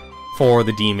origin for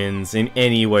the demons in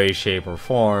any way, shape, or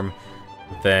form.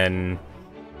 Then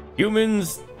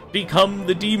humans become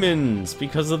the demons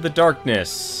because of the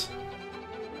darkness.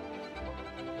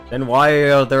 Then why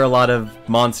are there a lot of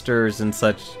monsters and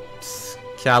such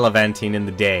gallivanting in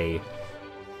the day?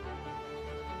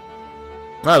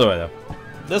 Either way, though,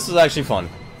 this was actually fun.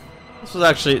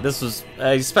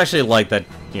 I especially like that,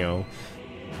 you know,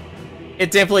 it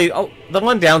definitely, the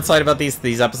one downside about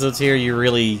these episodes here, you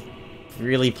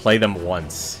really play them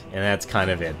once, and that's kind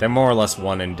of it. They're more or less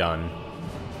one and done.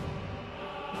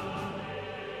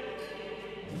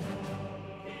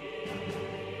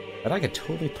 But I could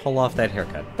totally pull off that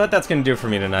haircut. But that's gonna do it for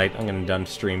me tonight. I'm gonna done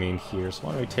streaming here, so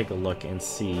why don't we take a look and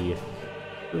see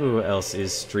who else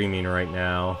is streaming right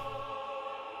now.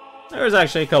 There's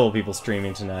actually a couple people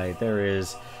streaming tonight. There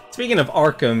is, speaking of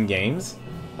Arkham games,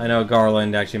 I know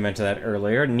Garland actually mentioned that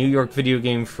earlier, New York Video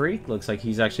Game Freak, looks like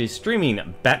he's actually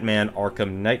streaming Batman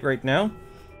Arkham Knight right now.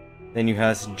 Then you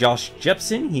have Josh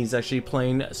Jepson, he's actually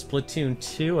playing Splatoon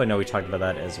 2, I know we talked about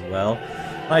that as well.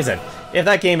 Like I said, if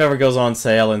that game ever goes on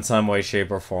sale in some way,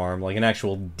 shape, or form, like an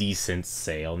actual decent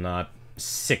sale, not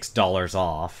 $6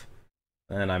 off,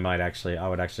 then I would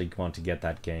actually want to get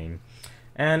that game.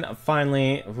 And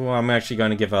finally, who I'm actually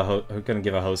going to give a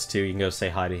host to, you can go say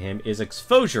hi to him, is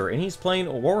Exposure, and he's playing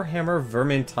Warhammer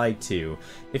Vermintide 2.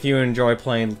 If you enjoy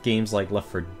playing games like Left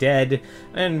 4 Dead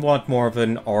and want more of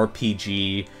an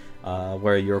RPG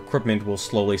where your equipment will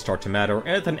slowly start to matter,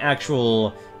 and with an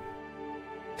actual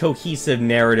cohesive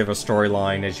narrative or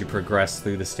storyline as you progress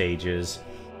through the stages,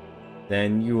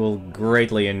 then you will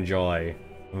greatly enjoy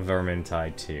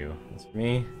Vermintide 2. That's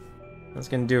me. That's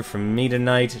gonna do it for me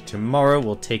tonight. Tomorrow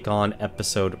we'll take on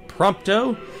episode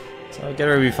Prompto. So I get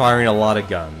ready to be firing a lot of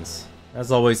guns.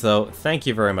 As always though, thank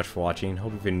you very much for watching.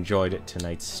 Hope you've enjoyed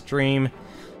tonight's stream.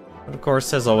 But of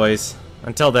course, as always,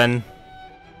 until then,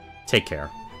 take care.